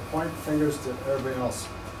water. We're pointing fingers to everybody else.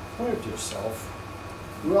 Point it to yourself.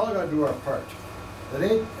 We all got to do our part. It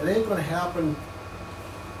ain't going to happen.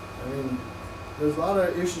 I mean, there's a lot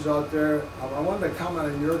of issues out there. I wanted to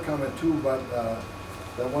comment on your comment too, but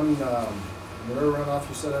that one manure runoff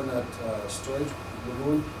you said in that storage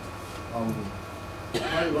lagoon.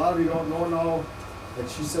 A lot of you don't know now that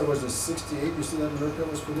she said was a 68. You see that manure pit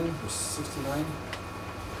was put in? It was 69.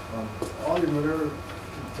 All your manure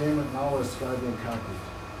containment now is going to be in concrete,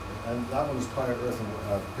 and that one is probably earth and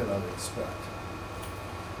pit I would expect.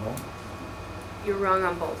 No? You're wrong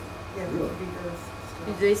on both. Yeah, it would be earth.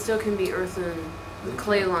 They still can be earth and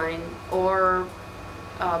clay line, or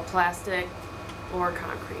plastic, or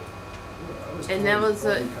concrete. And that was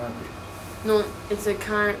no, it's a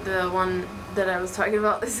the one that I was talking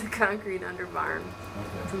about is a concrete under barn.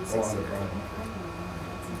 Okay. From under barn.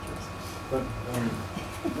 But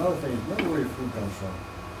another thing, remember where your food comes from.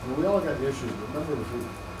 I mean, we all got issues, but remember the food.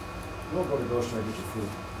 You don't go to the grocery store and get your food.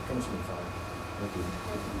 It comes from the farm. Thank you.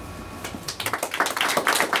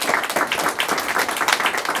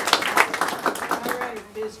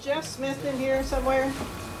 Is Jeff Smith in here somewhere?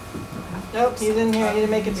 Nope, he's in here. He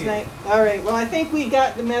didn't make it tonight. All right. Well, I think we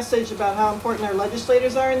got the message about how important our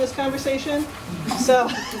legislators are in this conversation. So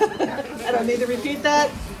I don't need to repeat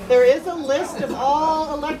that. There is a list of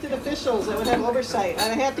all elected officials that would have oversight.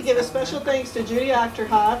 And I have to give a special thanks to Judy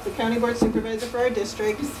Achterhoff, the county board supervisor for our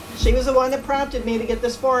district. She was the one that prompted me to get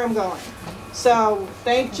this forum going. So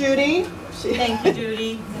thank Judy. Thank you,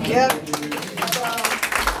 Judy. Yep.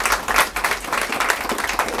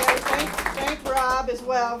 Rob as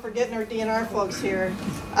well for getting our DNR folks here.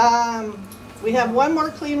 We have one more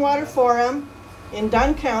Clean Water Forum in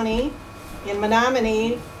Dunn County, in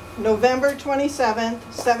Menominee, November 27th,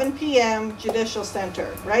 7 p.m. Judicial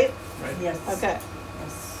Center, right? Right. Yes. Okay.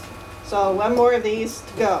 Yes. So one more of these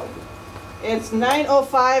to go. It's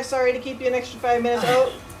 9:05. Sorry to keep you an extra 5 minutes.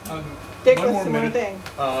 Oh, Dick, what's the more thing?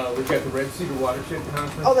 We've got the Red Cedar Watershed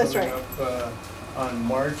Conference coming up on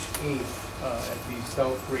March 8th at the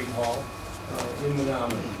South Great Hall. In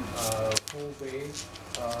Menominee, full day.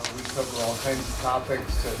 We cover all kinds of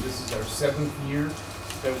topics. This is our 7th year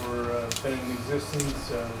that we're been in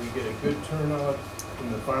existence. We get a good turnout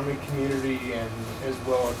from the farming community and as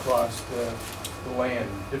well across the land,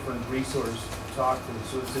 different resources to talk to.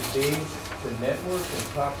 So it's a day to network and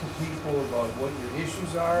talk to people about what your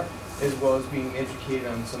issues are, as well as being educated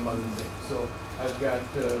on some other things. So I've got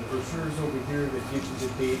brochures over here that give you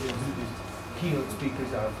the date and who the keynote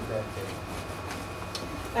speakers are for that day.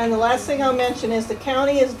 And the last thing I'll mention is the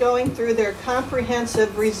county is going through their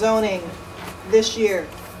comprehensive rezoning this year.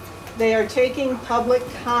 They are taking public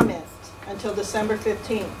comment until December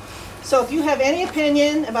 15th. So if you have any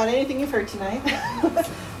opinion about anything you've heard tonight,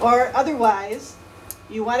 or otherwise,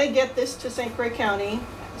 you want to get this to St. Croix County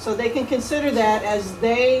so they can consider that as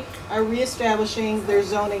they are reestablishing their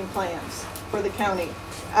zoning plans. for the county.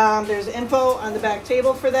 There's info on the back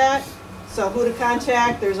table for that. So who to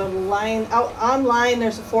contact, there's a line out online,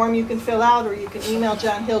 there's a form you can fill out, or you can email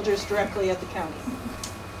John Hildress directly at the county.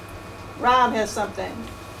 Rob has something.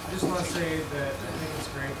 I just want to say that I think it's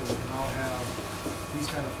great that we can all have these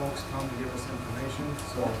kind of folks come to give us information.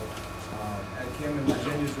 So at Kim and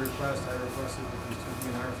Virginia's request, I requested that these two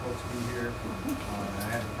DNR folks be here. And I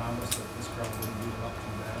had to promise that this crowd wouldn't beat them up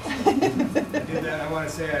too bad. I did that. I want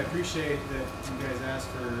to say I appreciate that you guys asked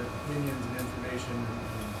for opinions and information.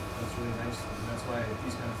 That's really nice, and that's why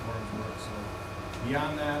these kind of forums work. So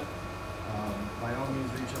beyond that, by all means,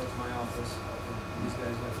 reach out to my office. These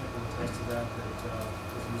guys, I think, will attest to that. That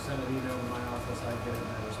if you send an email to my office, I get it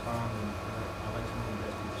and I respond, and I like to know you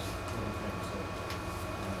guys do certain things. So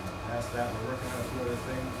past that, we're working on a few other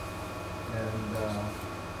things, and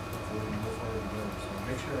hopefully we can go forward together. So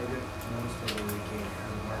make sure I get notice for the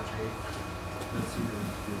March 8th. Let's see your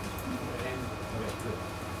good.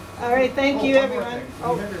 All right, thank you, everyone.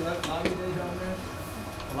 Oh. You have your lobby day down there?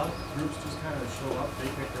 A lot of groups just kind of show up. They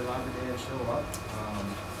pick their lobby day and show up,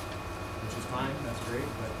 which is fine. That's great.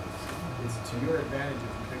 But it's to your advantage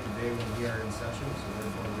if you pick a day when we are in session, so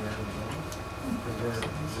therefore we are in the zone. Because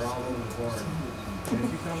we're all over the board. And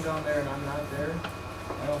if you come down there and I'm not there,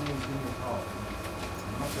 by all means give me a call.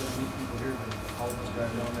 I'm not going to meet people here, but all of us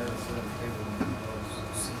drive down there and sit at the table and do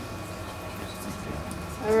those.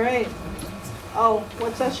 All right. Oh,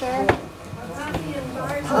 what's that, Sharon?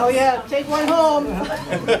 Oh, yeah, take one home.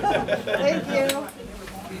 Thank you.